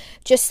could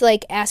just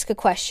ask a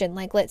question.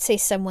 Let's say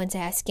someone's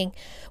asking,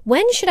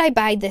 when should I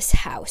buy this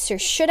house? Or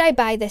should I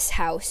buy this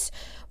house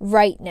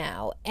right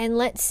now? And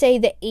let's say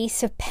the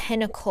Ace of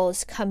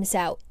Pentacles comes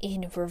out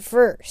in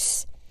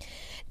reverse.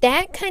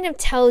 That kind of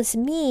tells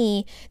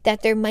me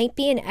that there might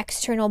be an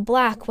external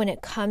block when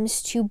it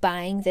comes to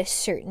buying this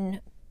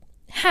certain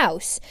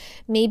house.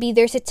 Maybe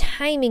there's a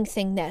timing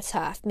thing that's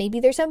off. Maybe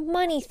there's a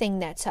money thing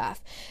that's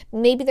off.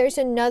 Maybe there's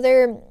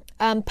another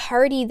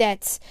party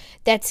that's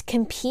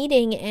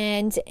competing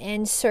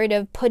and sort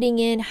of putting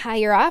in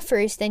higher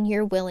offers than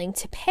you're willing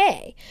to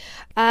pay.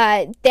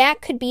 That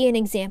could be an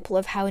example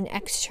of how an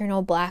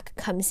external block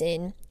comes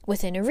in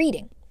within a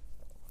reading.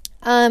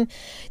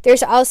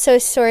 There's also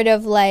sort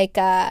of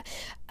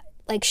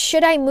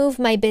should I move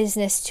my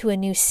business to a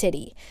new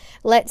city?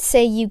 Let's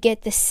say you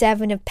get the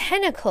 7 of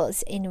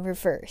Pentacles in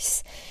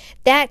reverse.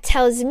 That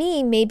tells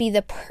me maybe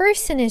the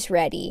person is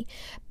ready,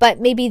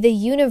 but maybe the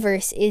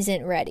universe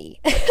isn't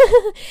ready.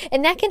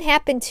 And that can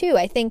happen too.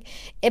 I think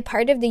a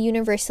part of the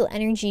universal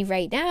energy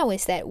right now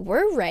is that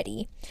we're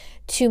ready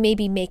to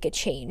maybe make a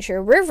change,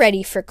 or we're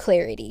ready for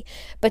clarity,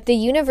 but the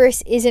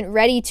universe isn't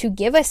ready to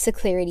give us the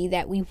clarity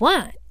that we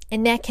want.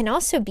 And that can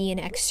also be an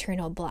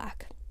external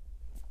block.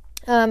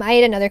 I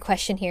had another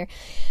question here,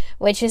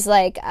 which is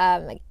am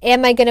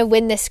I going to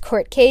win this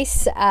court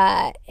case?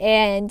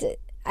 And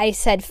I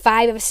said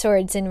 5 of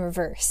Swords in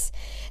reverse.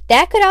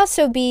 That could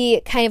also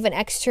be kind of an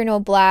external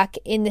block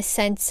in the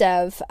sense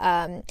of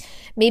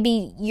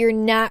maybe you're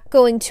not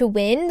going to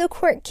win the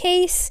court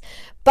case,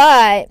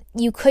 but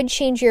you could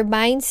change your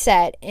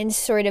mindset and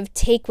sort of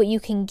take what you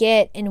can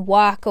get and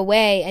walk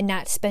away and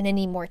not spend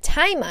any more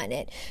time on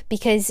it,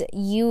 because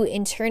you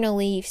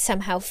internally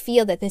somehow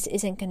feel that this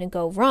isn't going to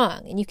go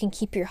wrong, and you can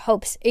keep your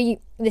hopes,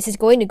 this is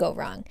going to go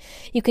wrong.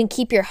 You can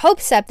keep your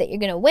hopes up that you're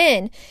going to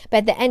win, but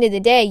at the end of the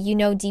day,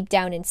 deep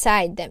down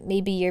inside that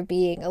maybe you're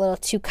being a little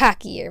too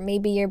cocky, or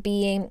maybe you're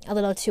being a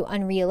little too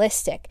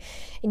unrealistic,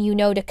 and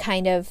to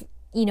kind of,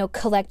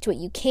 collect what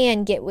you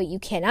can, get what you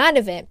can out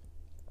of it,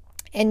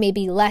 and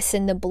maybe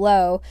lessen the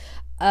blow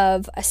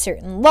of a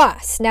certain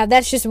loss. Now,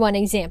 that's just one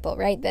example,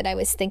 right, that I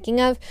was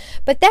thinking of,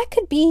 but that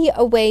could be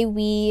a way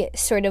we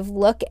sort of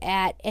look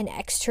at an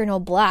external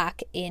block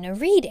in a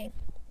reading.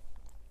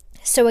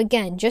 So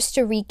again, just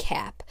to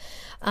recap,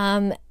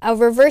 a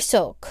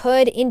reversal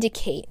could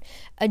indicate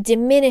a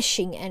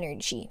diminishing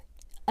energy,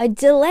 a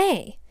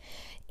delay,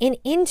 an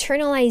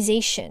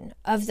internalization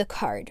of the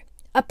card,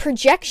 a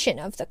projection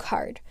of the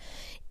card,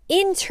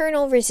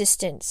 internal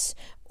resistance,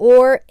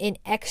 or an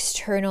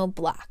external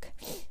block.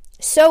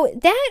 So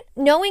that,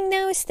 knowing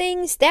those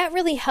things, that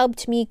really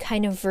helped me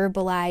kind of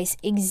verbalize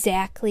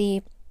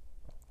exactly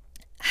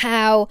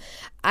how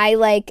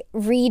I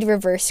read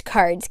reverse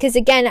cards. Because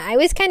again, I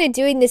was kind of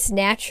doing this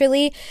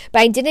naturally, but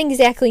I didn't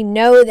exactly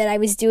know that I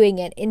was doing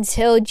it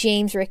until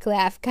James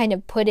Ricklefs kind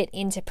of put it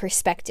into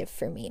perspective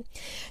for me.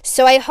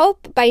 So I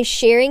hope by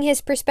sharing his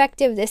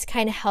perspective, this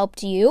kind of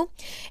helped you.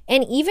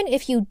 And even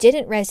if you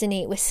didn't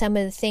resonate with some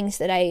of the things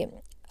that I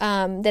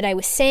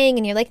was saying,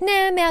 and you're like,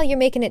 nah, Mal, you're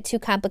making it too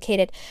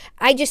complicated,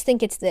 I just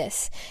think it's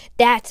this.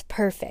 That's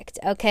perfect,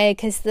 okay?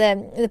 Because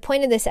the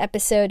point of this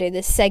episode or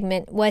this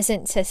segment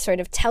wasn't to sort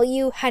of tell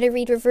you how to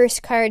read reverse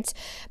cards,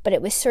 but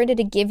it was sort of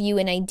to give you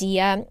an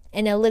idea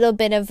and a little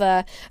bit of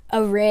a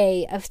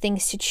array of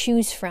things to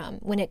choose from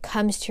when it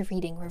comes to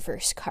reading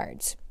reverse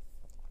cards.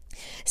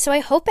 So I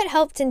hope it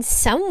helped in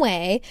some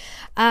way,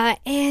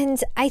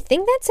 and I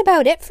think that's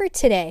about it for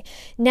today.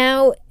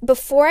 Now,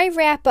 before I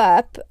wrap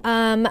up,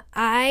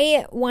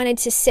 I wanted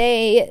to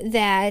say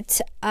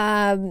that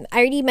I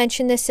already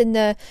mentioned this in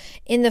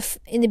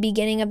the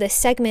beginning of this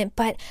segment,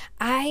 but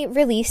I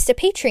released a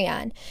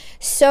Patreon.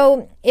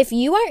 So if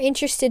you are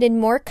interested in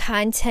more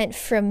content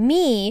from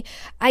me,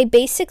 I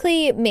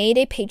basically made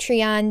a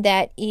Patreon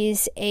that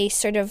is a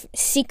sort of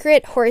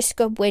secret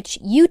Horoscope Witch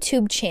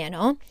YouTube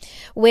channel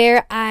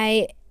where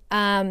I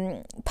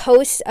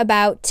post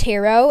about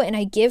tarot, and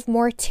I give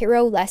more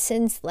tarot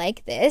lessons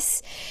like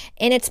this,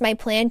 and it's my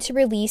plan to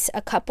release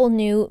a couple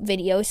new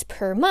videos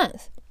per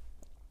month.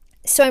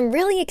 So I'm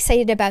really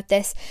excited about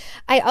this.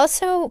 I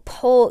also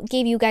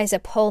gave you guys a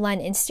poll on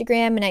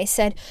Instagram, and I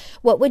said,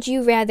 what would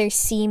you rather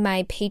see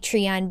my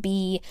Patreon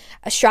be,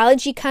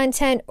 astrology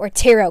content or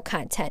tarot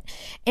content?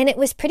 And it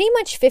was pretty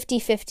much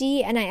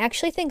 50-50, and I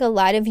actually think a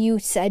lot of you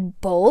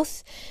said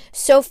both.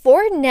 So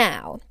for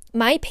now,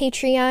 my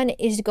Patreon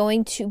is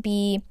going to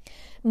be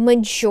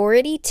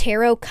majority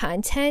tarot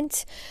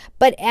content,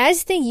 but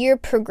as the year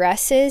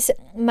progresses,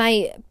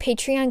 my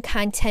Patreon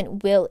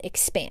content will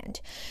expand.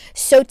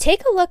 So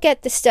take a look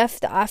at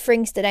the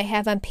offerings that I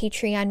have on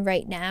Patreon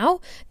right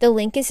now. The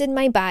link is in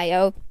my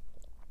bio.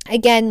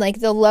 Again,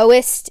 the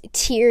lowest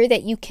tier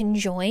that you can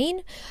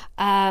join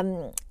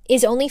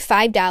is only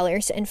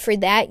 $5, and for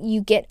that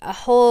you're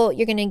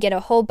going to get a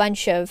whole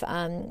bunch of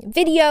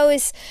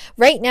videos.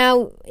 Right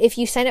now, if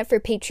you sign up for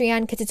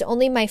Patreon, because it's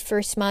only my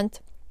first month,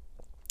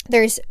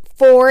 there's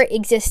 4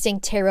 existing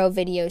tarot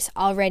videos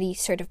already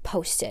sort of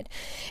posted,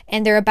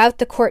 and they're about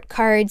the court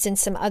cards and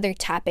some other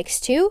topics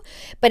too.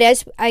 But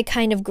as I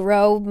kind of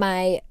grow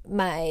my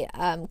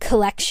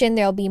collection,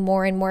 there'll be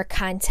more and more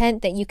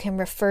content that you can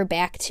refer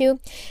back to.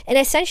 And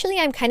essentially,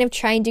 I'm kind of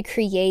trying to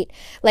create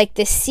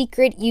this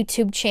secret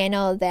YouTube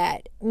channel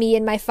that me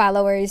and my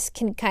followers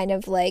can kind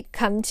of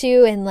come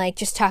to and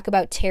just talk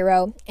about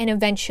tarot, and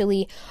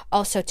eventually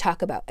also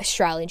talk about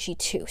astrology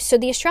too. So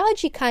the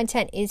astrology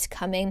content is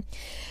coming.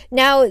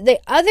 Now, the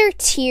other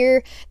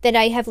tier that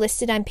I have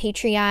listed on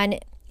Patreon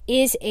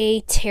is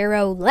a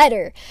tarot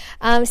letter.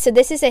 So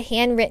this is a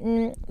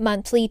handwritten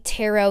monthly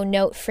tarot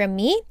note from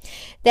me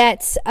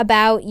that's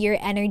about your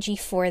energy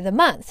for the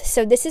month.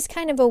 So this is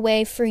kind of a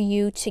way for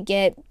you to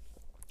get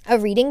a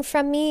reading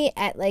from me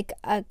at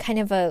a kind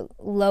of a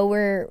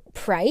lower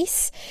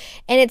price.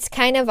 And it's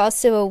kind of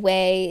also a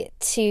way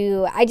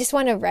to, I just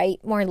want to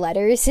write more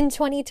letters in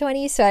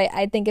 2020. So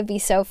I think it'd be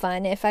so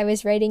fun if I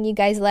was writing you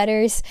guys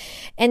letters.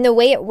 And the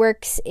way it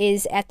works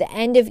is at the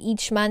end of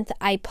each month,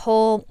 I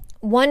pull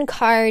one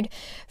card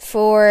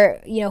for,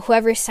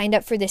 whoever signed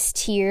up for this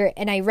tier,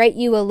 and I write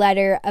you a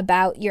letter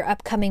about your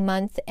upcoming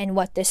month and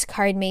what this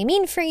card may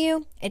mean for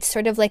you. It's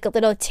sort of like a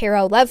little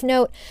tarot love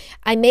note.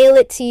 I mail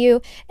it to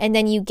you, and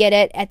then you get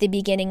it at the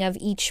beginning of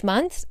each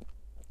month.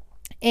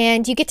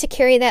 And you get to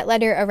carry that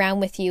letter around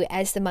with you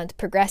as the month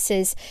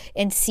progresses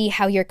and see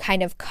how your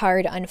kind of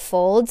card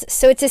unfolds.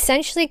 So it's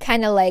essentially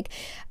kind of like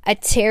a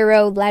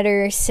tarot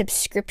letter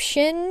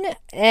subscription,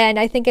 and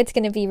I think it's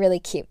going to be really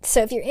cute.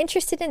 So if you're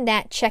interested in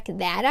that, check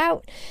that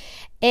out.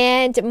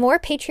 And more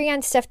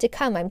Patreon stuff to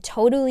come. I'm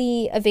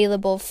totally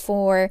available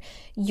for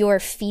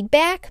your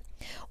feedback.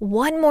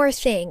 One more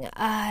thing.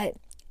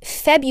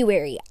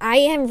 February, I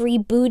am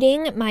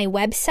rebooting my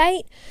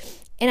website.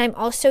 And I'm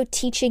also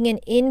teaching an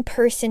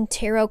in-person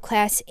tarot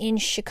class in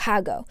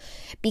Chicago.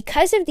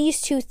 Because of these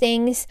two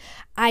things,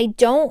 I'm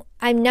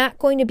not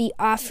going to be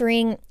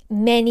offering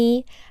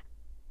many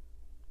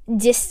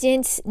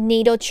distance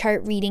natal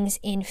chart readings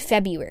in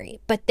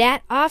February, but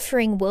that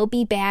offering will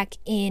be back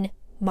in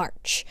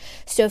March.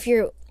 So if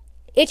you're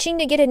itching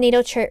to get a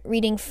natal chart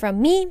reading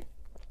from me,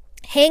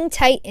 hang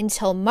tight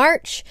until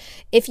March.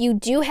 If you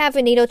do have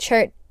a natal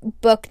chart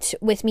booked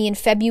with me in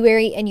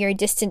February and you're a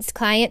distance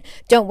client,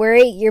 don't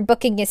worry, your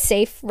booking is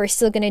safe. We're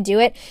still going to do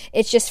it.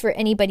 It's just for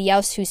anybody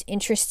else who's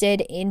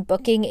interested in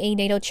booking a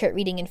natal chart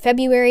reading in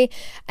February.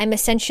 I'm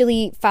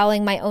essentially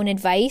following my own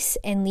advice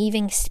and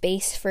leaving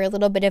space for a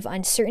little bit of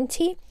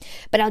uncertainty,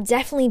 but I'll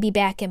definitely be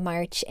back in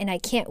March, and I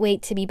can't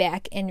wait to be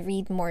back and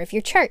read more of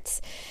your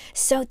charts.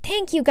 So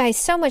thank you guys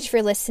so much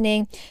for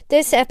listening.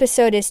 This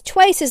episode is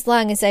twice as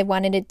long as I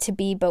wanted it to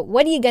be, but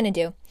what are you going to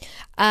do?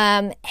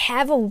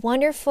 Have a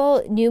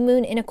wonderful new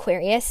moon in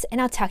Aquarius,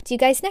 and I'll talk to you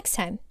guys next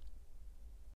time.